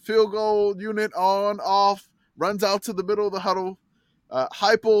 field goal unit on, off, runs out to the middle of the huddle.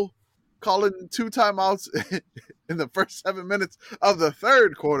 Heupel calling 2 timeouts in the first 7 minutes of the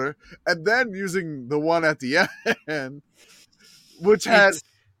third quarter, and then using the one at the end, which had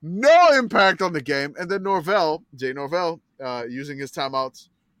no impact on the game. And then Jay Norvell, using his timeouts.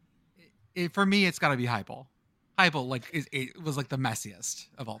 For me, it's got to be Heupel. Heupel, it was the messiest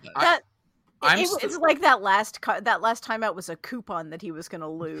of all that. It's like that last timeout was a coupon that he was going to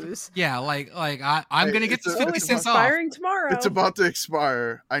lose. Yeah, I'm going to get this 50 cents off. Expiring tomorrow. It's about to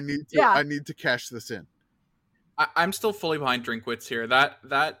expire. I need to cash this in. I'm still fully behind Drinkwitz here.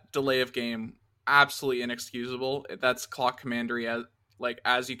 That delay of game, absolutely inexcusable. That's clock commandery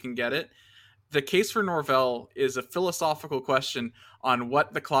as you can get it. The case for Norvell is a philosophical question on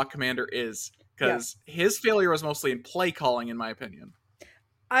what the clock commander is, because his failure was mostly in play calling, in my opinion.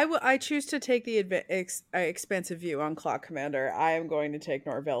 I choose to take the expansive view on clock commander. I am going to take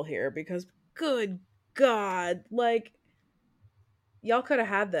Norvell here because, good God, y'all could have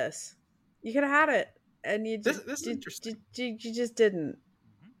had this. You could have had it, and you just, this is interesting. You just didn't.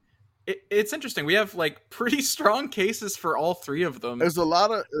 It's interesting. We have pretty strong cases for all three of them. There's a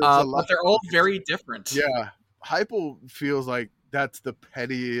lot, but they're all very different. Yeah, Heupel feels like that's the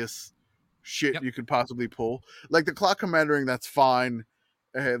pettiest shit you could possibly pull. Like the clock commandering, that's fine.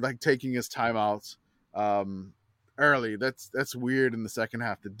 Taking his timeouts early, that's weird in the second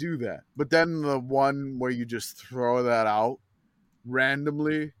half to do that. But then the one where you just throw that out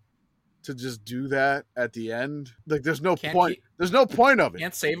randomly to just do that at the end, there's no point. There's no point of it.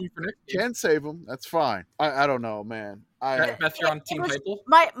 Can't save him for next game. Can't save him. That's fine. I don't know, man. Beth, you're on Team Heupel?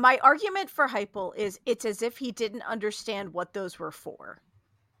 My argument for Heupel is it's as if he didn't understand what those were for.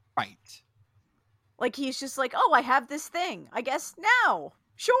 Right. He's just oh, I have this thing. I guess now.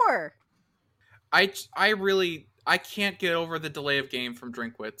 Sure. I can't get over the delay of game from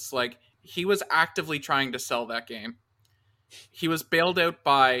Drinkwitz. He was actively trying to sell that game. He was bailed out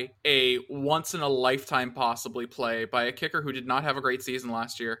by a once in a lifetime possibly play by a kicker who did not have a great season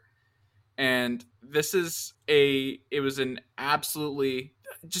last year. And it was an absolutely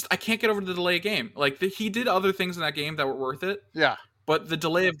I can't get over the delay of game. He did other things in that game that were worth it. Yeah. But the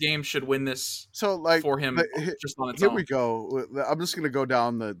delay of game should win this for him just on its own. Here we go. I'm just going to go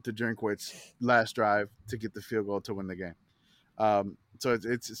down the Drinkwitz last drive to get the field goal to win the game. So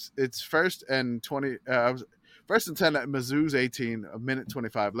it's first and 20. First and 10 at Mizzou's 18, a minute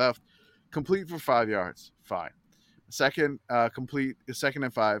 25 left. Complete for 5 yards. Fine. Second, complete. Second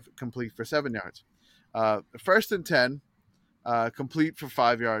and 5, complete for 7 yards. First and 10, complete for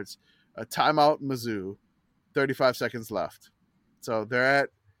 5 yards. A timeout Mizzou, 35 seconds left. So they're at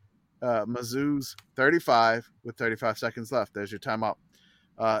Mizzou's 35 with 35 seconds left. There's your timeout.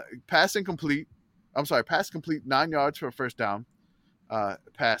 Pass complete 9 yards for a first down.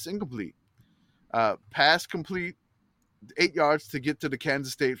 Pass incomplete. Pass complete 8 yards to get to the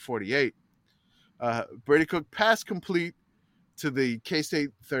Kansas State 48. Brady Cook pass complete to the K-State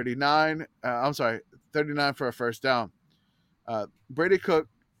 39. 39 for a first down. Brady Cook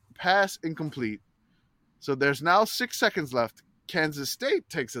pass incomplete. So there's now 6 seconds left. Kansas State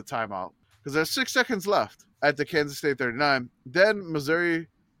takes a timeout because there's 6 seconds left at the Kansas State 39. Then Missouri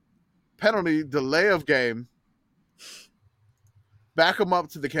penalty, delay of game. Back them up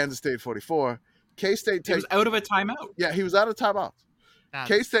to the Kansas State 44. K-State was out of a timeout. Yeah, he was out of timeout.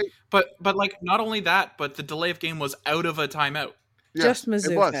 K-State. But not only that, but the delay of game was out of a timeout. Yes, just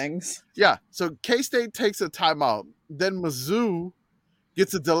Mizzou things. Yeah, so K-State takes a timeout. Then Mizzou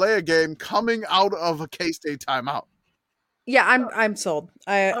gets a delay of game coming out of a K-State timeout. Yeah, I'm sold.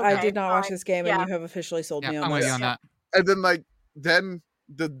 I did not watch this game, and you have officially sold me on I'm this. with you on that. And then then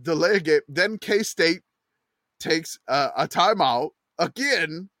the delay of game, then K-State takes a timeout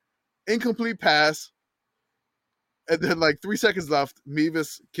again, incomplete pass, and then like 3 seconds left,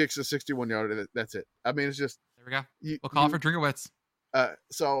 Mevis kicks a 61-yarder. That's it. I mean, it's just There we go. We'll call for Drinkowitz.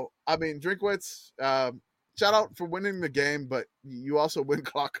 So I mean, Drinkwitz, shout out for winning the game, but you also win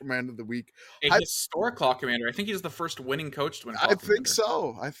Clock Commander of the Week. A historic Clock Commander. I think he's the first winning coach to win Clock Commander. I think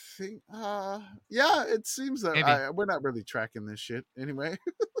so. I think, yeah, it seems that we're not really tracking this shit anyway.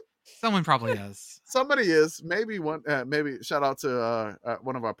 Someone probably is. Somebody is. Maybe one. Maybe shout out to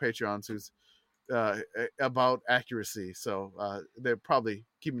one of our Patreons who's about accuracy. So they're probably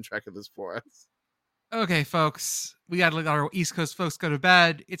keeping track of this for us. Okay, folks, we got to let our East Coast folks go to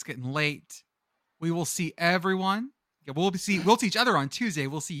bed. It's getting late. We will see everyone. Yeah, we'll see each other on Tuesday.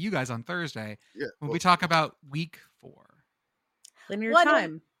 We'll see you guys on Thursday when we talk about week 4. Linear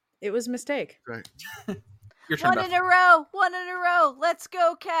time. It was a mistake. Right. Your turn, One in a row. Let's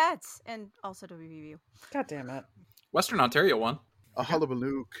go, Cats. And also WVU. God damn it. Western Ontario won. A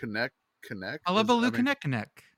hullabaloo connect. Hullabaloo connect.